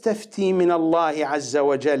يستفتي من الله عز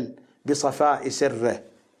وجل بصفاء سره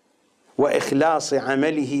وإخلاص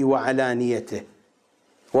عمله وعلانيته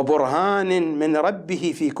وبرهان من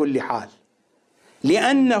ربه في كل حال،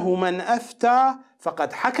 لأنه من أفتى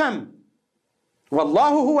فقد حكم، والله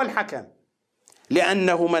هو الحكم.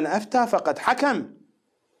 لأنه من أفتى فقد حكم،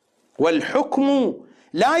 والحكم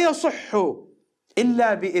لا يصح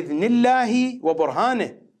إلا بإذن الله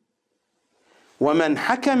وبرهانه. ومن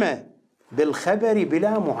حكم بالخبر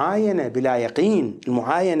بلا معاينة بلا يقين،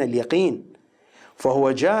 المعاينة اليقين،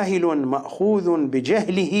 فهو جاهل مأخوذ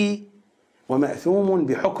بجهله ومأثوم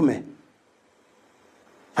بحكمه.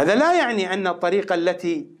 هذا لا يعني أن الطريقة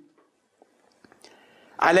التي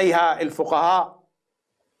عليها الفقهاء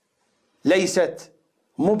ليست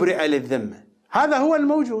مبرئة للذمة. هذا هو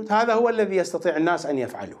الموجود، هذا هو الذي يستطيع الناس أن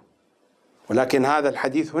يفعلوه. ولكن هذا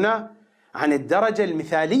الحديث هنا عن الدرجة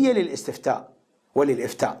المثالية للاستفتاء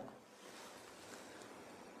وللإفتاء.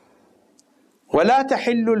 ولا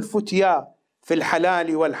تحل الفتيا في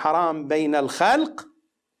الحلال والحرام بين الخلق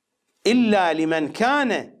إلا لمن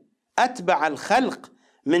كان أتبع الخلق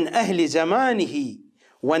من أهل زمانه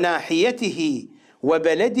وناحيته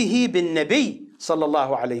وبلده بالنبي صلى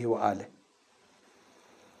الله عليه وآله،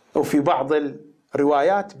 وفي بعض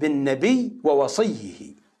الروايات بالنبي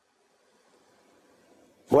ووصيه.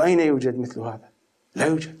 وأين يوجد مثل هذا؟ لا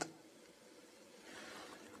يوجد.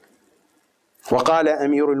 وقال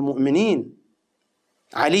أمير المؤمنين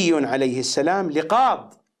علي عليه السلام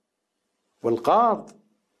لقاض،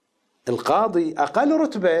 القاضي أقل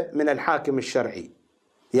رتبة من الحاكم الشرعي،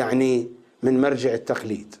 يعني من مرجع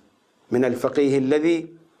التقليد، من الفقيه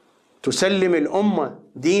الذي تسلم الأمة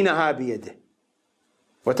دينها بيده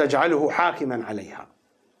وتجعله حاكما عليها.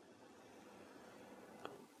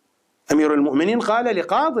 أمير المؤمنين قال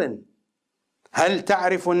لقاض: هل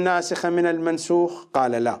تعرف الناسخ من المنسوخ؟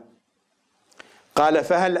 قال: لا. قال: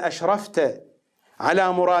 فهل أشرفت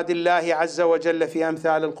على مراد الله عز وجل في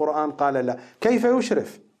أمثال القرآن؟ قال: لا. كيف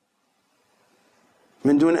يشرف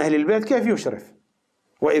من دون أهل البيت؟ كيف يشرف؟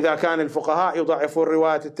 وإذا كان الفقهاء يضعفون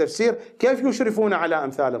رواية التفسير كيف يشرفون على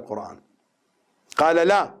أمثال القرآن؟ قال: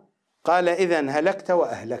 لا. قال: إذن هلكت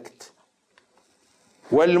وأهلكت.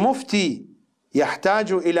 والمفتي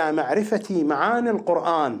يحتاج إلى معرفة معاني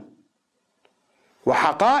القرآن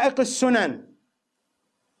وحقائق السنن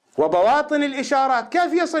وبواطن الإشارات،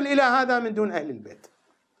 كيف يصل إلى هذا من دون أهل البيت؟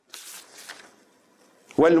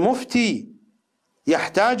 والمفتي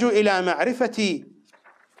يحتاج إلى معرفة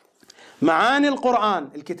معاني القرآن.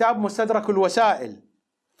 الكتاب مستدرك الوسائل،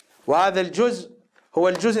 وهذا الجزء هو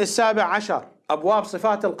الجزء 17، أبواب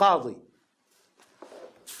صفات القاضي.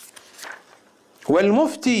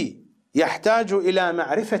 والمفتي يحتاج إلى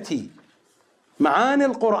معرفة معاني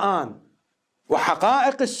القرآن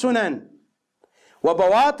وحقائق السنن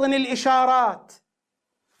وبواطن الإشارات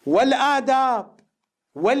والآداب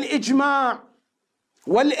والإجماع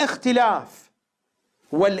والاختلاف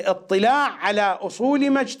والاطلاع على أصول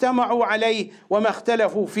ما اجتمعوا عليه وما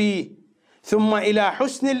اختلفوا فيه، ثم إلى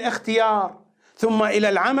حسن الاختيار، ثم إلى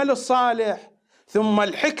العمل الصالح، ثم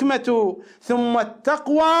الحكمة، ثم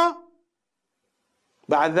التقوى.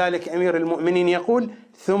 بعد ذلك أمير المؤمنين يقول: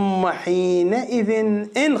 ثم حينئذ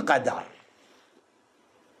إن قدر.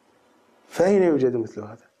 فأين يوجد مثل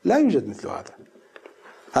هذا؟ لا يوجد مثل هذا.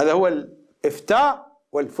 هذا هو الإفتاء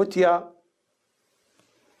والفتيا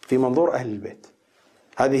في منظور أهل البيت.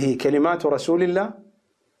 هذه كلمات رسول الله،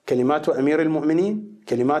 كلمات أمير المؤمنين،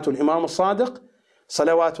 كلمات الإمام الصادق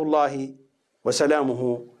صلوات الله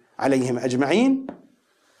وسلامه عليهم أجمعين.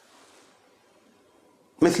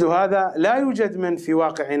 مثل هذا لا يوجد من في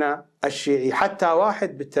واقعنا الشيعي حتى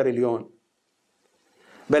 1 بالتريليون،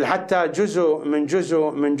 بل حتى جزء من جزء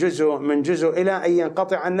من جزء من جزء إلى أن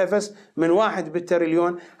ينقطع النفس من 1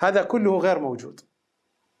 بالتريليون. هذا كله غير موجود.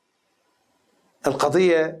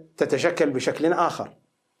 القضية تتشكل بشكل آخر.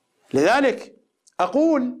 لذلك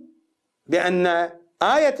أقول بأن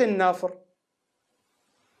آية النفر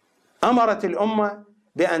أمرت الأمة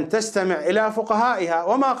بأن تستمع إلى فقهائها،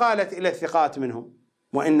 وما قالت إلى الثقات منهم،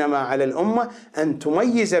 وإنما على الأمة أن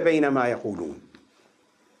تميز بين ما يقولون.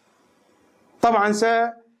 طبعا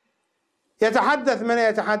سيتحدث من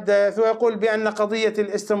يتحدث ويقول بأن قضية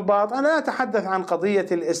الاستنباط، أنا لا أتحدث عن قضية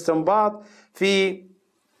الاستنباط في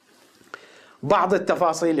بعض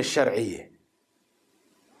التفاصيل الشرعية،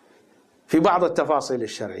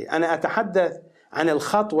 أنا أتحدث عن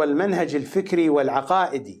الخط والمنهج الفكري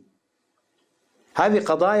والعقائدي. هذه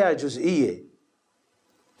قضايا جزئية.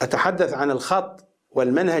 أتحدث عن الخط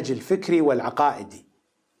والمنهج الفكري والعقائدي،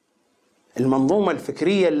 المنظومة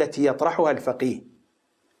الفكرية التي يطرحها الفقيه.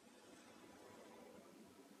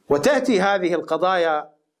 وتأتي هذه القضايا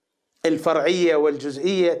الفرعية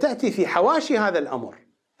والجزئية تأتي في حواشي هذا الأمر،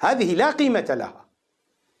 هذه لا قيمة لها.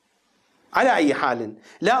 على أي حال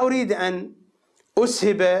لا أريد أن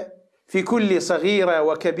أسهب في كل صغيرة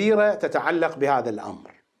وكبيرة تتعلق بهذا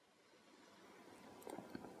الأمر،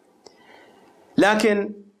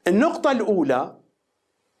 لكن النقطة الأولى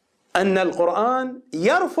أن القرآن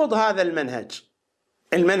يرفض هذا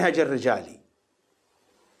المنهج الرجالي.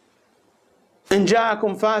 إن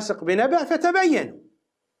جاءكم فاسق بنبأ فتبينوا.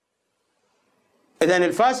 إذن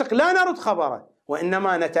الفاسق لا نرد خبره،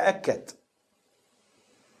 وإنما نتأكد.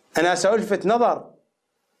 أنا سألفت نظر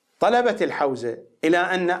طلبة الحوزة إلى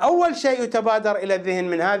أن أول شيء يتبادر إلى الذهن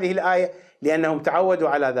من هذه الآية، لأنهم تعودوا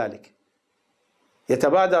على ذلك،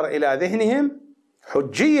 يتبادر إلى ذهنهم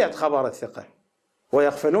حجية خبر الثقة،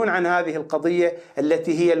 ويغفلون عن هذه القضية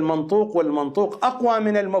التي هي المنطوق، والمنطوق أقوى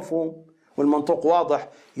من المفهوم، والمنطوق واضح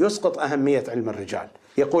يسقط أهمية علم الرجال،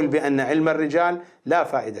 يقول بأن علم الرجال لا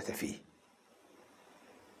فائدة فيه،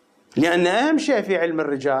 لأن أهم شيء في علم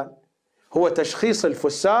الرجال هو تشخيص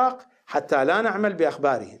الفساق حتى لا نعمل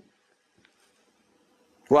بأخبارهم،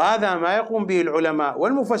 وهذا ما يقوم به العلماء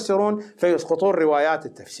والمفسرون فيسقطون روايات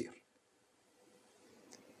التفسير.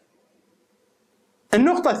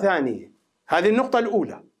 النقطة الثانية، هذه النقطة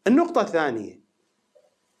الأولى. النقطة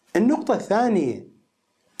الثانية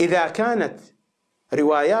إذا كانت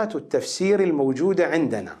روايات التفسير الموجودة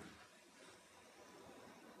عندنا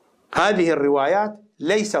هذه الروايات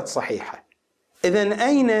ليست صحيحة، إذن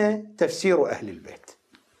أين تفسير أهل البيت؟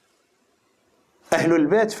 أهل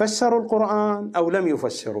البيت فسروا القرآن أو لم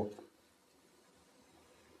يفسروا؟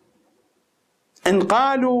 إن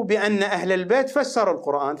قالوا بأن أهل البيت فسروا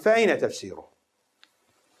القرآن فأين تفسيره؟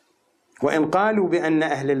 وإن قالوا بأن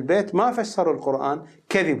أهل البيت ما فسروا القرآن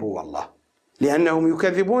كذبوا والله، لأنهم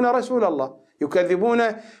يكذبون رسول الله، يكذبون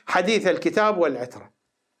حديث الكتاب والعترة.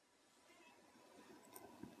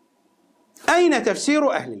 أين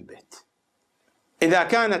تفسير أهل البيت إذا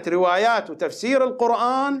كانت روايات تفسير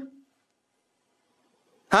القرآن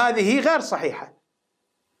هذه غير صحيحة؟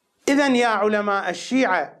 إذن يا علماء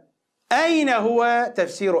الشيعة أين هو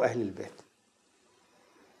تفسير أهل البيت؟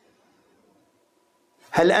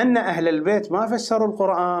 هل أن أهل البيت ما فسروا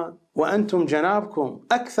القرآن وأنتم جنابكم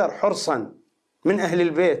أكثر حرصا من أهل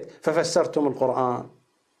البيت ففسرتم القرآن؟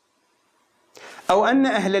 أو أن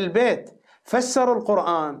أهل البيت فسروا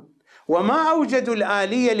القرآن وما أوجدوا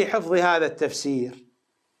الآلية لحفظ هذا التفسير.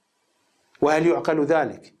 وهل يعقل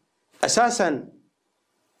ذلك؟ أساسا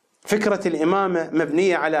فكرة الإمامة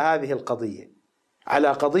مبنية على هذه القضية، على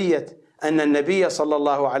قضية أن النبي صلى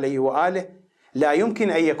الله عليه وآله لا يمكن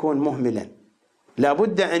أن يكون مهملا، لا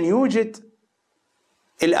بد أن يوجد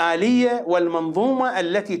الآلية والمنظومة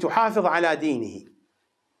التي تحافظ على دينه.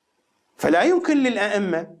 فلا يمكن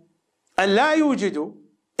للأئمة أن لا يوجدوا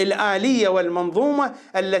الآلية والمنظومة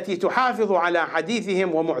التي تحافظ على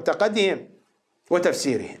حديثهم ومعتقدهم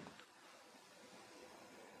وتفسيرهم.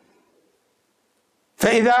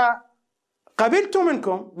 فإذا قبلت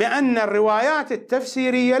منكم بأن الروايات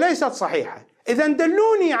التفسيرية ليست صحيحة، إذن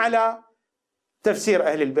دلوني على تفسير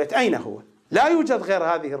أهل البيت، أين هو؟ لا يوجد غير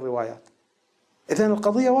هذه الروايات. إذن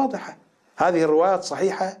القضية واضحة، هذه الروايات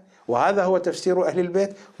صحيحة وهذا هو تفسير أهل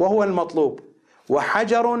البيت وهو المطلوب،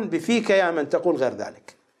 وحجر بفيك يا من تقول غير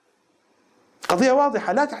ذلك. قضية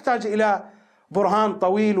واضحة لا تحتاج إلى برهان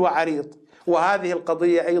طويل وعريض. وهذه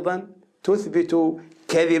القضية أيضا تثبت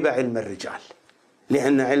كذب علم الرجال،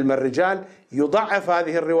 لأن علم الرجال يضعف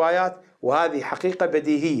هذه الروايات، وهذه حقيقة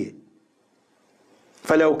بديهية.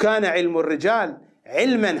 فلو كان علم الرجال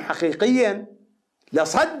علما حقيقيا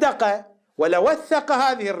لصدق ولوثق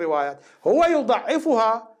هذه الروايات، هو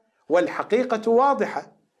يضعفها، والحقيقة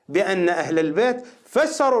واضحة بأن أهل البيت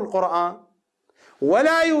فسروا القرآن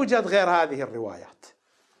ولا يوجد غير هذه الروايات.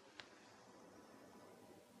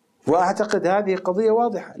 وأعتقد هذه قضية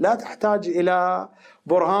واضحة لا تحتاج إلى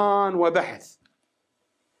برهان وبحث.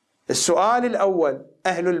 السؤال الأول: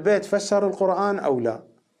 أهل البيت فسروا القرآن أو لا؟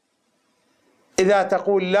 إذا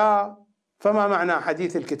تقول لا، فما معنى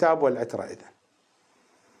حديث الكتاب والعترة؟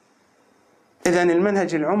 إذن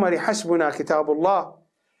المنهج العمري حسبنا كتاب الله،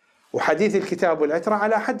 وحديث الكتاب والعترة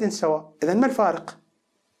على حد سواء. إذن ما الفارق؟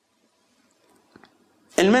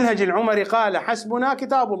 المنهج العمري قال حسبنا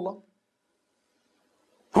كتاب الله،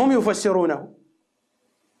 هم يفسرونه،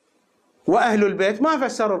 وأهل البيت ما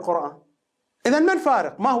فسروا القرآن. إذن ما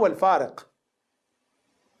الفارق؟ ما هو الفارق؟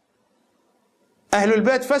 أهل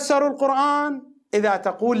البيت فسروا القرآن إذا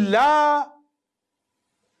تقول لا،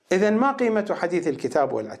 إذن ما قيمة حديث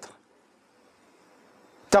الكتاب والعترة؟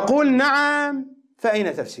 تقول نعم،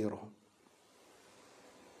 فأين تفسيرهم؟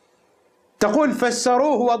 تقول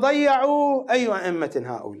فسروه وضيعوا، أي أئمة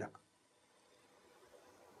هؤلاء؟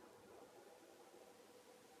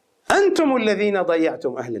 أنتم الذين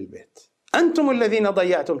ضيعتم أهل البيت، أنتم الذين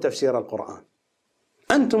ضيعتم تفسير القرآن،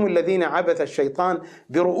 أنتم الذين عبث الشيطان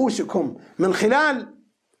برؤوسكم من خلال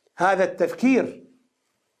هذا التفكير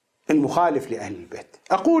المخالف لأهل البيت.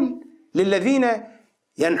 أقول للذين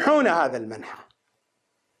ينحون هذا المنحى،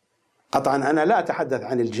 قطعا أنا لا أتحدث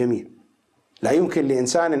عن الجميع، لا يمكن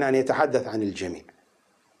لإنسان أن يتحدث عن الجميع،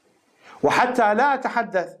 وحتى لا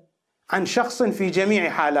أتحدث عن شخص في جميع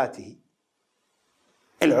حالاته.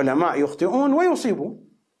 العلماء يخطئون ويصيبون،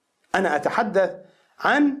 أنا أتحدث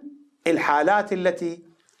عن الحالات التي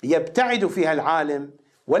يبتعد فيها العالم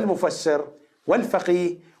والمفسر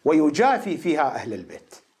والفقيه ويجافي فيها أهل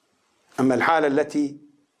البيت. أما الحالة التي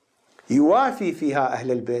يوافي فيها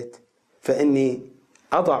أهل البيت فإني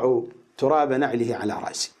أضع تراب نعله على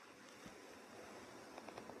رأسي.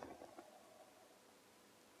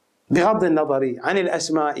 بغض النظر عن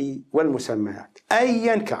الأسماء والمسميات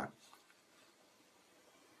أيا كان.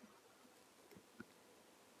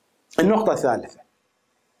 النقطة الثالثة: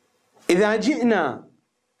 إذا جئنا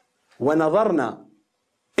ونظرنا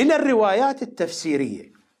إلى الروايات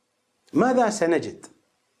التفسيرية ماذا سنجد؟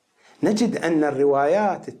 نجد أن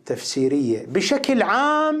الروايات التفسيرية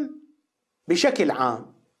بشكل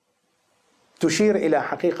عام تشير إلى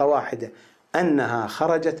حقيقة واحدة، أنها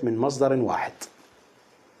خرجت من مصدر واحد،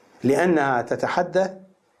 لأنها تتحدث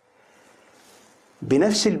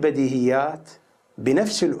بنفس البديهيات،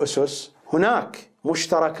 بنفس الأسس. هناك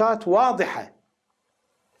مشتركات واضحة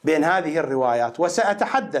بين هذه الروايات،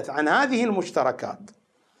 وسأتحدث عن هذه المشتركات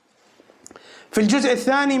في الجزء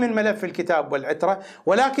الثاني من ملف الكتاب والعترة.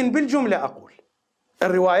 ولكن بالجملة أقول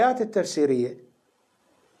الروايات التفسيرية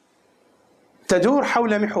تدور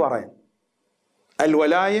حول محورين: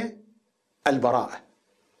 الولاية، البراءة،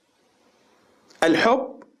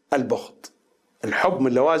 الحب، البغض. الحب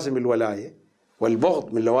من لوازم الولاية،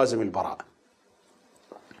 والبغض من لوازم البراءة.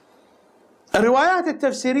 الروايات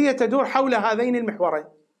التفسيرية تدور حول هذين المحورين،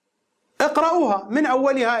 اقرأوها من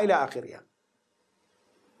أولها إلى آخرها: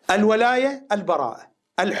 الولاية، البراءة،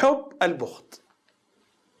 الحب، البغض،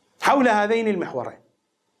 حول هذين المحورين.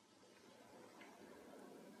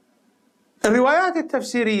 الروايات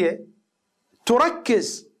التفسيرية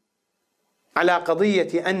تركز على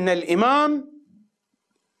قضية أن الإمام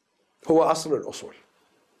هو أصل الأصول.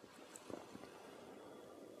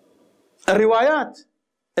 الروايات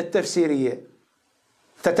التفسيرية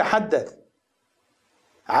تتحدث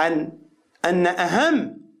عن أن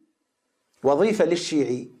أهم وظيفة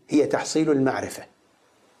للشيعي هي تحصيل المعرفة،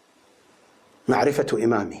 معرفة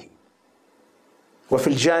إمامه، وفي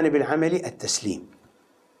الجانب العملي التسليم.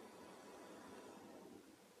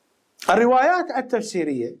 الروايات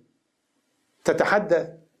التفسيرية تتحدث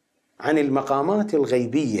عن المقامات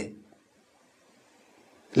الغيبية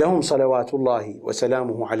لهم صلوات الله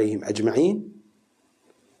وسلامه عليهم أجمعين،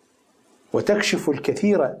 وتكشف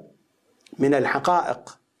الكثير من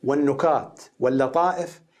الحقائق والنكات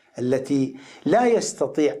واللطائف التي لا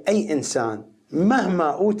يستطيع أي إنسان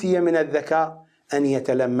مهما أوتي من الذكاء أن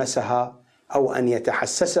يتلمسها أو أن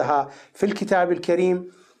يتحسسها في الكتاب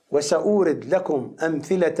الكريم. وسأورد لكم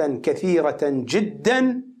أمثلة كثيرة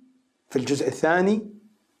جدا في الجزء الثاني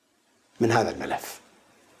من هذا الملف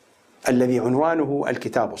الذي عنوانه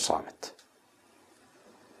الكتاب الصامت.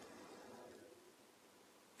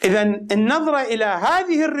 إذن النظرة إلى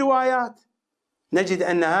هذه الروايات نجد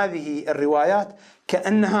أن هذه الروايات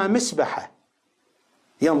كأنها مسبحة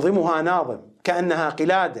ينظمها ناظم، كأنها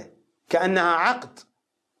قلادة، كأنها عقد،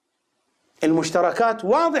 المشتركات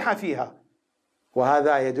واضحة فيها،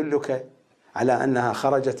 وهذا يدلك على أنها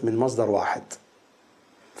خرجت من مصدر واحد،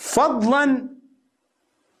 فضلا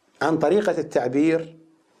عن طريقة التعبير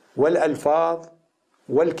والألفاظ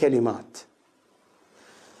والكلمات.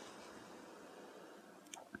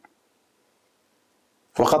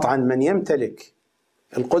 وقطعا من يمتلك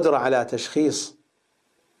القدرة على تشخيص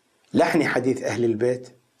لحن حديث أهل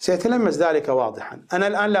البيت سيتلمس ذلك واضحا. أنا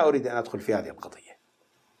الآن لا أريد أن أدخل في هذه القضية،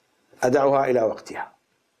 أدعها إلى وقتها.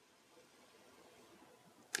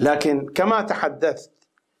 لكن كما تحدثت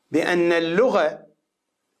بأن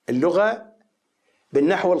اللغة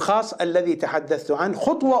بالنحو الخاص الذي تحدثت عنه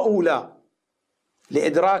خطوة أولى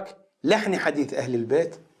لإدراك لحن حديث أهل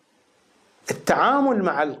البيت، التعامل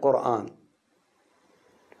مع القرآن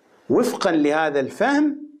وفقا لهذا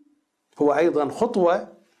الفهم هو أيضا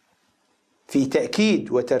خطوة في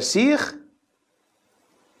تأكيد وترسيخ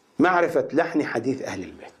معرفة لحن حديث أهل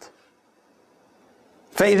البيت.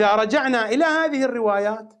 فإذا رجعنا إلى هذه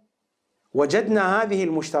الروايات وجدنا هذه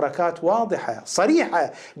المشتركات واضحة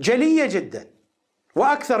صريحة جلية جدا،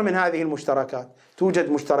 وأكثر من هذه المشتركات توجد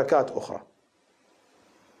مشتركات أخرى.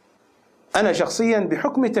 أنا شخصيا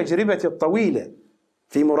بحكم تجربتي الطويلة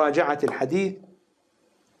في مراجعة الحديث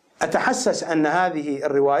أتحسس أن هذه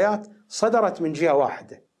الروايات صدرت من جهة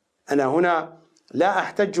واحدة. أنا هنا لا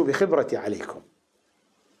أحتج بخبرتي عليكم،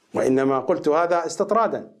 وإنما قلت هذا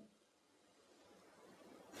استطرادا،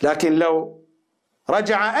 لكن لو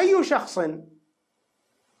رجع أي شخص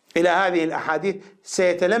إلى هذه الأحاديث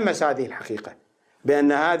سيتلمس هذه الحقيقة،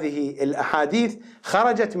 بأن هذه الأحاديث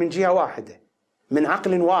خرجت من جهة واحدة، من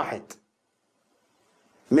عقل واحد،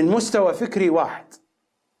 من مستوى فكري واحد،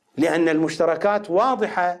 لأن المشتركات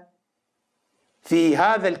واضحة في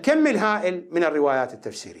هذا الكم الهائل من الروايات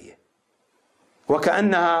التفسيرية،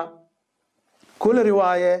 وكأنها كل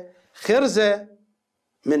رواية خرزة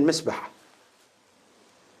من مسبحة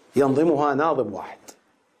ينظمها ناظم واحد.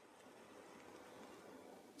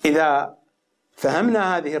 إذا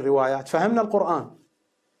فهمنا هذه الروايات فهمنا القرآن،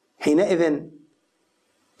 حينئذ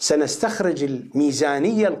سنستخرج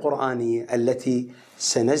الميزانية القرآنية التي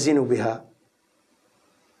سنزن بها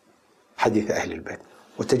حديث أهل البيت.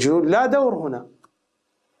 وتجدون لا دور هنا،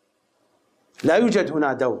 لا يوجد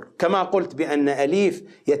هنا دور، كما قلت بأن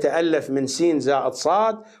أليف يتألف من سين زائد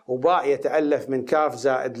صاد، وباء يتألف من كاف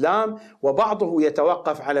زائد لام، وبعضه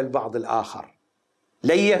يتوقف على البعض الآخر،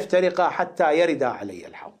 لن يفترقا حتى يردا علي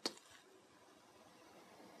الحوض.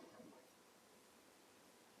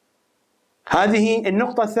 هذه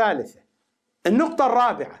النقطة الثالثة. النقطة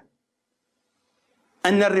الرابعة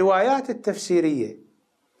أن الروايات التفسيرية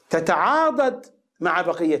تتعاضد مع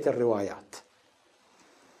بقية الروايات،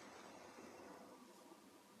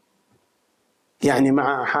 يعني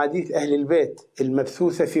مع أحاديث أهل البيت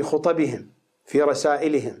المبثوثة في خطبهم، في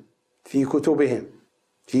رسائلهم، في كتبهم،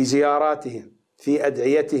 في زياراتهم، في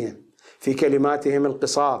أدعيتهم، في كلماتهم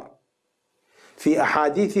القصار، في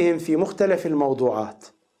أحاديثهم في مختلف الموضوعات.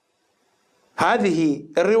 هذه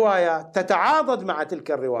الروايات تتعاضد مع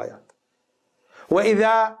تلك الروايات،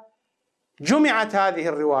 وإذا جمعت هذه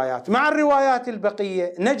الروايات مع الروايات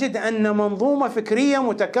البقية نجد أن منظومة فكرية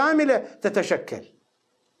متكاملة تتشكل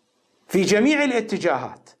في جميع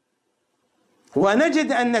الاتجاهات،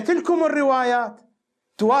 ونجد أن تلكم الروايات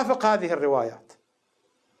توافق هذه الروايات،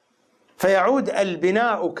 فيعود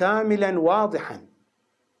البناء كاملا واضحا.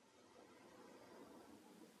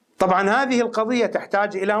 طبعا هذه القضية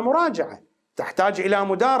تحتاج إلى مراجعة، تحتاج إلى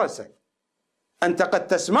مدارسة. أنت قد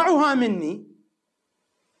تسمعها مني،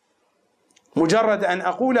 مجرد أن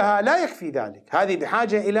أقولها لا يكفي ذلك، هذه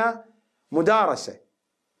بحاجة إلى مدارسة.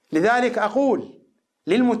 لذلك أقول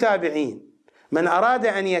للمتابعين من أراد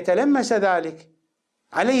أن يتلمس ذلك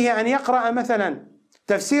عليه أن يقرأ مثلا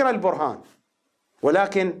تفسير البرهان،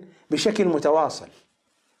 ولكن بشكل متواصل.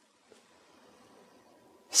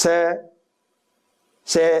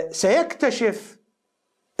 سيكتشف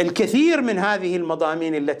الكثير من هذه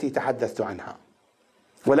المضامين التي تحدثت عنها،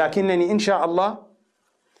 ولكنني إن شاء الله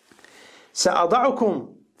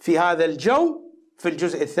سأضعكم في هذا الجو في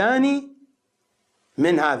الجزء الثاني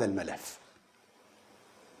من هذا الملف.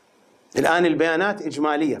 الآن البيانات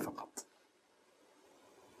إجمالية فقط.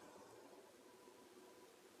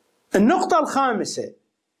 النقطة الخامسة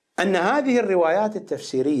أن هذه الروايات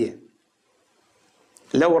التفسيرية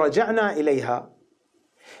لو رجعنا إليها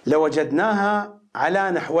لوجدناها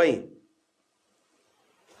على نحوين.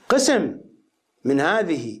 قسم من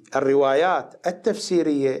هذه الروايات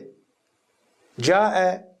التفسيرية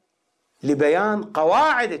جاء لبيان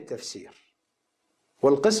قواعد التفسير،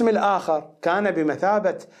 والقسم الآخر كان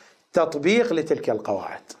بمثابة تطبيق لتلك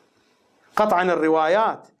القواعد. قطعا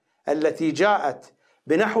الروايات التي جاءت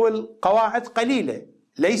بنحو القواعد قليلة،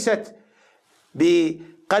 ليست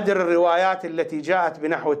بقدر الروايات التي جاءت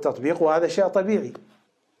بنحو التطبيق، وهذا شيء طبيعي.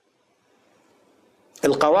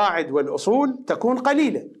 القواعد والأصول تكون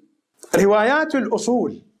قليلة. روايات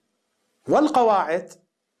الأصول والقواعد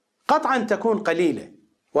قطعا تكون قليلة،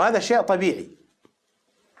 وهذا شيء طبيعي.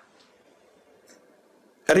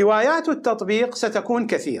 روايات التطبيق ستكون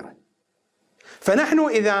كثيرة. فنحن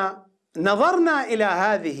إذا نظرنا إلى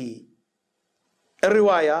هذه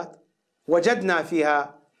الروايات وجدنا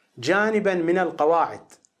فيها جانبا من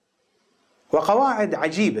القواعد، وقواعد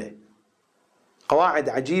عجيبة، قواعد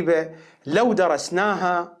عجيبة لو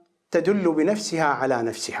درسناها تدل بنفسها على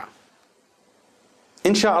نفسها.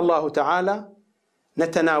 إن شاء الله تعالى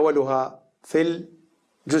نتناولها في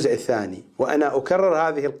الجزء الثاني. وأنا أكرر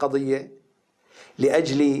هذه القضية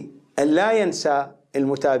لأجل أن لا ينسى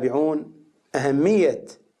المتابعون أهمية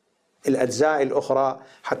الأجزاء الأخرى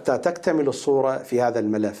حتى تكتمل الصورة في هذا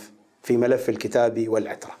الملف، في ملف الكتاب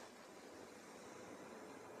والعترة.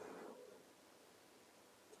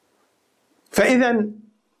 فإذا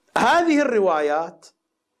هذه الروايات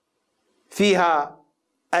فيها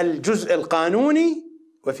الجزء القانوني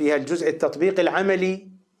وفيها الجزء التطبيق العملي،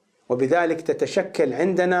 وبذلك تتشكل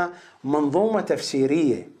عندنا منظومة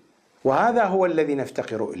تفسيرية، وهذا هو الذي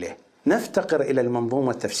نفتقر إليه. نفتقر إلى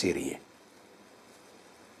المنظومة التفسيرية.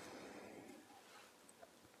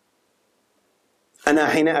 أنا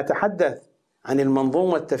حين أتحدث عن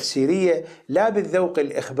المنظومة التفسيرية لا بالذوق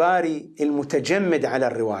الإخباري المتجمد على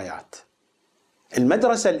الروايات.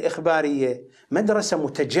 المدرسة الإخبارية مدرسة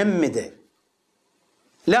متجمدة،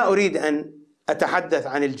 لا أريد أن أتحدث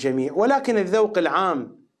عن الجميع، ولكن الذوق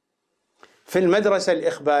العام في المدرسة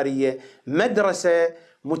الإخبارية مدرسة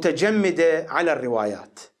متجمدة على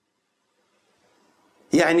الروايات.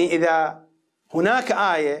 يعني إذا هناك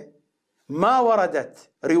آية ما وردت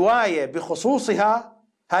رواية بخصوصها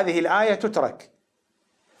هذه الآية تترك،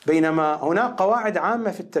 بينما هناك قواعد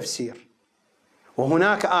عامة في التفسير،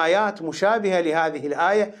 وهناك آيات مشابهة لهذه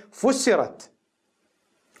الآية فسرت،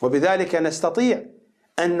 وبذلك نستطيع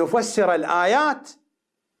أن نفسر الآيات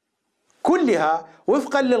كلها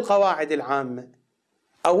وفقا للقواعد العامة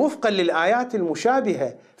أو وفقا للآيات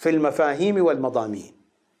المشابهة في المفاهيم والمضامين.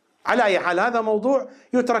 على أي حال هذا موضوع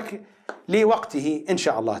يترك لوقته إن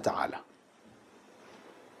شاء الله تعالى.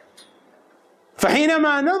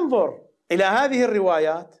 فحينما ننظر إلى هذه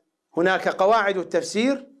الروايات هناك قواعد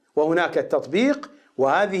التفسير وهناك التطبيق،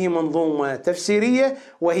 وهذه منظومة تفسيرية،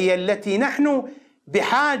 وهي التي نحن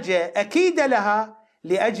بحاجة أكيدة لها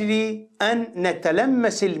لأجل أن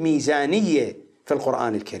نتلمس الميزانية في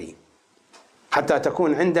القرآن الكريم، حتى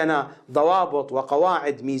تكون عندنا ضوابط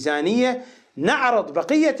وقواعد ميزانية نعرض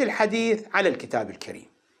بقية الحديث على الكتاب الكريم.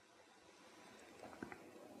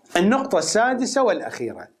 النقطة السادسة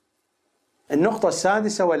والأخيرة، النقطة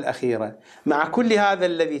السادسة والأخيرة مع كل هذا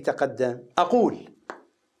الذي تقدم، أقول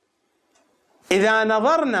إذا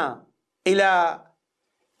نظرنا إلى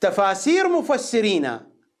تفاسير مفسرين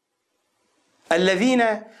الذين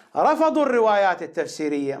رفضوا الروايات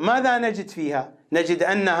التفسيرية ماذا نجد فيها؟ نجد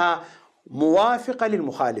أنها موافقة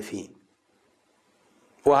للمخالفين،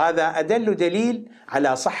 وهذا أدل دليل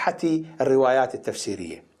على صحة الروايات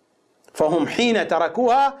التفسيرية. فهم حين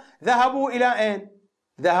تركوها ذهبوا إلى أين؟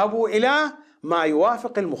 ذهبوا إلى ما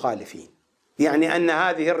يوافق المخالفين، يعني أن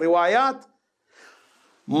هذه الروايات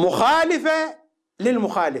مخالفة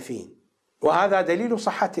للمخالفين، وهذا دليل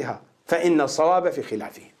صحتها، فإن الصواب في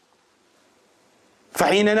خلافه.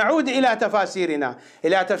 فحين نعود إلى تفاسيرنا،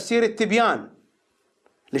 إلى تفسير التبيان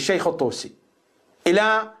للشيخ الطوسي،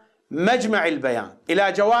 إلى مجمع البيان،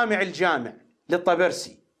 إلى جوامع الجامع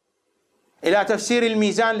للطبرسي، إلى تفسير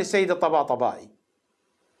الميزان للسيد الطباطبائي،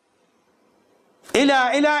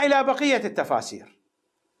 إلى بقية التفاسير،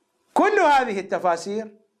 كل هذه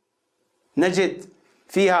التفاسير نجد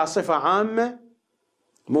فيها صفة عامة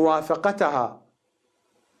موافقتها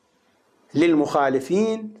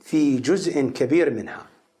للمخالفين في جزء كبير منها،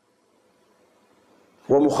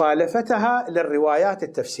 ومخالفتها للروايات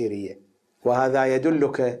التفسيرية. وهذا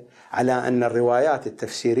يدلك على أن الروايات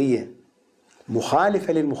التفسيرية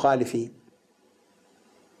مخالفة للمخالفين،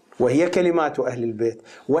 وهي كلمات أهل البيت،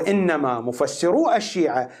 وإنما مفسرو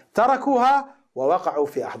الشيعة تركوها ووقعوا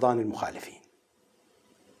في أحضان المخالفين.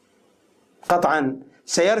 قطعا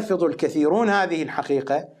سيرفض الكثيرون هذه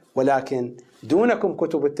الحقيقة، ولكن دونكم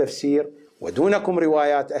كتب التفسير ودونكم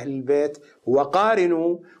روايات أهل البيت،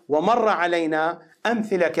 وقارنوا، ومر علينا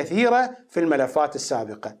أمثلة كثيرة في الملفات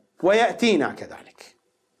السابقة، ويأتينا كذلك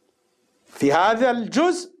في هذا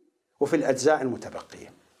الجزء وفي الأجزاء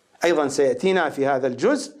المتبقية أيضا سيأتينا في هذا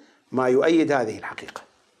الجزء ما يؤيد هذه الحقيقة.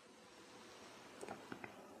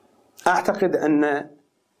 أعتقد أن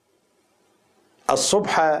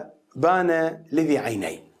الصبح بان لذي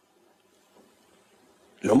عينين،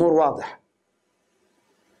 الأمور واضحة.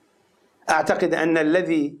 أعتقد أن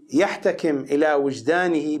الذي يحتكم إلى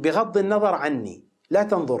وجدانه بغض النظر عني، لا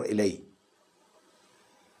تنظر إلي،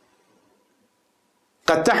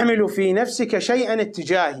 قد تحمل في نفسك شيئا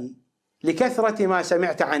اتجاهي لكثرة ما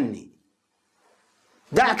سمعت عني،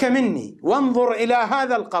 دعك مني وانظر إلى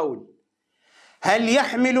هذا القول، هل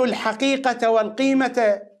يحمل الحقيقة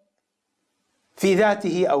والقيمة في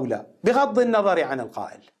ذاته أو لا، بغض النظر عن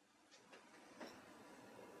القائل.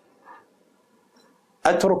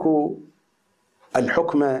 أترك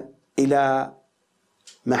الحكم إلى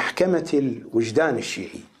محكمة الوجدان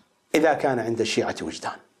الشيعي إذا كان عند الشيعة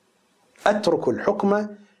وجدان، أترك الحكم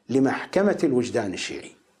لمحكمة الوجدان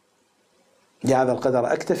الشيعي. بهذا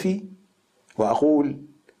القدر أكتفي وأقول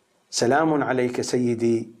سلام عليك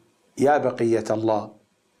سيدي يا بقية الله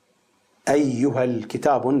أيها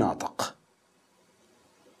الكتاب الناطق،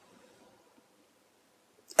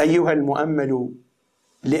 أيها المؤمل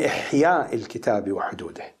لإحياء الكتاب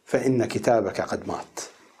وحدوده، فإن كتابك قد مات،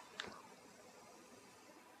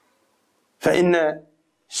 فإن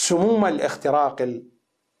سموم الاختراق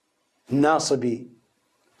الناصب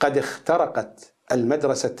قد اخترقت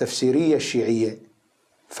المدرسة التفسيرية الشيعية،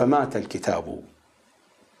 فمات الكتاب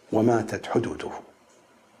وماتت حدوده.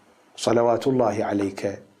 صلوات الله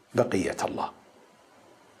عليك بقية الله.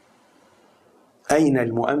 أين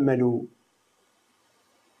المؤمل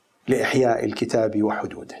لإحياء الكتاب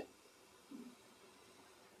وحدوده؟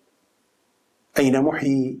 أين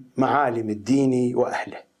محيي معالم الدين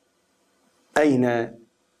وأهله؟ أين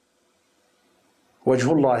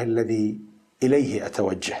وجه الله الذي إليه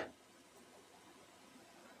أتوجه؟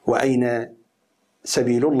 وأين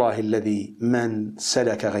سبيل الله الذي من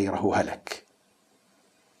سلك غيره هلك؟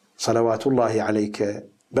 صلوات الله عليك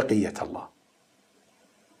بقية الله.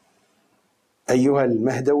 أيها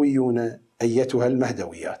المهدويون أيتها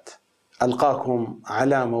المهدويات، ألقاكم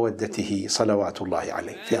على مودته صلوات الله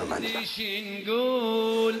عليه، في أمان الله.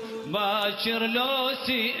 نقول باكر لو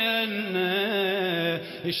سئلنا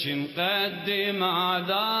نقدم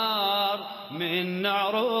اعذار من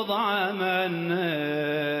نعرض عملنا،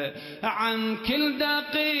 عن كل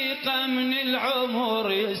دقيقة من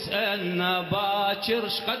العمر يسألنا باكر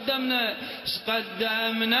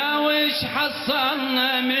شقدمنا وش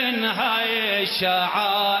حصلنا من هاي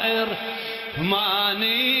الشعائر، ما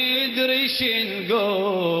ندري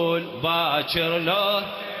نقول باكر لو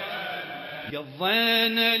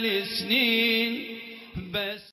قضينا السنين بس